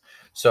has.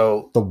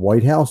 So the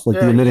White House, like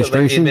the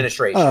administration? Like the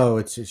administration. Oh,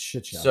 it's a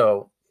shit show.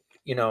 So,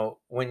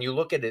 when you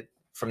look at it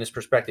from this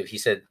perspective, he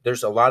said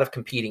there's a lot of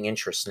competing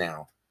interests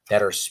now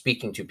that are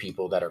speaking to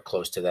people that are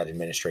close to that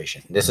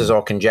administration. This is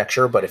all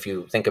conjecture, but if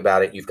you think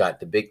about it, you've got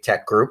the big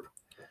tech group,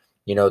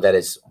 that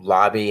is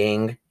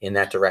lobbying in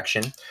that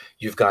direction.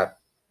 You've got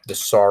the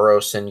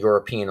Soros and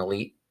European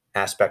elite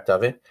aspect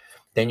of it.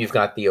 Then you've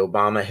got the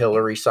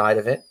Obama-Hillary side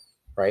of it,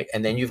 right?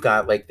 And then you've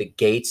got like the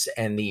Gates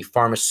and the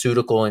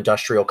pharmaceutical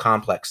industrial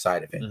complex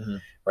side of it,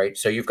 right?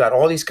 So you've got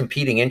all these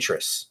competing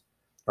interests,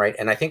 right?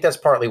 And I think that's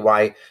partly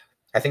why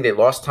I think they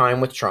lost time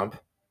with Trump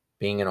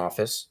being in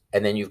office.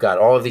 And then you've got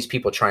all of these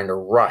people trying to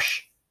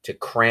rush to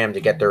cram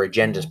to get their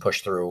agendas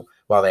pushed through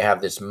while they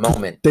have this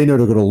moment. They know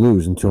they're going to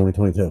lose in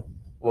 2022.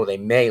 Well, they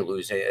may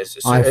lose,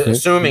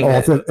 assuming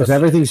if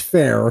everything's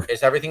fair.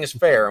 If everything is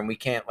fair, and we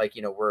can't, like,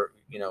 we're,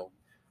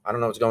 I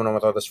don't know what's going on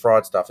with all this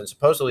fraud stuff. And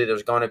supposedly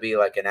there's going to be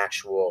like an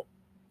actual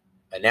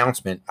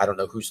announcement. I don't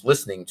know who's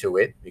listening to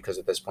it, because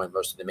at this point,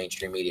 most of the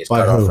mainstream media is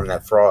cut off from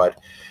that fraud,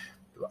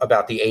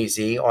 about the AZ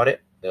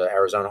audit, the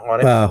Arizona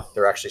audit.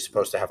 They're actually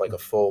supposed to have like a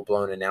full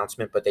blown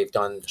announcement, but they've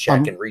done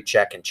check and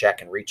recheck and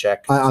check and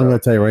recheck. I'm going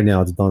to tell you right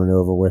now, it's done and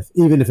over with.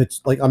 Even if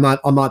it's like, I'm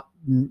not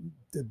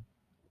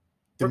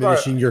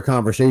diminishing your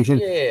conversation.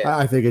 Yeah.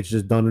 I think it's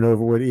just done and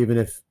over with. Even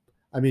if,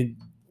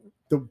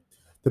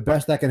 the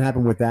best that can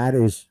happen with that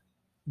is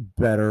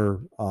better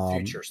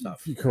future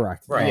stuff.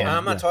 Correct. Right.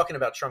 I'm not talking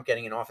about Trump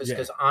getting in office,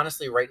 because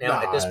honestly, right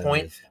now, at this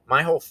point,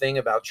 my whole thing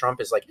about Trump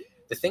is like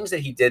the things that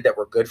he did that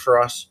were good for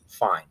us,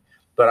 fine.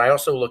 But I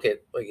also look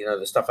at,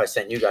 the stuff I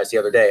sent you guys the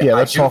other day. Yeah,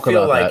 let's talk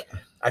about that.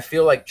 I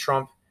feel like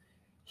Trump,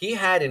 he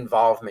had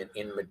involvement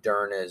in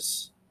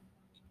Moderna's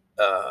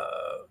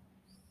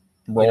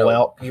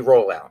rollout.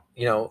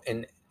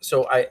 And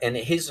so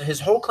his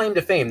whole claim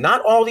to fame,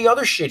 not all the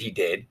other shit he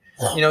did.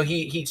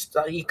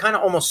 He kind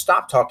of almost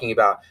stopped talking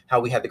about how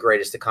we had the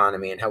greatest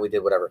economy and how we did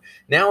whatever.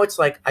 Now it's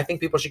like, I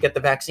think people should get the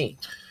vaccine.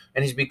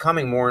 And he's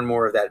becoming more and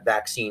more of that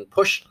vaccine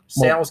push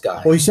sales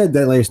guy. Well, he said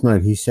that last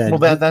night. He said,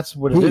 well, that's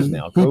what it is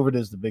now. COVID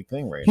is the big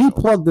thing right now. He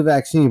plugged the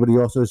vaccine, but he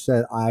also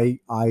said, I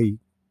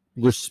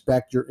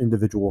respect your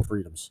individual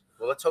freedoms.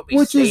 Well, let's hope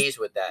he stays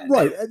with that.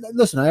 Right.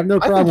 Listen, I have no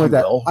problem with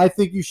that. I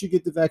think you should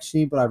get the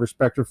vaccine, but I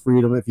respect your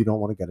freedom if you don't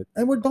want to get it.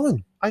 And we're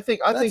done. I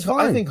think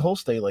he'll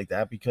stay like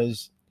that,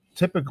 because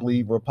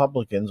typically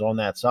Republicans on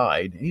that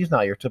side, he's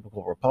not your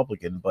typical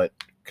Republican, but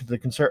the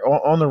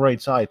on the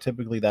right side,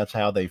 typically that's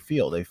how they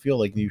feel. They feel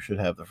like you should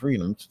have the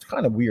freedom. It's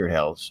kind of weird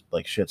how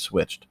like shit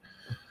switched.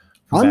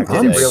 I'm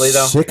really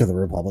sick of the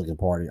Republican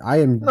Party. I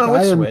am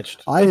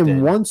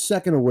 1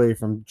 second away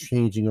from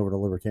changing over to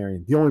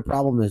Libertarian. The only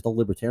problem is the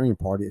Libertarian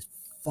Party is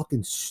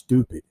fucking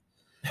stupid.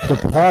 The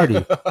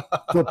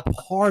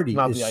party,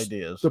 not the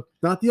ideas,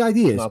 not the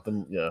ideas. Not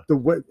them. Yeah.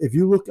 If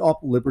you look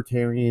up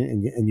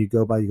Libertarian and you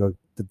go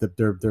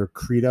their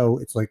credo,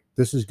 it's like,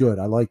 this is good.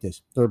 I like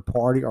this. Their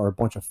party are a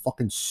bunch of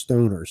fucking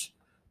stoners.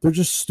 They're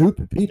just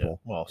stupid people.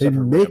 Yeah. Well, they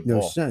make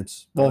no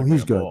sense. Well,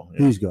 he's good.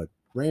 Yeah. He's good.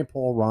 Rand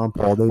Paul, Ron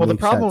Paul. Well, the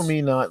problem with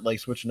me not like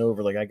switching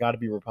over, like I got to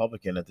be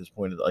Republican at this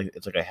point.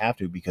 It's like I have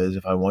to, because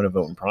if I want to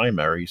vote in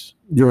primaries,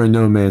 you're in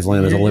no man's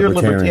land as a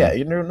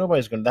Libertarian.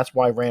 Nobody's going. That's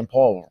why Rand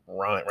Paul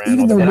ran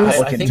Even on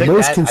the the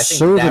most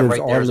conservatives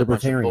are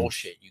Libertarians.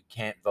 Bullshit. You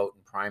can't vote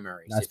in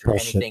primaries if you're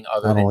anything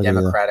other than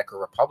Democratic or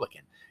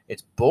Republican.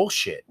 It's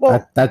bullshit.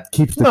 Well, that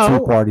keeps the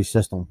two-party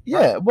system.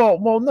 Yeah. Well,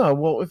 no.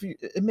 Well,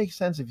 it makes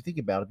sense if you think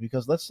about it,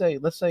 because let's say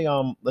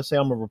I'm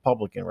a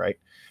Republican, right,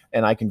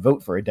 and I can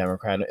vote for a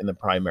Democrat in the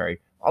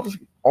primary.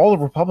 All the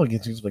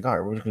Republicans are like, all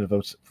right, we're just going to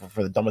vote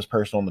for the dumbest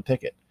person on the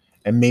ticket,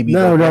 and maybe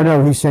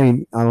no. He's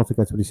saying, I don't think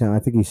that's what he's saying. I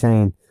think he's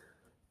saying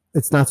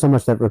it's not so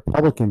much that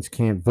Republicans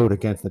can't vote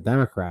against the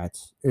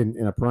Democrats in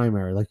a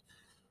primary. Like,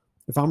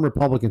 if I'm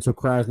Republican, so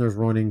Krasner's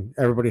running,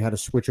 everybody had to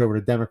switch over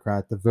to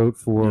Democrat to vote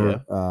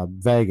for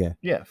Vega.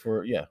 Yeah, if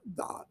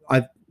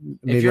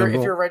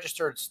you're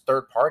registered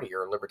third party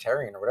or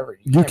Libertarian or whatever,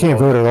 you can't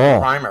vote at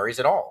all. Primaries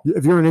at all.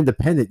 If you're an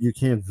independent, you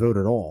can't vote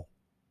at all.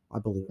 I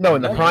believe. No,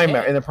 in the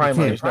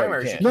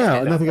primaries,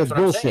 no, nothing. That's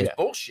bullshit. It's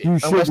bullshit.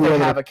 Unless they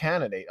have a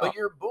candidate. But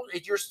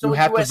you're still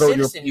a U.S.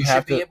 citizen. You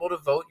should be able to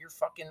vote your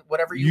fucking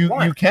whatever you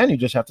want. You can. You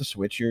just have to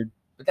switch your.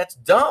 But that's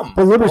dumb.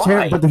 But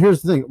Libertarian. But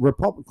here's the thing.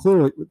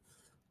 Clearly.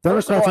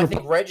 First of all, I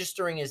think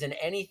registering as in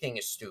anything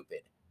is stupid.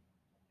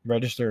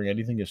 Registering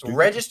anything is stupid?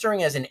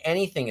 Registering as in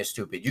anything is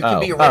stupid. You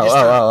can be a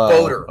registered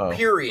voter,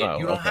 period.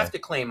 You don't have to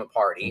claim a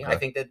party. Okay. I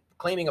think that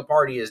claiming a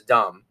party is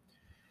dumb.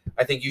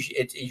 I think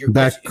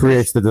that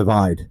creates the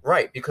divide.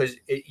 Right, because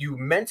you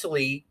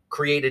mentally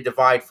create a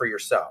divide for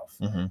yourself.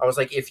 Mm-hmm. I was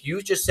like, if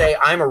you just say,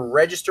 I'm a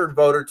registered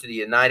voter to the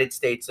United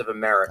States of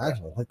America,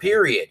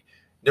 period.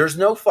 There's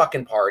no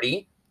fucking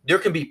party. There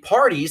can be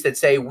parties that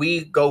say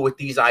we go with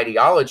these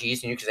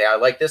ideologies, and you can say I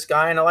like this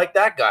guy and I like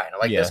that guy and I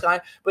like this guy,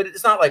 but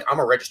it's not like I'm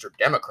a registered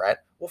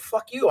Democrat. Well,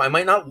 fuck you. I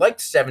might not like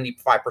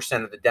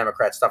 75% of the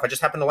Democrat stuff. I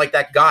just happen to like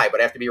that guy, but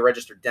I have to be a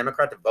registered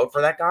Democrat to vote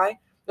for that guy?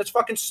 That's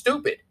fucking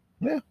stupid.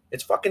 Yeah,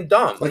 it's fucking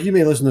dumb. Like, you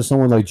may listen to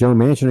someone like Joe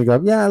Manchin and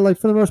go, yeah, like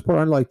for the most part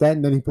I like that,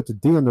 and then he puts a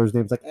D under his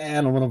name. It's like, I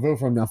don't want to vote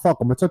for him now.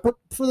 Fuck him. It's like, but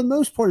for the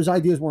most part, his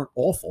ideas weren't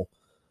awful.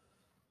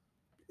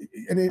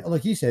 And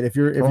like he said,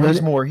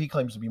 he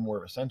claims to be more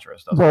of a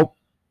centrist. Well,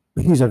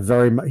 he's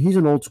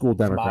an old school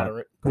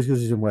Democrat because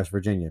he's in West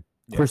Virginia.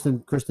 Yeah.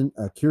 Kirsten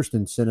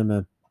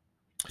Sinema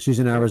She's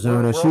in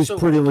Arizona. We're She's also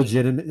pretty looking-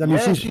 legitimate. I mean,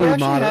 Yeah, she's she pretty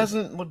actually moderate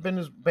hasn't been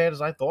as bad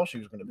as I thought she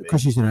was going to be.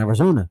 because she's in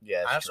Arizona.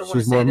 Yeah, I that's also true. want to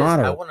She's say more this. I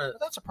moderate. want to.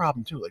 That's a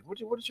problem too. Like,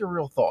 what is your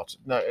real thoughts?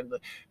 No,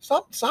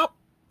 stop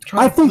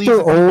trying I to think please they're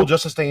the people old.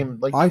 just to stay in.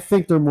 Like, I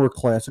think they're more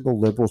classical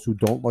liberals who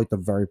don't like the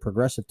very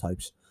progressive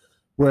types.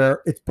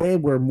 Where it's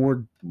bad, where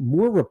more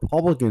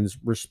Republicans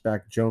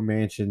respect Joe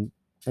Manchin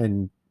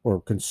or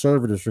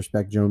conservatives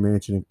respect Joe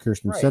Manchin and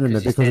Kirsten Right, Sinema he's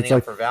because standing it's up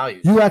like for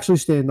values. you actually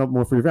stand up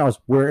more for your values.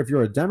 Where if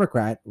you're a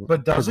Democrat,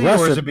 but does he,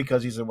 or is it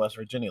because he's in West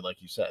Virginia,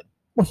 like you said?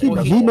 well,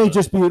 he may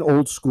just be an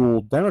old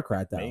school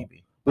Democrat, though.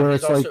 Maybe. But Where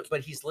he's it's also, like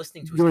but he's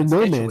listening to his you're in no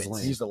man's constituents.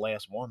 land. He's the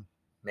last one.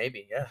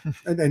 Maybe, yeah.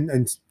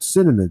 and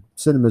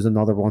Sinema's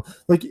another one.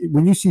 Like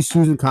when you see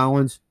Susan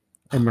Collins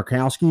and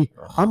Murkowski,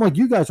 I'm like,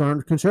 you guys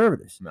aren't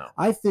conservatives. No.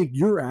 I think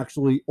you're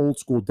actually old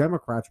school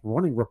Democrats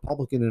running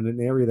Republican in an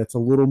area that's a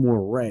little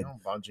more red.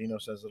 Bongino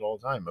says it all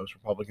the time. Most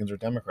Republicans are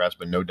Democrats,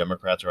 but no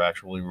Democrats are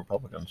actually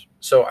Republicans.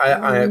 So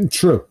I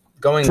True.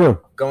 going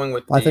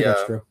with the, I think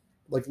that's true.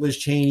 Like Liz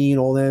Cheney and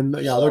all them,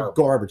 yeah, they're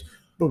garbage.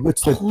 But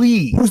what's the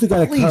Please, who's the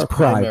guy that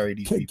primary cried?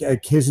 these people.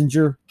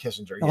 Kissinger.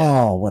 Kissinger, yeah.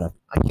 Oh, what a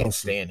I can't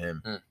stand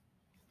him.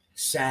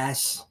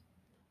 Sass.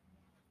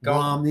 Go-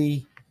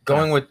 Romney.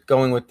 going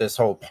with this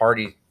whole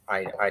party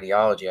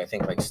ideology. I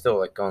think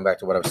like going back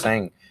to what I was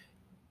saying,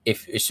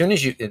 if as soon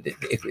as if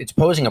it's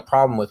posing a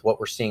problem with what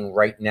we're seeing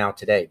right now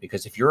today,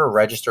 because if you're a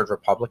registered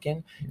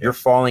Republican, you're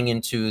falling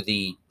into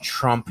the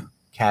Trump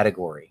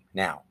category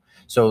now.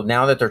 So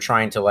now that they're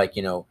trying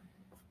to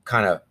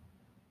kind of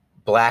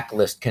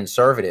blacklist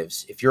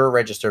conservatives, if you're a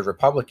registered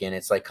Republican,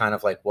 it's kind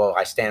of like, well,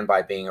 I stand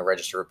by being a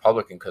registered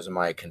Republican because of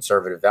my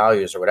conservative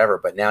values or whatever.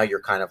 But now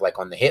you're kind of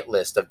on the hit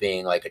list of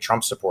being a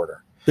Trump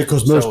supporter.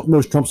 Because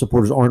most Trump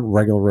supporters aren't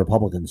regular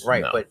Republicans.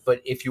 Right. No.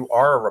 But if you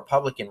are a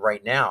Republican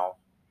right now,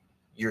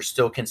 you're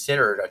still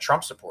considered a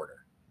Trump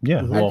supporter.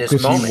 Yeah, well, this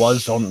because moment. he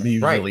was the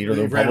Right. leader of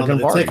the He ran Republican on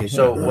the Party. ticket.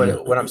 So Yeah.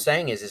 what I'm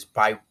saying is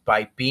by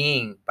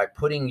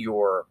putting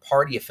your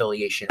party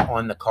affiliation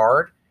on the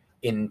card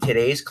in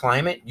today's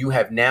climate, you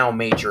have now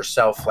made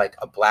yourself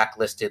a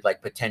blacklisted,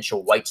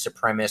 potential white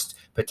supremacist,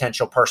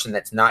 potential person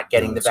that's not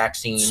getting the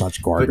vaccine.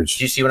 Such But garbage.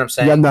 do you see what I'm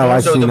saying? Yeah, no,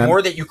 I've so seen the that.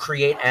 more that you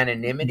create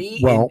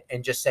anonymity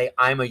and just say,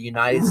 I'm a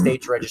United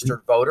States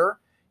registered voter,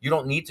 you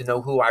don't need to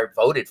know who I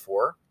voted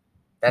for.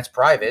 That's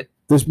private.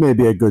 This may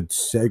be a good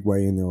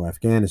segue into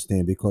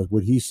Afghanistan because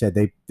what he said,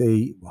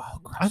 I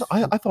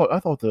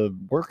thought the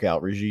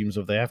workout regimes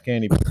of the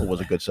Afghani people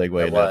was a good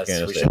segue into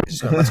Afghanistan.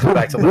 Let's go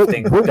back to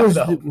lifting.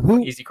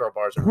 Easy curl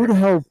bars. Who the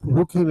hell?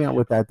 Who came out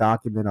with that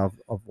document of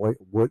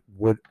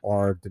what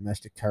are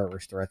domestic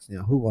terrorist threats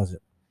now? Who was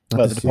it?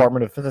 The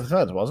Department of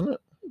Defense, wasn't it?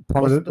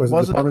 Was it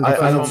Department of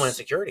Defense? Homeland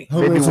Security.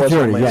 Homeland Maybe it was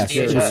Security. Homeland Yes,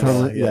 Security. it was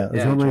Homeland, Yeah, it was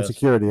yeah, Homeland yes.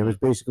 Security. It was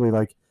basically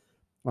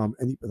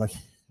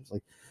it's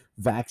like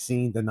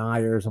vaccine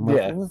deniers. I'm like,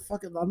 Yeah. well,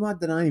 fuck it, I'm not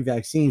denying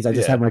vaccines. I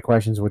just Yeah. have my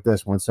questions with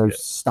this one. So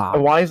stop.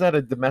 And why is that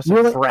a domestic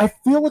I threat?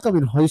 feel like I'm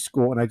in high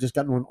school and I just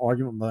got into an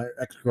argument with my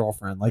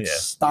ex-girlfriend. Like, Yeah.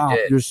 stop.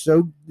 You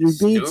did. You're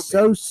being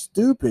so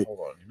stupid. Hold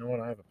on. You know what?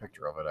 I have a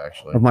picture of it,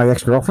 actually. Of my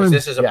ex-girlfriend?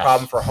 This is a Yes.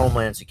 problem for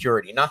Homeland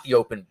Security, not the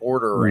open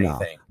border or No.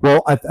 anything.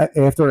 Well,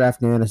 after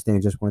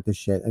Afghanistan just went to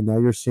shit, and now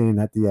you're seeing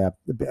that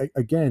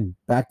again,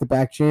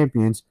 back-to-back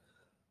champions,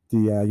 the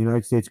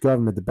United States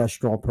government, the best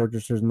straw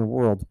purchasers in the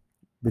world,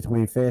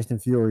 between Fast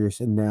and Furious,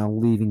 and now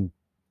leaving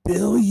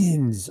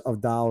billions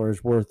of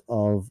dollars worth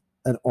of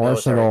an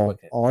arsenals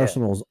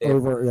They have-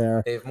 over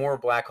there. They have more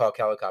Black Hawk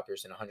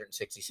helicopters in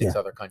 166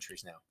 other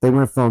countries now. They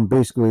went from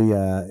basically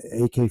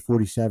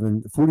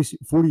AK-47,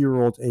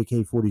 40-year-old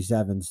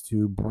AK-47s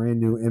to brand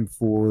new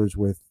M4s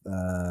with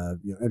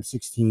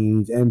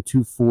M16s,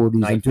 M240s,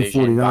 Night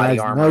vision, body M249s,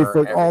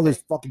 armor, all this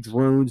everything. fucking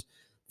drones.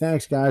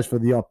 Thanks, guys, for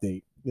the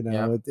update.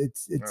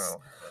 It's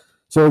Oh.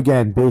 so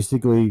again,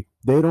 basically,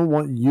 they don't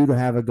want you to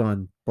have a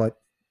gun, but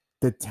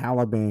the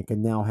Taliban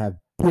can now have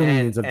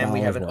billions of dollars. And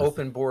we have an worth.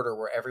 open border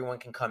where everyone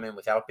can come in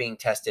without being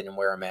tested and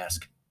wear a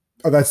mask.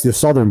 Oh, that's the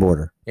southern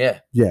border. Yeah.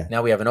 Yeah.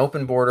 Now we have an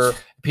open border.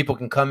 People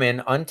can come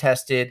in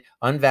untested,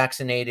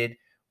 unvaccinated,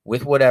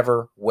 with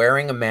whatever,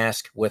 wearing a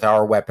mask with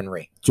our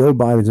weaponry. Joe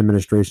Biden's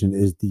administration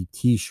is the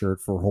T-shirt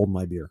for "Hold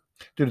My Beer."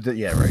 Dude,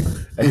 yeah,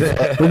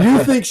 right. When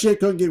you think shit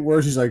couldn't get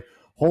worse, he's like,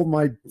 "Hold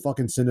my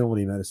fucking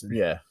senility medicine."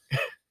 Yeah.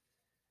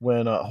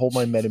 When hold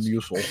my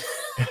Metamucil.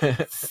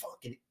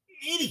 Fucking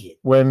idiot.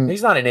 When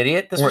He's not an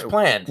idiot. This was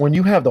planned. when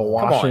you have the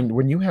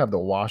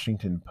on.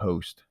 Washington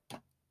Post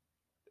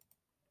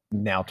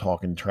now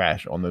talking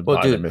trash on the Well,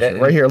 Biden dude, admission.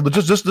 that- Right here.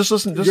 Just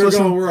listen. Just You're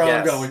listen. going where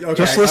Yes. I'm going. Okay,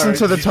 Just listen all right.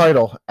 to the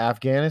title.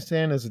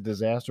 Afghanistan is a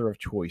disaster of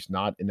choice,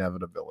 not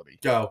inevitability.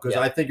 Go, because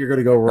Yeah. I think you're going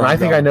to go where And I'm I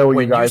think going. I know what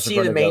When you you guys see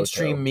are the going to go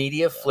mainstream to.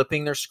 media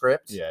flipping their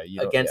script Yeah,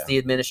 against the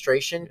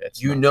administration,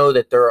 It's you not- know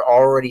that they're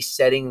already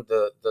setting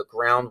the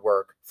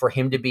groundwork for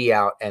him to be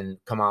out and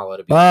Kamala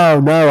to be Oh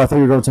no, I thought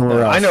you were going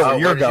somewhere else. I know Oh, where what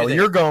you're did you going. think?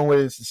 You're going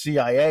with the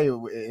CIA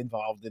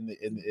involved in the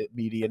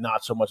media,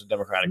 not so much the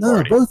Democratic No,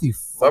 Party. both you.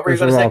 What were you fuckers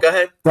going to are say? all- Go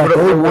ahead.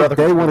 That What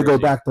they other want to go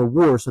conspiracy? back to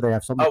war, so they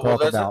have something Oh, to well,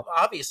 talk about.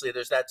 obviously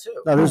there's that too.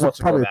 No, Who there's wants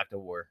to go probably back to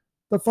war?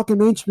 The fucking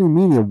mainstream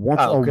media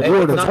wants a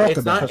war to talk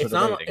about.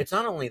 It's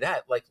not only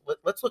that. Like,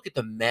 let's look at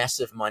the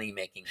massive money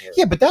making here.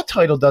 Yeah, but that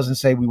title doesn't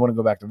say we want to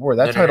go back to war.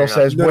 That title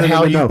says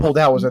how you pulled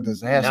out was a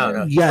disaster.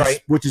 No, yes,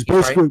 right. which is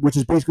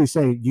basically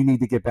saying you need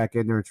to get back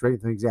in there and straighten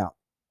things out.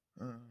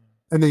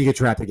 And then you get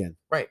trapped again.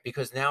 Right,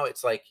 because now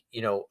it's like,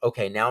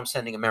 okay, now I'm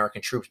sending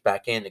American troops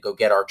back in to go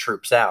get our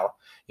troops out.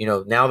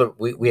 Now that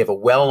we have a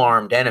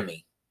well-armed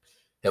enemy.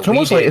 It's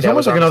almost like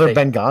another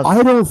Benghazi.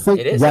 I don't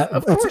think it is.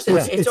 Of course,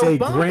 it's a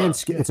grand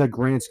scale. It's a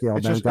grand scale.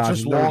 It's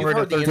just longer. You've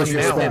heard the interview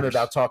with him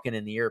about talking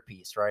in the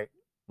earpiece, right?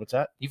 What's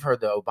that? You've heard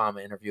the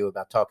Obama interview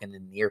about talking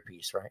in the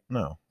earpiece, right?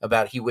 No.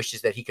 About he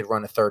wishes that he could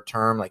run a third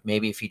term, like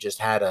maybe if he just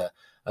had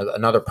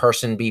another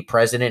person be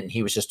president and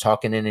he was just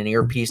talking in an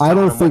earpiece. I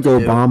don't think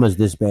Obama's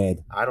this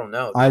bad. I don't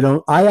know.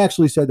 I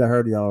actually said to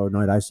her the other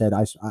night. I said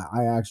I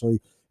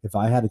actually, if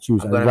I had to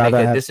choose, I'd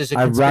rather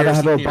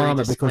have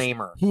Obama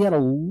disclaimer. Because he had a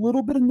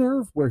little bit of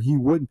nerve where he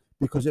wouldn't,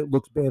 because it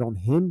looks bad on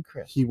him.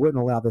 Chris, he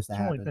wouldn't allow this to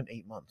happen. It's only been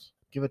 8 months.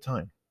 Give it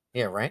time.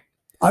 Yeah, right.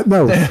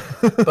 No,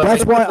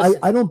 that's why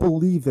I don't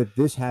believe that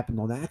this happened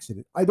on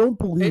accident. I don't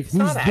believe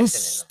he's this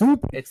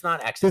stupid. It's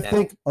not accidental. To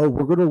think,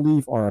 we're going to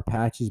leave our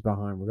Apaches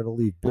behind. We're going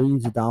to leave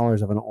billions of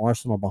dollars of an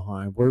arsenal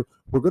behind. We're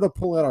going to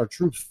pull out our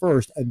troops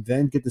first and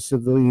then get the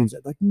civilians.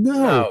 Like,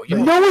 no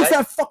one's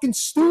that fucking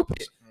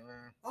stupid.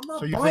 I'm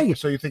not buying it.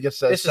 So you think it's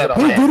set up?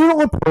 He did it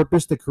on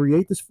purpose to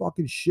create this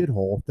fucking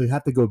shithole. They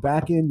have to go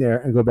back in there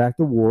and go back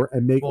to war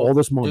and make all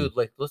this money.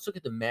 Dude, let's look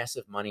at the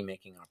massive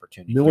money-making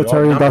opportunity.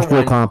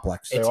 Military-industrial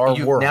complex.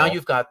 Now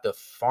you've got the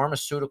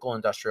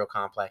pharmaceutical-industrial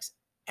complex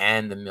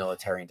and the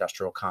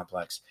military-industrial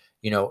complex.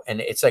 And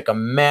it's like a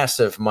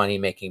massive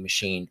money-making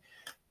machine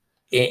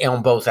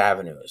on both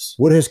avenues.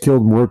 What has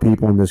killed more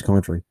people in this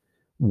country?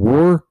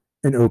 War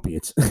and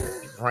opiates.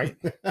 Right?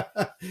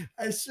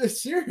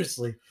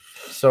 Seriously.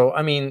 So,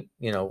 I mean,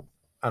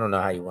 I don't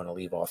know how you want to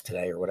leave off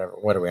today or whatever.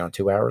 What are we on,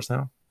 2 hours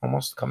now?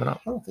 Almost coming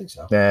up? I don't think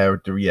so. Yeah,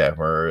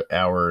 we're an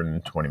hour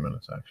and 20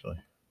 minutes, actually.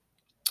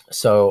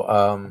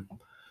 So,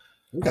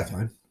 we got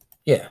time.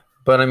 Yeah,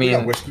 but I mean... We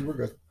got whiskey, we're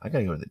good. I got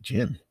to go to the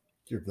gym.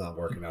 You're not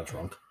working out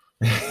drunk.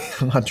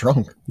 I'm not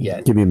drunk.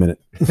 Yeah. Give me a minute.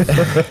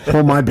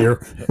 Hold my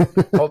beer.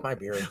 Hold my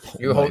beer.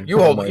 You hold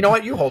my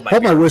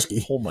Hold my whiskey.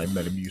 Hold my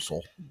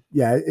Metamucil.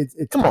 Yeah, it's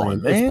come plain.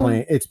 on,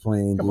 man. It's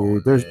plain,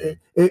 dude.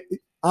 On,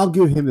 I'll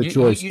give him the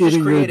choice. You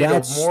just created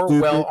a more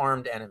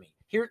well-armed enemy.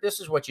 Here, this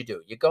is what you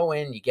do. You go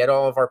in, you get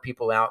all of our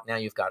people out. Now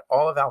you've got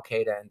all of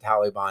Al-Qaeda and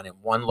Taliban in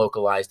one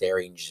localized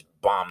area, and you just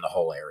bomb the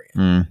whole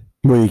area.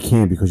 Well, you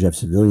can't because you have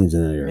civilians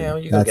in that area. Yeah,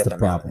 well, you that's the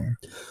problem.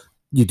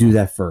 You do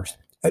that first.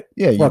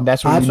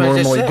 That's what you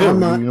normally do. You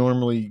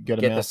normally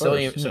get the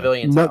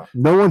civilians out.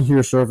 No one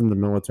here served in the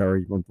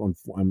military,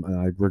 and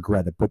I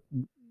regret it, but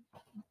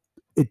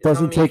it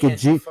doesn't take a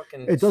G.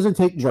 It doesn't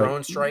take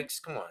drone strikes.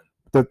 Come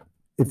on.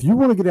 If you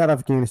want to get out of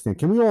Afghanistan,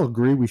 can we all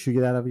agree we should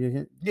get out of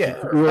Afghanistan?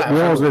 Yeah, we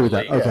all agree with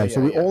that. Okay,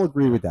 so we all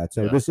agree with that.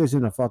 So this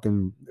isn't a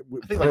fucking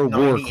I think like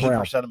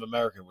 98% of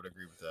America would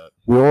agree with that.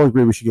 We all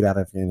agree we should get out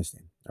of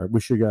Afghanistan. All right,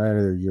 we should get out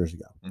of there years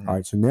ago. All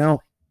right, so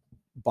now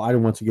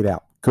Biden wants to get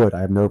out. Good,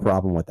 I have no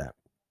problem with that.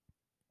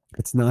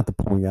 It's not the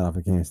pulling out of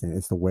Afghanistan.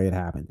 It's the way it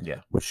happened.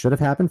 Yeah. What should have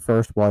happened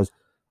first was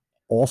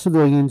all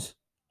civilians,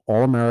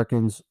 all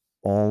Americans,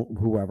 all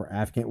whoever,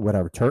 Afghan,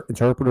 whatever,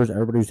 interpreters,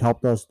 everybody who's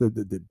helped us,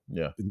 the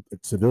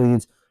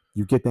civilians,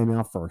 you get them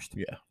out first.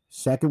 Yeah.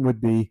 Second would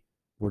be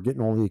we're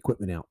getting all the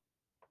equipment out.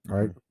 All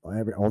right.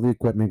 All the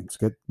equipment, let's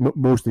get at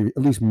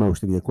least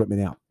most of the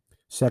equipment out.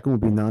 Second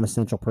would be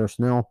non-essential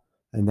personnel.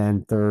 And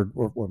then third,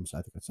 or I'm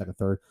sorry, I think it's second,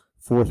 third.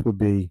 Fourth would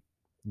be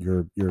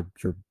your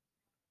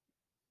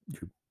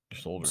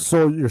soldiers.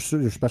 So your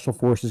special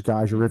forces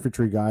guys, your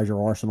infantry guys,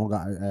 your arsenal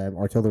guys,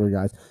 artillery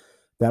guys.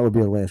 That would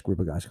be the last group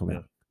of guys coming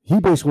out. He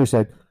basically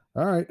said,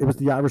 all right, it was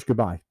the Irish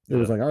goodbye. It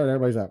was like, all right,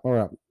 everybody's out. All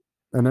right.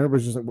 And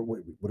everybody's just like,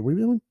 wait, what are we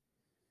doing?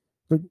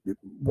 Like,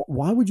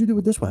 why would you do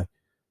it this way?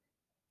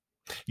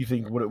 You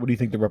think, what do you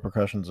think the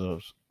repercussions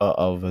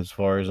of as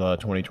far as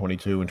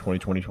 2022 and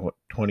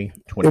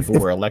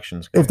 2024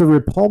 elections go? If the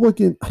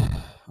Republican,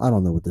 I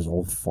don't know what this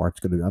old fart's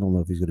going to do. I don't know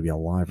if he's going to be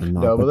alive or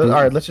not. No, but all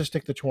right, let's just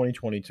stick to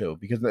 2022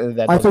 because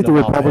I think the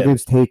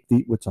Republicans take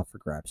what's up for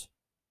grabs.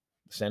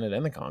 The Senate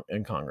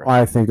and Congress.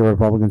 I think the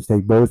Republicans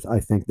take both. I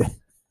think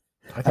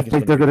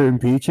they're going to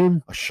impeach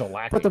him. A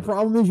shellacking. But the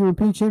problem is, you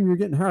impeach him, you're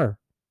getting her.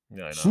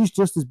 Yeah, I know. She's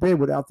just as bad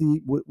without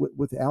the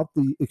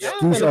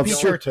excuse of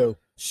her too.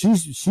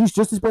 She's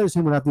just as bad as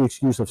him without the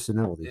excuse of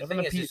senility. The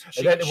thing is,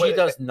 she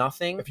does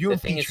nothing. If you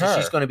impeach her,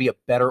 she's going to be a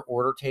better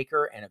order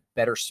taker and a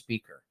better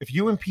speaker. If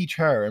you impeach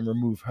her and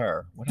remove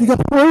her, you got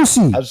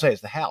Pelosi. I would say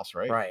it's the House,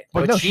 right? Right,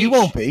 but no, she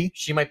won't be.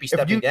 She might be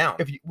stepping down.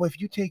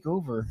 If you take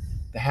over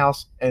the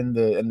House and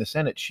the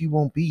Senate, she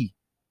won't be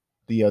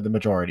the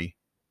majority.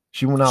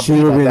 She will not be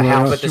the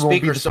House, but the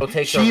Speaker still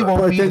takes over. She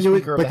won't be the Speaker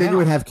of the House. But then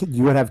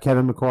you would have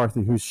Kevin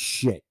McCarthy, who's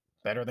shit.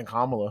 Better than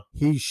Kamala.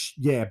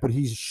 But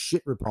he's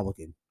shit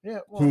Republican. Yeah,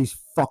 well, he's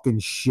fucking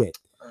shit.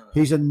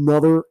 He's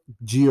another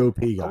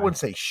GOP guy. I wouldn't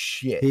say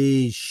shit.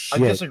 He's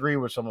shit. I disagree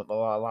with a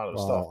lot of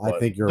the stuff. I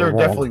think you're they're wrong.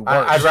 definitely worse.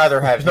 I'd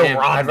rather have There's him. no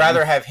I'd Romney.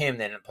 rather have him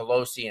than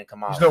Pelosi and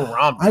Kamala. There's no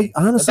Romney.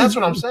 Honestly, that's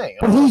what I'm saying.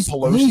 But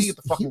Pelosi,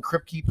 the fucking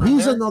crypt keeper.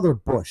 He's another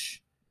Bush.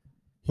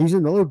 He's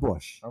another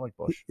Bush. I like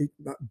Bush.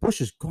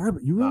 Bush is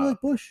garbage. You really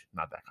like Bush?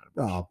 Not that kind of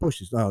Bush. Oh,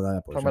 Bush is. Oh,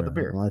 that Bush. Talking about the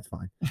beard. Well, that's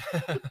fine.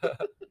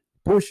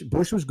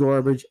 Bush was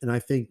garbage, and I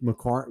think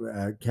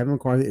Kevin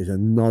McCarthy is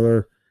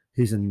another.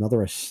 He's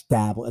another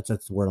establishment.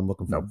 That's the word I'm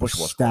looking for. No, Bush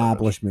was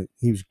establishment.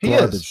 He was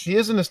garbage. He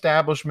is an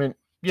establishment.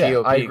 Yeah,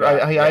 GOP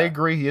I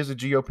agree. He is a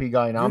GOP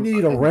guy. And you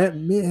need a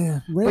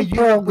Rand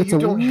Paul. But you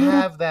don't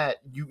have that.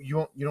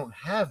 You don't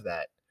have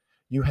that.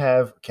 You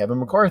have Kevin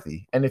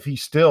McCarthy, and if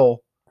he's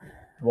still,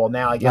 well,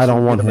 now I guess I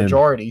don't want the him.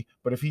 majority.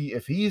 But if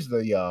he's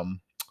the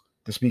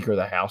Speaker of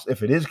the House,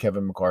 if it is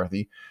Kevin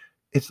McCarthy,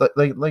 it's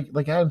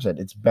like Adam said,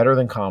 it's better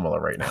than Kamala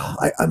right now.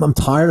 I'm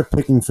tired of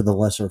picking for the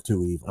lesser of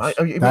two evils.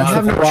 You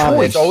have no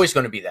choice. It's always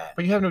going to be that.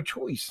 But you have no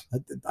choice.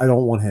 I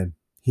don't want him.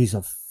 He's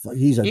a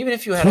even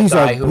if you had a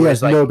guy who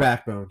has like no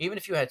backbone. Even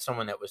if you had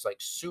someone that was like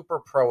super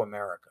pro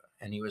America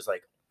and he was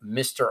like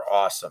Mr.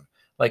 Awesome,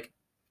 like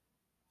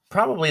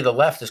probably the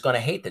left is going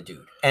to hate the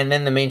dude, and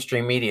then the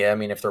mainstream media. I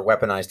mean, if they're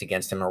weaponized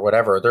against him or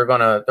whatever, they're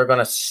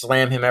gonna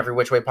slam him every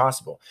which way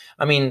possible.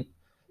 I mean,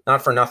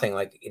 not for nothing.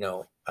 Like, you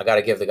know, I got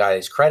to give the guy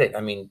his credit.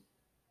 I mean,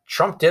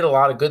 Trump did a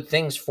lot of good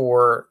things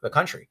for the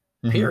country.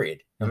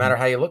 Period. No matter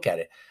how you look at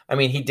it. I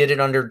mean, he did it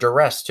under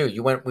duress too.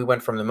 We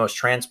went from the most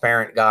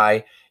transparent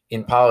guy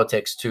in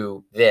politics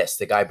to this.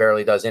 The guy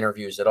barely does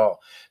interviews at all.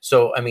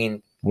 So, I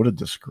mean, what a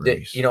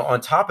disgrace.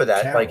 On top of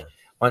that, Coward. like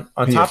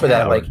on top of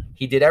that, like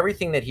he did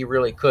everything that he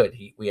really could.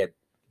 We had,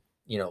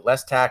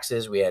 less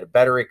taxes. We had a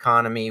better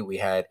economy.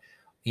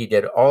 He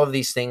did all of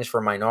these things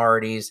for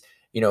minorities,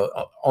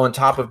 on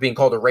top of being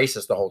called a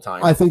racist the whole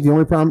time. I think the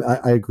only problem,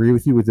 I agree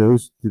with you with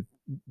those,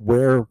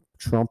 where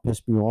Trump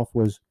pissed me off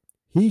was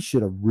he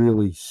should have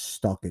really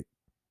stuck it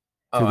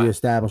to the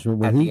establishment.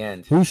 When the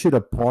end. He should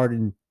have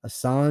pardoned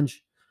Assange.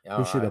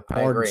 He should have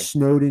pardoned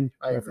Snowden.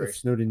 I agree. If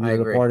Snowden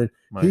needed a pardon,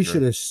 he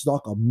should have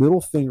stuck a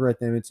middle finger at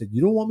them and said,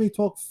 "You don't want me to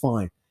talk?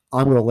 Fine.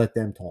 I'm going to let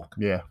them talk."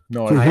 Yeah.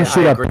 No, so he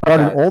should have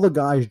pardoned all the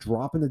guys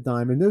dropping the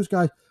dime. And those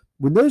guys,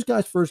 when those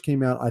guys first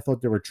came out, I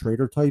thought they were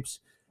traitor types.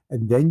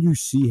 And then you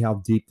see how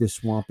deep this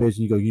swamp is,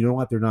 and you go, you know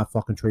what? They're not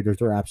fucking traitors.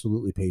 They're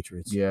absolutely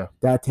patriots. Yeah.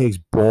 That takes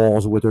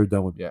balls what they're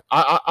doing. Yeah.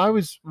 I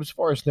was, as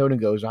far as Snowden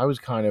goes, I was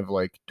kind of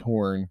like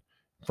torn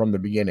from the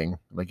beginning.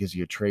 Like, is he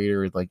a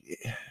traitor? Like,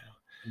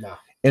 no.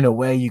 In a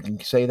way, you can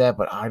say that,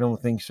 but I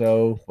don't think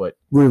so. But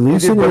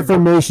releasing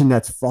information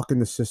that's fucking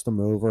the system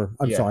over.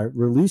 I'm sorry.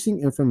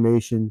 Releasing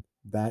information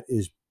that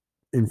is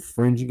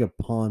infringing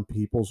upon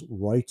people's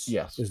rights.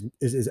 Yes,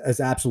 is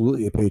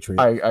absolutely a patriot.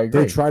 I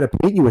agree. They try to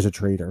paint you as a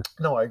traitor.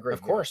 No, I agree.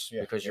 Of course,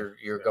 because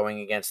you're going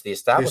against the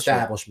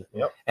establishment.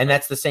 Yep. And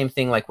that's the same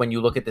thing. Like when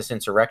you look at this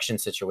insurrection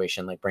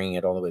situation, like bringing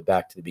it all the way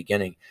back to the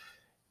beginning,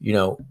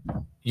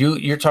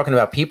 you're talking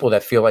about people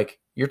that feel like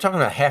you're talking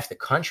about half the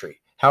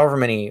country. However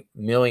many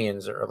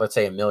millions, or let's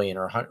say 1 million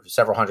or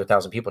several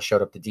 100,000 people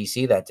showed up to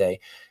DC that day,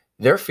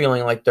 they're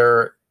feeling like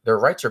their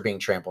rights are being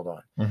trampled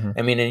on. Mm-hmm.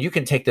 I mean, and you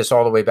can take this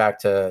all the way back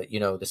to,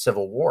 the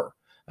Civil War.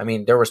 I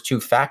mean, there was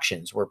two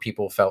factions where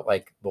people felt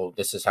like, well,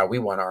 this is how we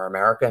want our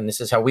America, and this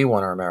is how we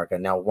want our America.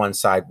 Now, one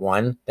side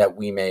won that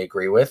we may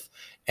agree with,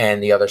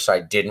 and the other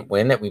side didn't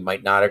win that we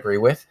might not agree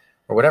with,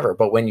 or whatever.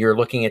 But when you're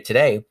looking at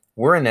today,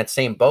 we're in that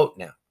same boat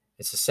now.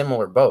 It's a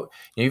similar boat.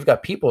 You've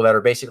got people that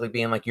are basically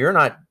being like, you're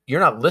not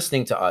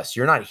listening to us.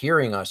 You're not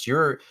hearing us.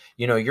 You're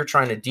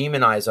trying to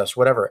demonize us,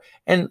 whatever.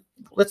 And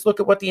let's look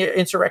at what the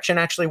insurrection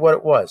actually, what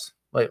it was.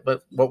 Like,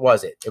 what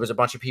was it? It was a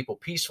bunch of people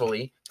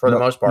peacefully, for the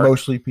most part.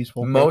 Mostly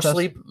peaceful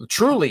Mostly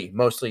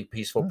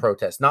peaceful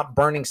protests, not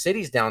burning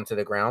cities down to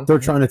the ground. They're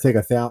trying to take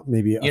a few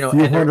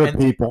hundred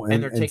people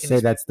and say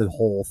that's the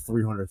whole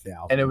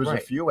 300,000. And it was a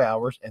few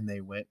hours, and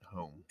they went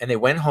home.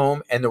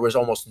 And there was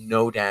almost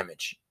no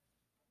damage.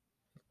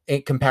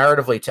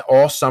 Comparatively to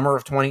all summer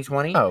of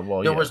 2020,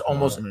 there was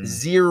almost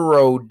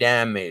zero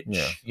damage.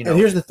 Yeah. And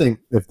here's the thing: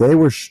 if they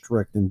were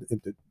strict in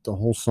the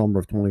whole summer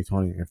of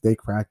 2020, if they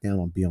cracked down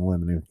on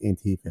BLM and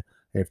Antifa,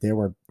 if they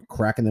were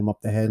cracking them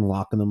up the head and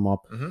locking them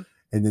up, and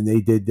then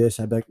they did this,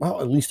 I'd be like, well,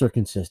 at least they're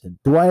consistent.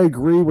 Do I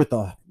agree with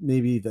the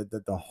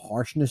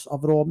harshness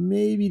of it all?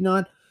 Maybe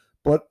not.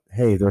 But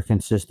hey, they're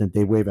consistent.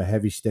 They wave a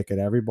heavy stick at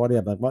everybody.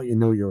 I'm like, well, you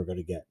know you're going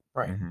to get.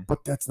 Right.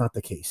 But that's not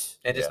the case.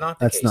 And it's not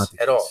the case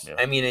at all. Yeah.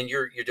 I mean, and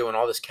you're doing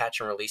all this catch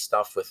and release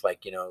stuff with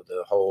like,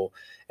 the whole,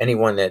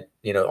 anyone that,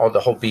 all the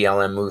whole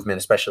BLM movement,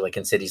 especially like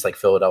in cities like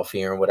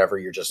Philadelphia and whatever,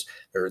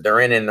 they're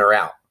in and they're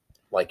out.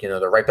 Like,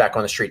 they're right back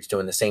on the streets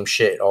doing the same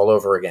shit all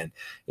over again.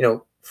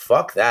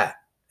 Fuck that.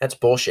 That's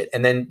bullshit.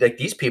 And then like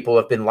these people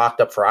have been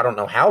locked up for I don't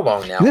know how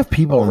long now. We have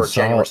people over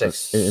January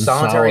 6th.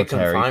 Solitary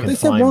confinement. They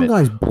said one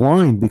guy's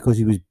blind because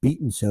he was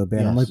beaten so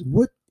bad. Yes. I'm like,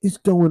 what is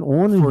going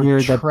on in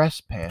here?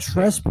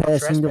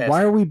 Trespassing.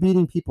 Why are we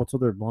beating people till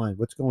they're blind?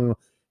 What's going on?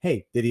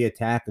 Hey, did he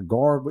attack a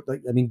guard?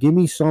 Give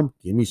me some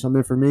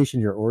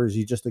information here, or is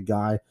he just a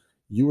guy?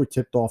 you were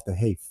tipped off that,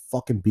 hey,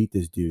 fucking beat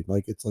this dude.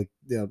 Like, it's like,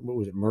 what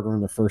was it, murder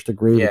in the first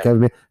degree? Yeah. With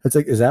Kevin? It's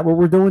like, is that what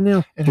we're doing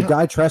now? And The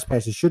guy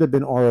trespasses should have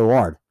been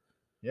ROR'd.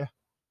 Yeah.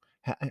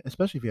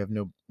 Especially if you have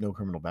no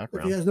criminal If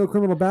background. he has no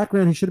criminal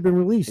background, he should have been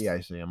released. Yeah,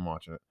 I see. I'm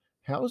watching it.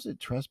 How is it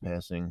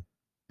trespassing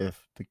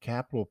if the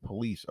Capitol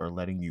Police are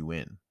letting you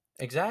in?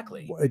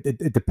 Exactly. Well,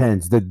 it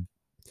depends.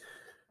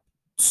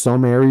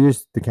 Some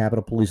areas, the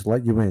Capitol Police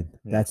let you in.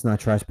 Yeah. That's not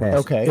trespassing.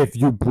 Okay. If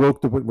you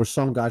broke where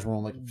some guys were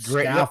on like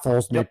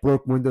scaffolds and they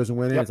broke windows and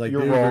went in, it's like,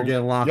 you're dude, wrong. you're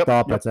getting locked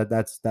up. That's a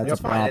That's fine.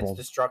 problem. It's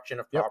destruction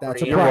of Yep, property,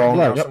 that's a and problem.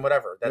 everything else Yep. and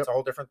whatever. That's a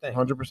whole different thing.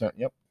 100%.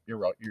 Yep. You're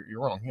right. You're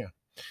wrong. Yeah.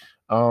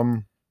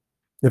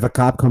 If a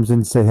cop comes in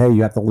and say, hey,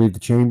 you have to leave the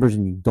chambers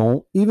and you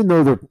don't, even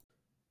though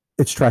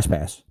it's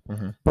trespass.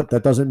 Mhm. But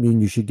that doesn't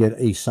mean you should get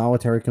a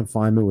solitary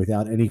confinement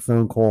without any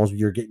phone calls.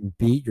 You're getting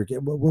beat. You're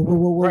getting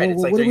Right.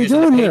 It's like what they're are we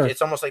using doing here?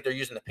 It's almost like they're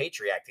using the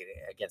Patriot Act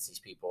against these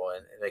people,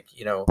 and like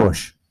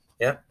Bush.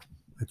 Yeah.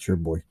 That's your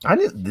boy. I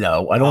didn't.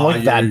 No, I don't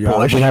like that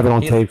Bush. We have it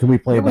on tape. Can we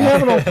play Yeah, it we back?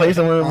 have it on place.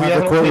 We I'll have have it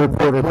the on court tape.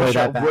 reporter play Bush,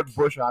 that back. what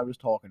Bush I was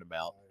talking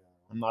about.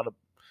 I'm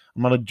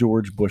not a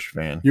George Bush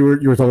fan. You were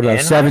talking about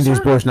Anheuser?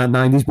 70s Bush, not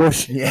 90s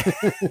Bush. Yeah.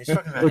 He's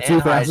talking about Or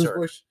 2000s Anheuser.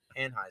 Bush.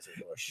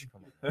 Anheuser-Busch.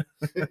 Come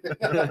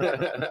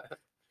on.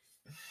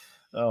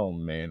 Oh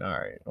man. All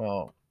right.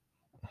 Well,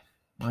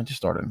 I just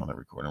started another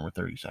recording. We're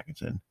 30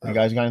 seconds in. You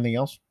guys got anything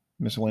else?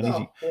 Miscellaneous? No,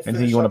 we'll Anything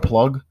finish you want up to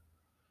plug?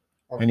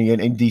 with-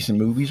 Any decent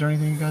movies or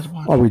anything you guys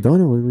watch? Are we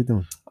done or what are we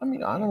doing? I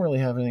mean, I don't really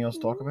have anything else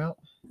to talk about.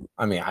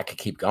 I mean, I could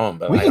keep going,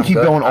 but We can I'm keep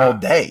good. going all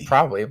day.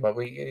 Probably, but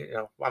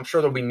I'm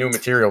sure there'll be new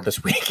material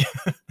this week.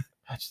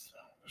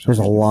 There's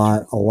a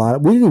lot.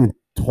 We didn't even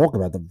talk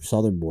about the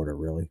southern border,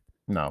 really.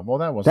 No, well,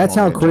 that was. That's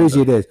how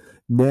crazy it is.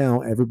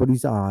 Now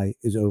everybody's eye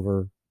is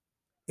over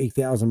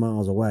 8,000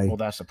 miles away. Well,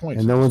 that's the point.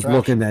 And no one's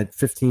looking at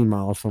 15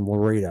 miles from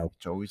Laredo.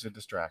 It's always a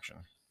distraction.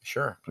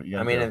 Sure. But you I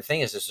gotta mean, do it. and the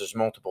thing is, there's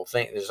multiple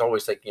things. There's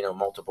always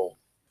multiple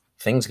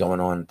things going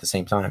on at the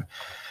same time.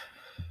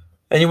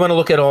 And you want to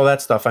look at all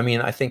that stuff. I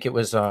mean, I think it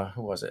was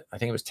who was it? I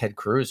think it was Ted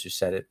Cruz who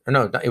said it. Or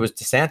no, it was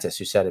DeSantis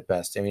who said it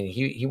best. I mean,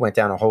 he went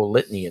down a whole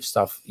litany of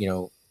stuff,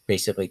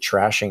 basically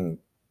trashing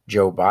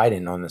Joe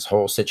Biden on this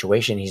whole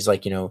situation. He's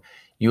like,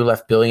 you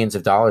left billions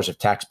of dollars of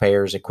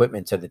taxpayers'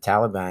 equipment to the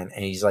Taliban.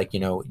 And he's like,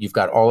 you've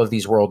got all of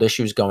these world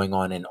issues going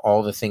on, and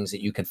all the things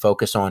that you can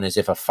focus on is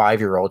if a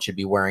 5-year-old should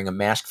be wearing a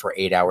mask for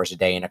 8 hours a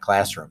day in a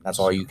classroom. That's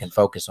all you can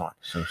focus on.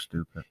 So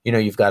stupid.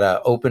 You've got an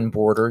open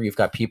border. You've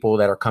got people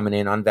that are coming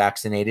in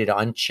unvaccinated,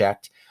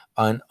 unchecked,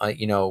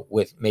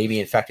 with maybe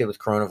infected with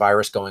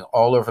coronavirus going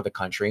all over the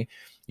country.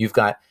 You've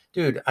got,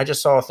 dude, I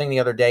just saw a thing the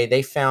other day.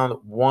 They found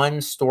one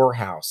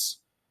storehouse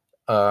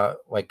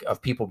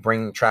of people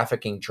bringing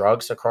trafficking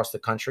drugs across the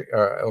country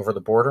over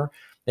the border.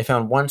 They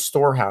found one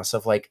storehouse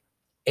of like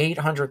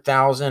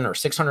 $800,000 or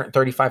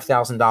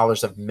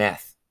 $635,000 of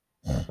meth.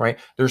 Right?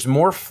 There's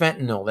more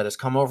fentanyl that has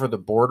come over the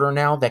border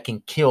now that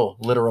can kill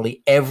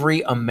literally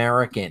every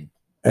American.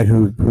 And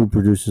who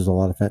produces a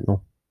lot of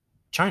fentanyl?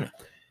 China.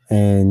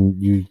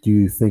 And do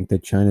you think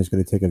that China is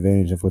going to take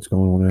advantage of what's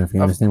going on in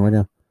Afghanistan right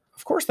now?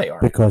 Of course they are.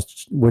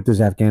 Because what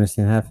does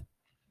Afghanistan have?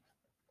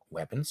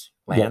 Weapons,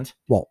 land.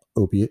 Well,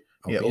 opiate.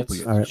 Yeah,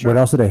 opiates. All right. Sure. What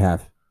else do they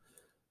have?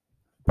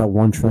 About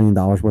 $1 trillion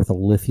worth of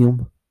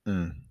lithium.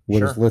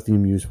 What is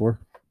lithium used for?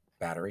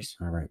 Batteries.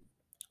 All right.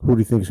 Who do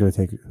you think is going to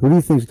take it? Who do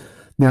you think?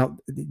 Now,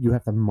 you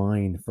have to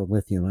mine for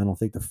lithium. I don't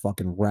think the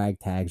fucking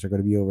ragtags are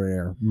going to be over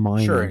there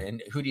mining. Sure.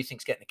 And who do you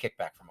think's getting a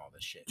kickback from all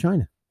this shit?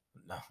 China.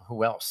 No.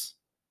 Who else?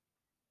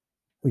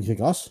 What, you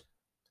think us?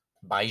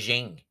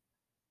 Beijing.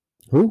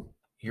 Who?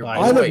 Your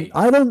I boy.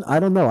 I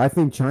don't know. I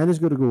think China's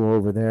going to go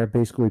over there,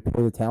 basically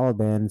pay the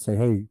Taliban and say,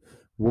 hey,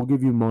 we'll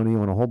give you money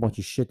on a whole bunch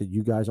of shit that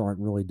you guys aren't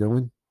really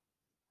doing,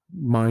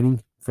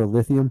 mining for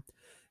lithium.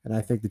 And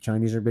I think the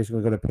Chinese are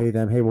basically going to pay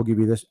them, hey, we'll give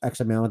you this X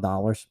amount of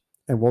dollars,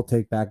 and we'll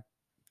take back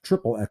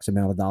triple X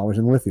amount of dollars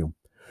in lithium.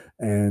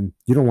 And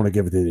you don't want to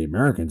give it to the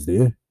Americans, do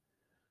you?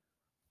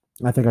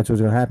 I think that's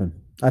what's going to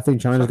happen. I think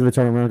China's going to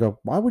turn around and go,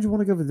 why would you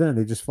want to give it to them?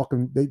 They just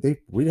fucking,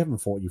 we haven't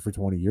fought you for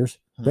 20 years.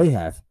 They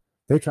have.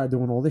 They tried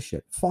doing all this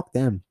shit. Fuck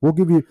them. We'll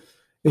give you.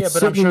 Yeah,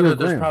 but I'm sure that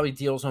there's probably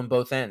deals on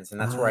both ends, and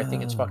that's where I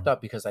think it's fucked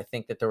up, because I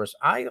think that there was.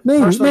 I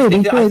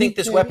think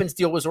this weapons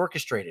deal was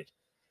orchestrated.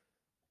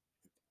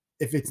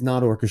 If it's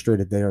not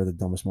orchestrated, they are the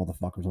dumbest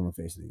motherfuckers on the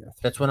face of the earth.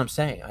 That's what I'm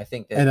saying. I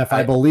think that, and if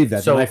I believe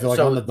that, then I feel like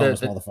I'm the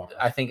dumbest motherfucker.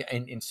 I think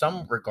in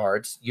some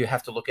regards, you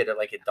have to look at it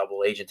like a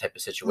double agent type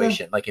of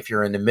situation. Like if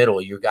you're in the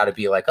middle, you got to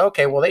be like,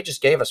 okay, well, they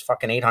just gave us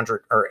fucking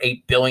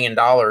 $8 billion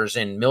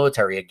in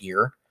military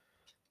gear,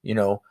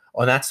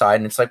 on that side.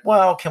 And it's like,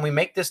 well, can we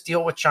make this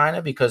deal with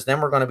China? Because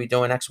then we're going to be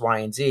doing X, Y,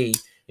 and Z,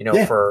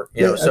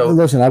 so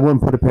listen, I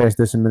wouldn't put it past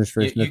this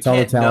administration to tell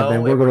the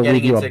Taliban we're going to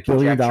leave you $1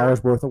 billion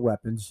worth of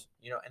weapons.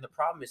 And the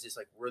problem is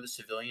like we're the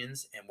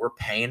civilians and we're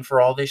paying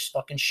for all this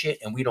fucking shit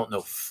and we don't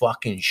know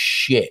fucking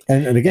shit.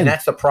 And again,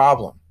 that's the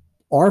problem.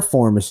 Our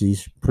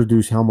pharmacies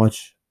produce how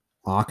much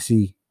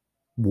oxy,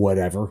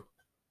 whatever,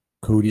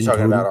 codeine. You're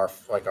talking about our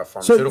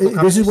pharmaceutical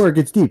companies? This is where it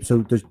gets deep.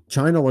 So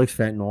China likes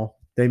fentanyl.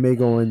 They may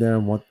go in there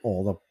and want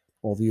all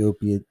the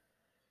opiate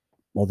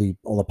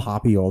the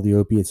poppy, all the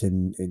opiates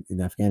in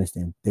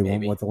Afghanistan. They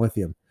Maybe. want the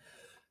lithium.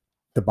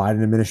 The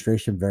Biden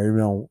administration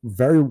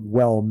very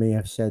well may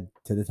have said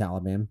to the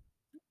Taliban,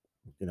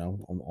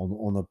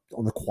 on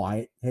the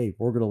quiet, hey,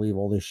 we're going to leave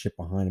all this shit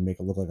behind and make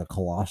it look like a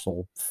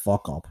colossal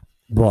fuck up,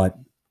 but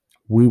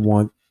we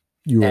want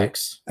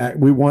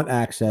we want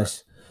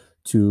access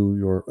to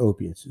your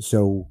opiates.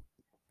 So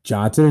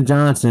Johnson &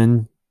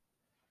 Johnson,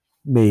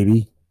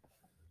 maybe,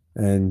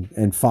 and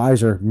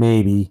Pfizer,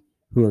 maybe,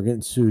 who are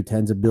getting sued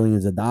tens of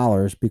billions of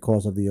dollars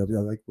because of the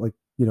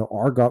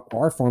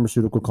our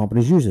pharmaceutical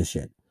companies use this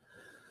shit.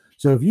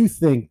 So if you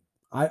think,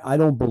 I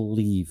don't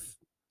believe,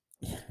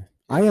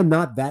 I am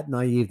not that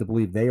naive to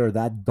believe they are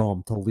that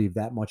dumb to leave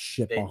that much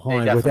shit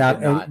behind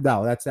without any.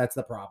 No, that's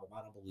the problem.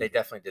 I don't believe they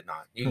definitely did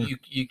not.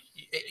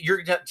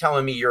 You're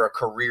telling me you're a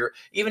career,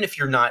 even if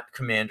you're not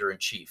commander in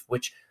chief,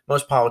 which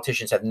most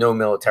politicians have no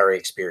military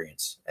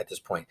experience at this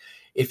point.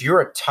 If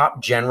you're a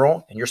top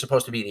general and you're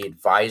supposed to be the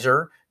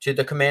advisor to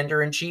the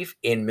commander in chief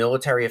in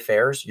military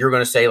affairs, you're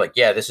going to say like,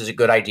 yeah, this is a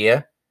good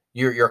idea.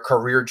 You're a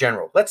career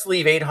general. Let's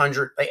leave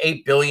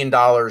 $8 billion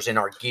in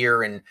our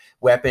gear and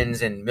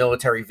weapons and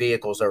military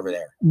vehicles over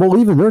there. Well,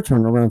 even they're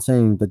turning around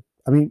saying that.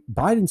 I mean,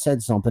 Biden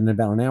said something, and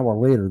about an hour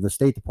later, the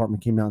State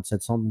Department came out and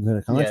said something to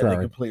the contrary. Yeah,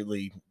 they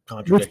completely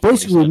contradicted. Which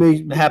basically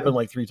it happened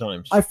like 3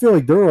 times. I feel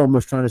like they're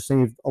almost trying to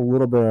save a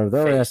little bit of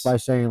their ass by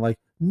saying like,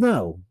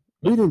 no,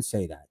 we didn't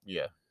say that.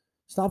 Yeah.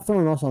 Stop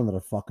throwing us under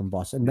the fucking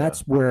bus. And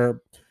that's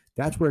where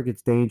it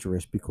gets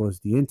dangerous, because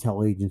the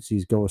intel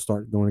agencies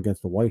start going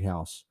against the White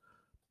House.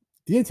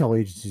 The intel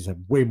agencies have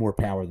way more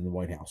power than the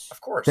White House. Of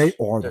course. They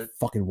are the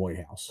fucking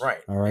White House. Right.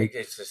 All right.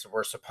 It's just,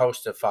 we're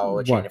supposed to follow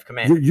a chain of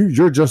command.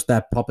 You're just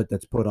that puppet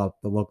that's put up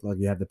to look like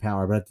you have the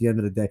power. But at the end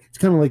of the day, it's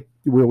kind of like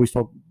we always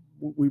talk,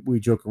 we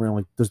joke around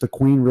like, does the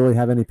Queen really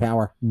have any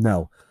power?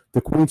 No.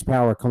 The Queen's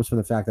power comes from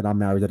the fact that I'm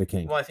married to the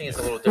king. Well, I think it's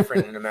a little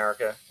different in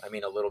America. I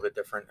mean, a little bit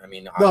different. I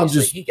mean,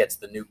 obviously he gets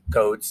the new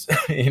codes.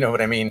 You know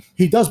what I mean?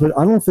 He does, but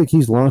I don't think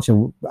he's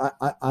launching.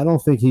 I don't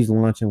think he's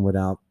launching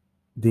without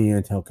the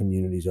intel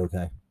community's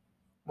okay.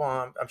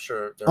 Well, I'm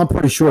sure. I'm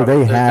pretty sure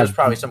there's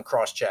probably some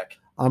cross check.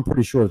 I'm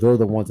pretty sure they're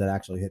the ones that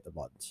actually hit the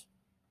buttons.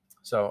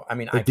 So I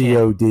mean, the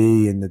DOD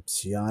and the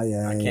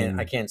CIA.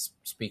 I can't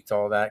speak to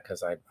all that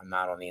because I'm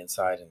not on the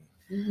inside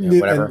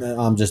and whatever.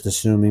 I'm just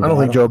assuming. I don't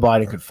think Joe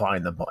Biden could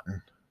find the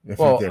button.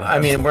 Well, I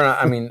mean, we're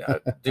not. I mean,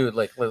 dude,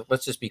 like,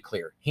 let's just be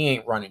clear. He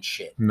ain't running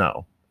shit.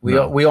 No.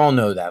 We all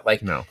know that.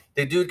 Like, no.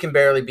 The dude can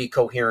barely be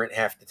coherent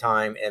half the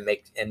time and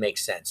make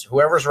sense.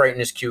 Whoever's writing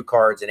his cue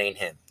cards, it ain't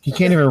him. He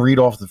can't even read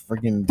off the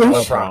freaking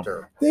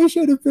teleprompter. They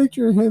showed a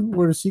picture of him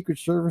where the Secret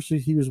Service,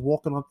 he was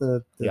walking up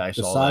the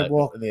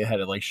sidewalk. They had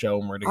to like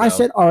show him where to go. I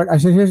said, all right. I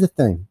said, here's the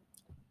thing.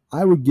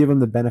 I would give him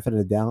the benefit of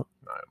the doubt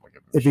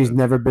if he's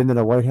never been to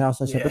the White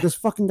House. I said, but this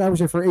fucking guy was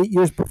there for 8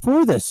 years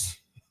before this.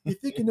 You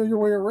think you know your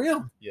way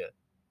around? Yeah.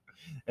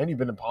 And you've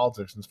been in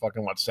politics since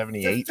fucking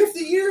 78? 50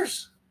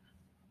 years.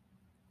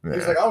 Yeah.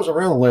 He's like, I was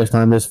around the last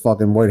time this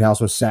fucking White House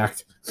was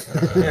sacked.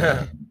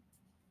 Yeah.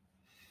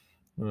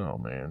 Oh,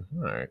 man.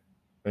 All right.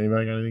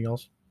 Anybody got anything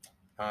else?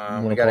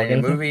 We got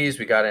any movies?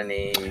 We got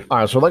any? All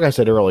right. So like I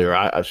said earlier,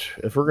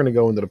 if we're going to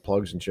go into the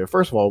plugs and shit,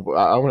 first of all,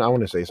 I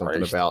want to say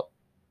something about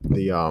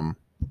the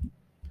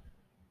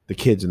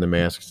kids in the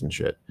masks and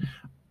shit.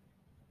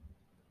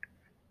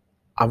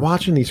 I'm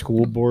watching these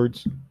school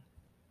boards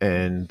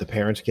and the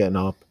parents getting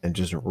up and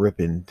just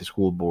ripping the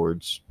school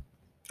boards.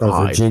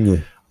 Oh,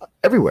 Virginia.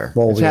 Everywhere.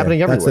 Well, it's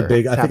happening everywhere. That's a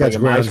big. I think that's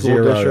in my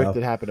school district. Though.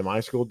 It happened in my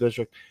school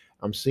district.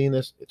 I'm seeing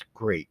this. It's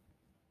great.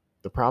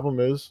 The problem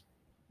is,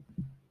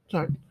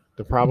 they're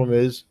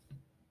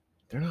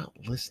not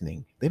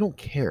listening. They don't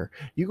care.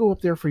 You go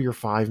up there for your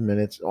 5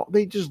 minutes.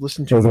 They just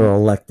listen to you. They're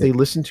elected. They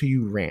listen to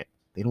you rant.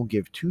 They don't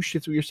give two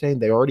shits what you're saying.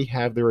 They already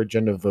have their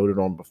agenda voted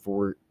on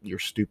before you're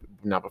stupid.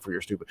 Not before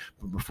you're stupid,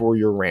 but before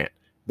your rant.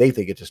 They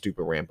think it's a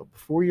stupid rant, but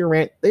before your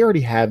rant, they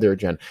already have their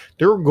agenda.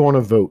 They're going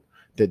to vote.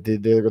 That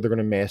they're going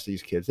to mask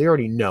these kids. They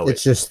already know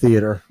it's just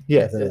theater.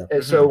 Yeah.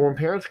 And so when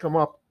parents come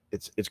up,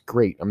 it's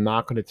great. I'm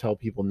not going to tell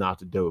people not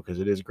to do it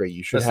because it is great.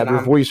 You should have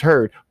your voice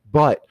heard,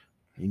 but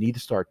you need to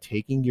start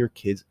taking your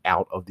kids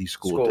out of these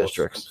school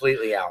districts.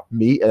 Completely out.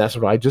 And that's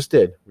what I just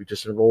did. We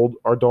just enrolled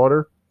our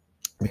daughter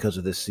because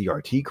of this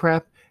CRT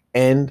crap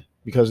and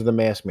because of the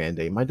mask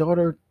mandate. My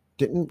daughter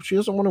she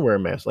doesn't want to wear a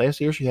mask.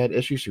 Last year she had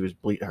issues. She was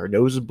her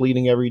nose was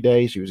bleeding every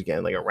day. She was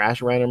getting like a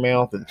rash around her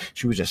mouth, and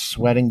she was just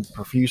sweating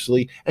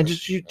profusely and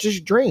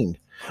just drained.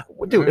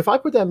 Dude, if I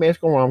put that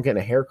mask on while I'm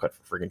getting a haircut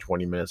for freaking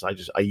 20 minutes,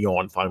 I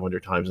yawn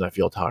 500 times and I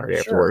feel tired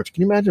afterwards.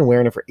 Can you imagine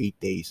wearing it for 8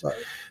 days? Right.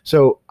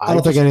 So I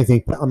don't think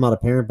anything. I'm not a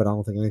parent, but I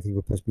don't think anything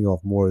would piss me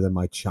off more than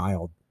my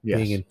child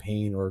being in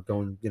pain or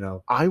going.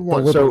 I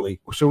want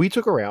so we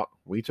took her out.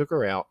 We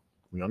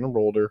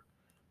unenrolled her.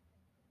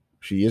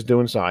 She is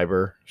doing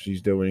cyber.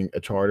 She's doing a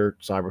charter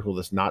cyber school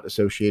that's not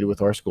associated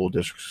with our school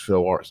district.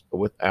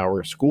 With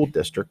our school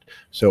district.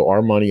 So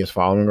our money is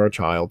following our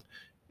child.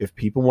 If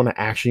people want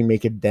to actually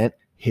make a dent,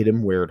 hit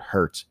him where it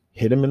hurts.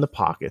 hit them in the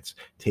pockets,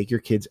 take your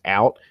kids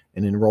out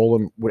and enroll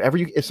them, whatever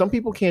you, if some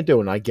people can't do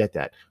it, and I get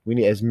that. We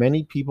need as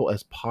many people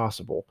as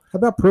possible. How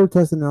about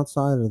protesting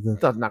outside of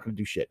the Not going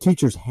to do shit.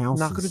 teachers' houses?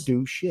 Not going to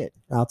do shit.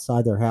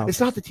 Outside their house. It's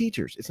not the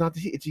teachers. It's not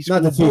the it's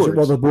not the teacher.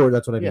 Well, the board.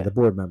 That's what I mean. Yeah. The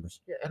board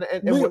members. Yeah,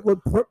 and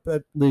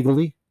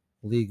legally.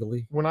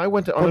 When I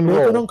went to Make it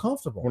unenroll,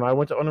 uncomfortable. when I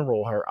went to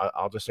unenroll her,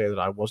 I'll just say that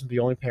I wasn't the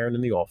only parent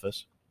in the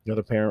office. The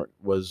other parent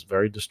was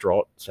very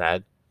distraught,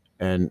 sad,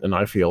 and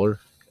I feel her.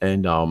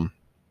 And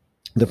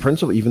the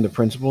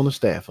principal and the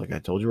staff, like I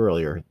told you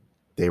earlier,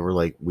 they were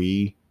like,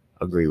 "We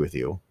agree with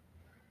you.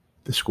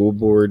 The school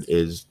board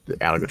is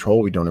out of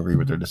control. We don't agree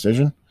with their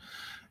decision,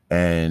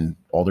 and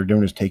all they're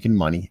doing is taking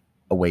money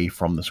away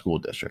from the school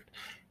district."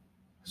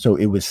 So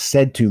it was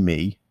said to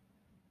me,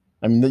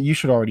 I mean, you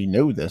should already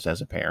know this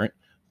as a parent,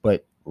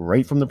 but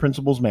right from the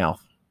principal's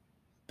mouth,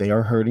 they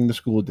are hurting the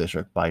school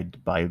district by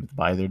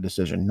their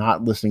decision,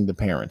 not listening to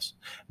parents,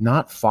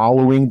 not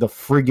following the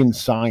friggin'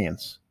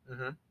 science.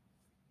 Mm-hmm.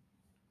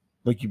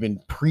 Like you've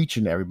been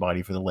preaching to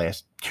everybody for the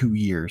last 2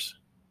 years.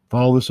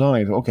 Follow the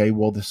science. Okay,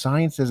 well, the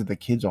science says that the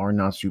kids are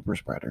not super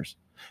spreaders.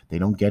 They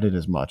don't get it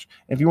as much.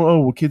 And if you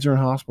want, well, kids are in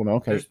hospital now.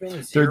 Okay,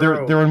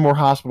 they're in more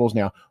hospitals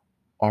now.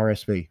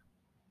 RSV.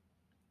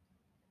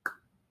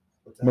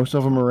 Most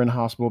of them are in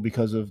hospital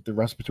because of the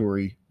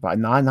respiratory, but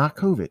not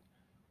COVID.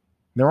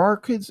 There are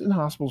kids in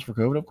hospitals for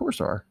COVID, of course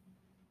there are.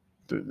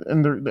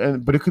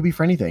 But it could be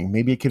for anything.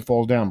 Maybe a kid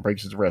falls down,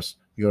 breaks his wrist.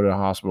 You go to the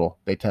hospital,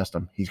 they test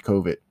him. He's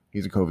COVID.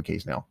 He's a COVID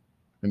case now,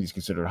 and he's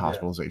considered a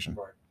hospitalization.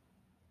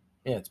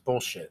 Yeah, it's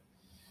bullshit.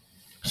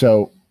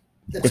 So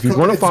if you're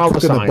going to follow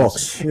the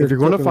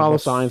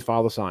science,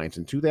 follow the science.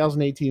 In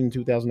 2018 and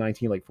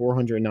 2019, like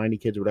 490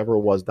 kids, whatever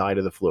it was, died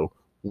of the flu.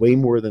 Way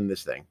more than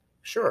this thing.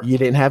 Sure. You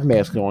didn't have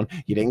masks on.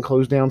 You didn't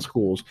close down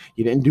schools.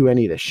 You didn't do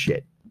any of this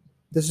shit.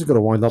 This is going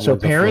to wind up. So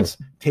parents,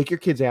 take your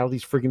kids out of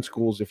these friggin'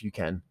 schools if you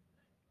can.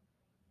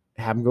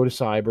 Have them go to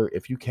cyber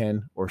if you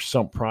can, or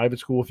some private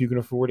school if you can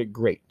afford it.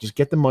 Great. Just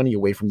get the money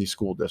away from these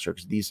school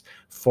districts. These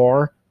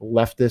far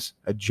leftist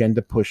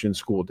agenda pushing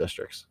school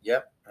districts.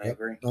 Yep, I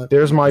agree.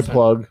 There's my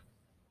plug.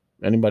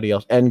 Anybody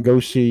else? And go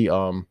see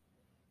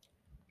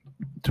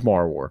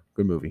Tomorrow War.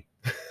 Good movie.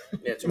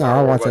 Yeah,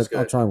 I'll watch it.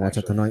 I'll try and watch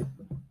it tonight.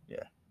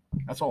 Yeah,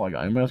 that's all I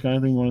got. Anybody else got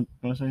anything? Want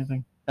to say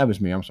anything? That was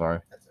me. I'm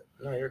sorry. That's it.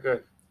 No, you're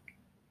good.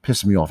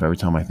 Pisses me off every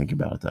time I think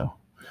about it, though.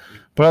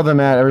 But other than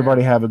that,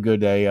 everybody have a good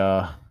day.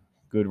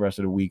 Good rest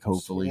of the week,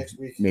 hopefully.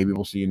 Maybe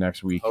we'll see you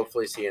next week.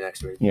 Hopefully see you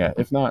next week. Yeah,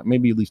 if not,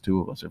 maybe at least two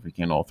of us, if we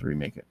can all three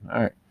make it.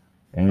 All right.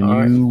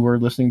 And you were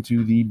listening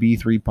to the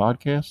B3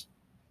 podcast.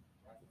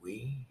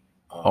 We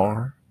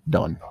are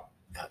done.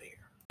 Out of here.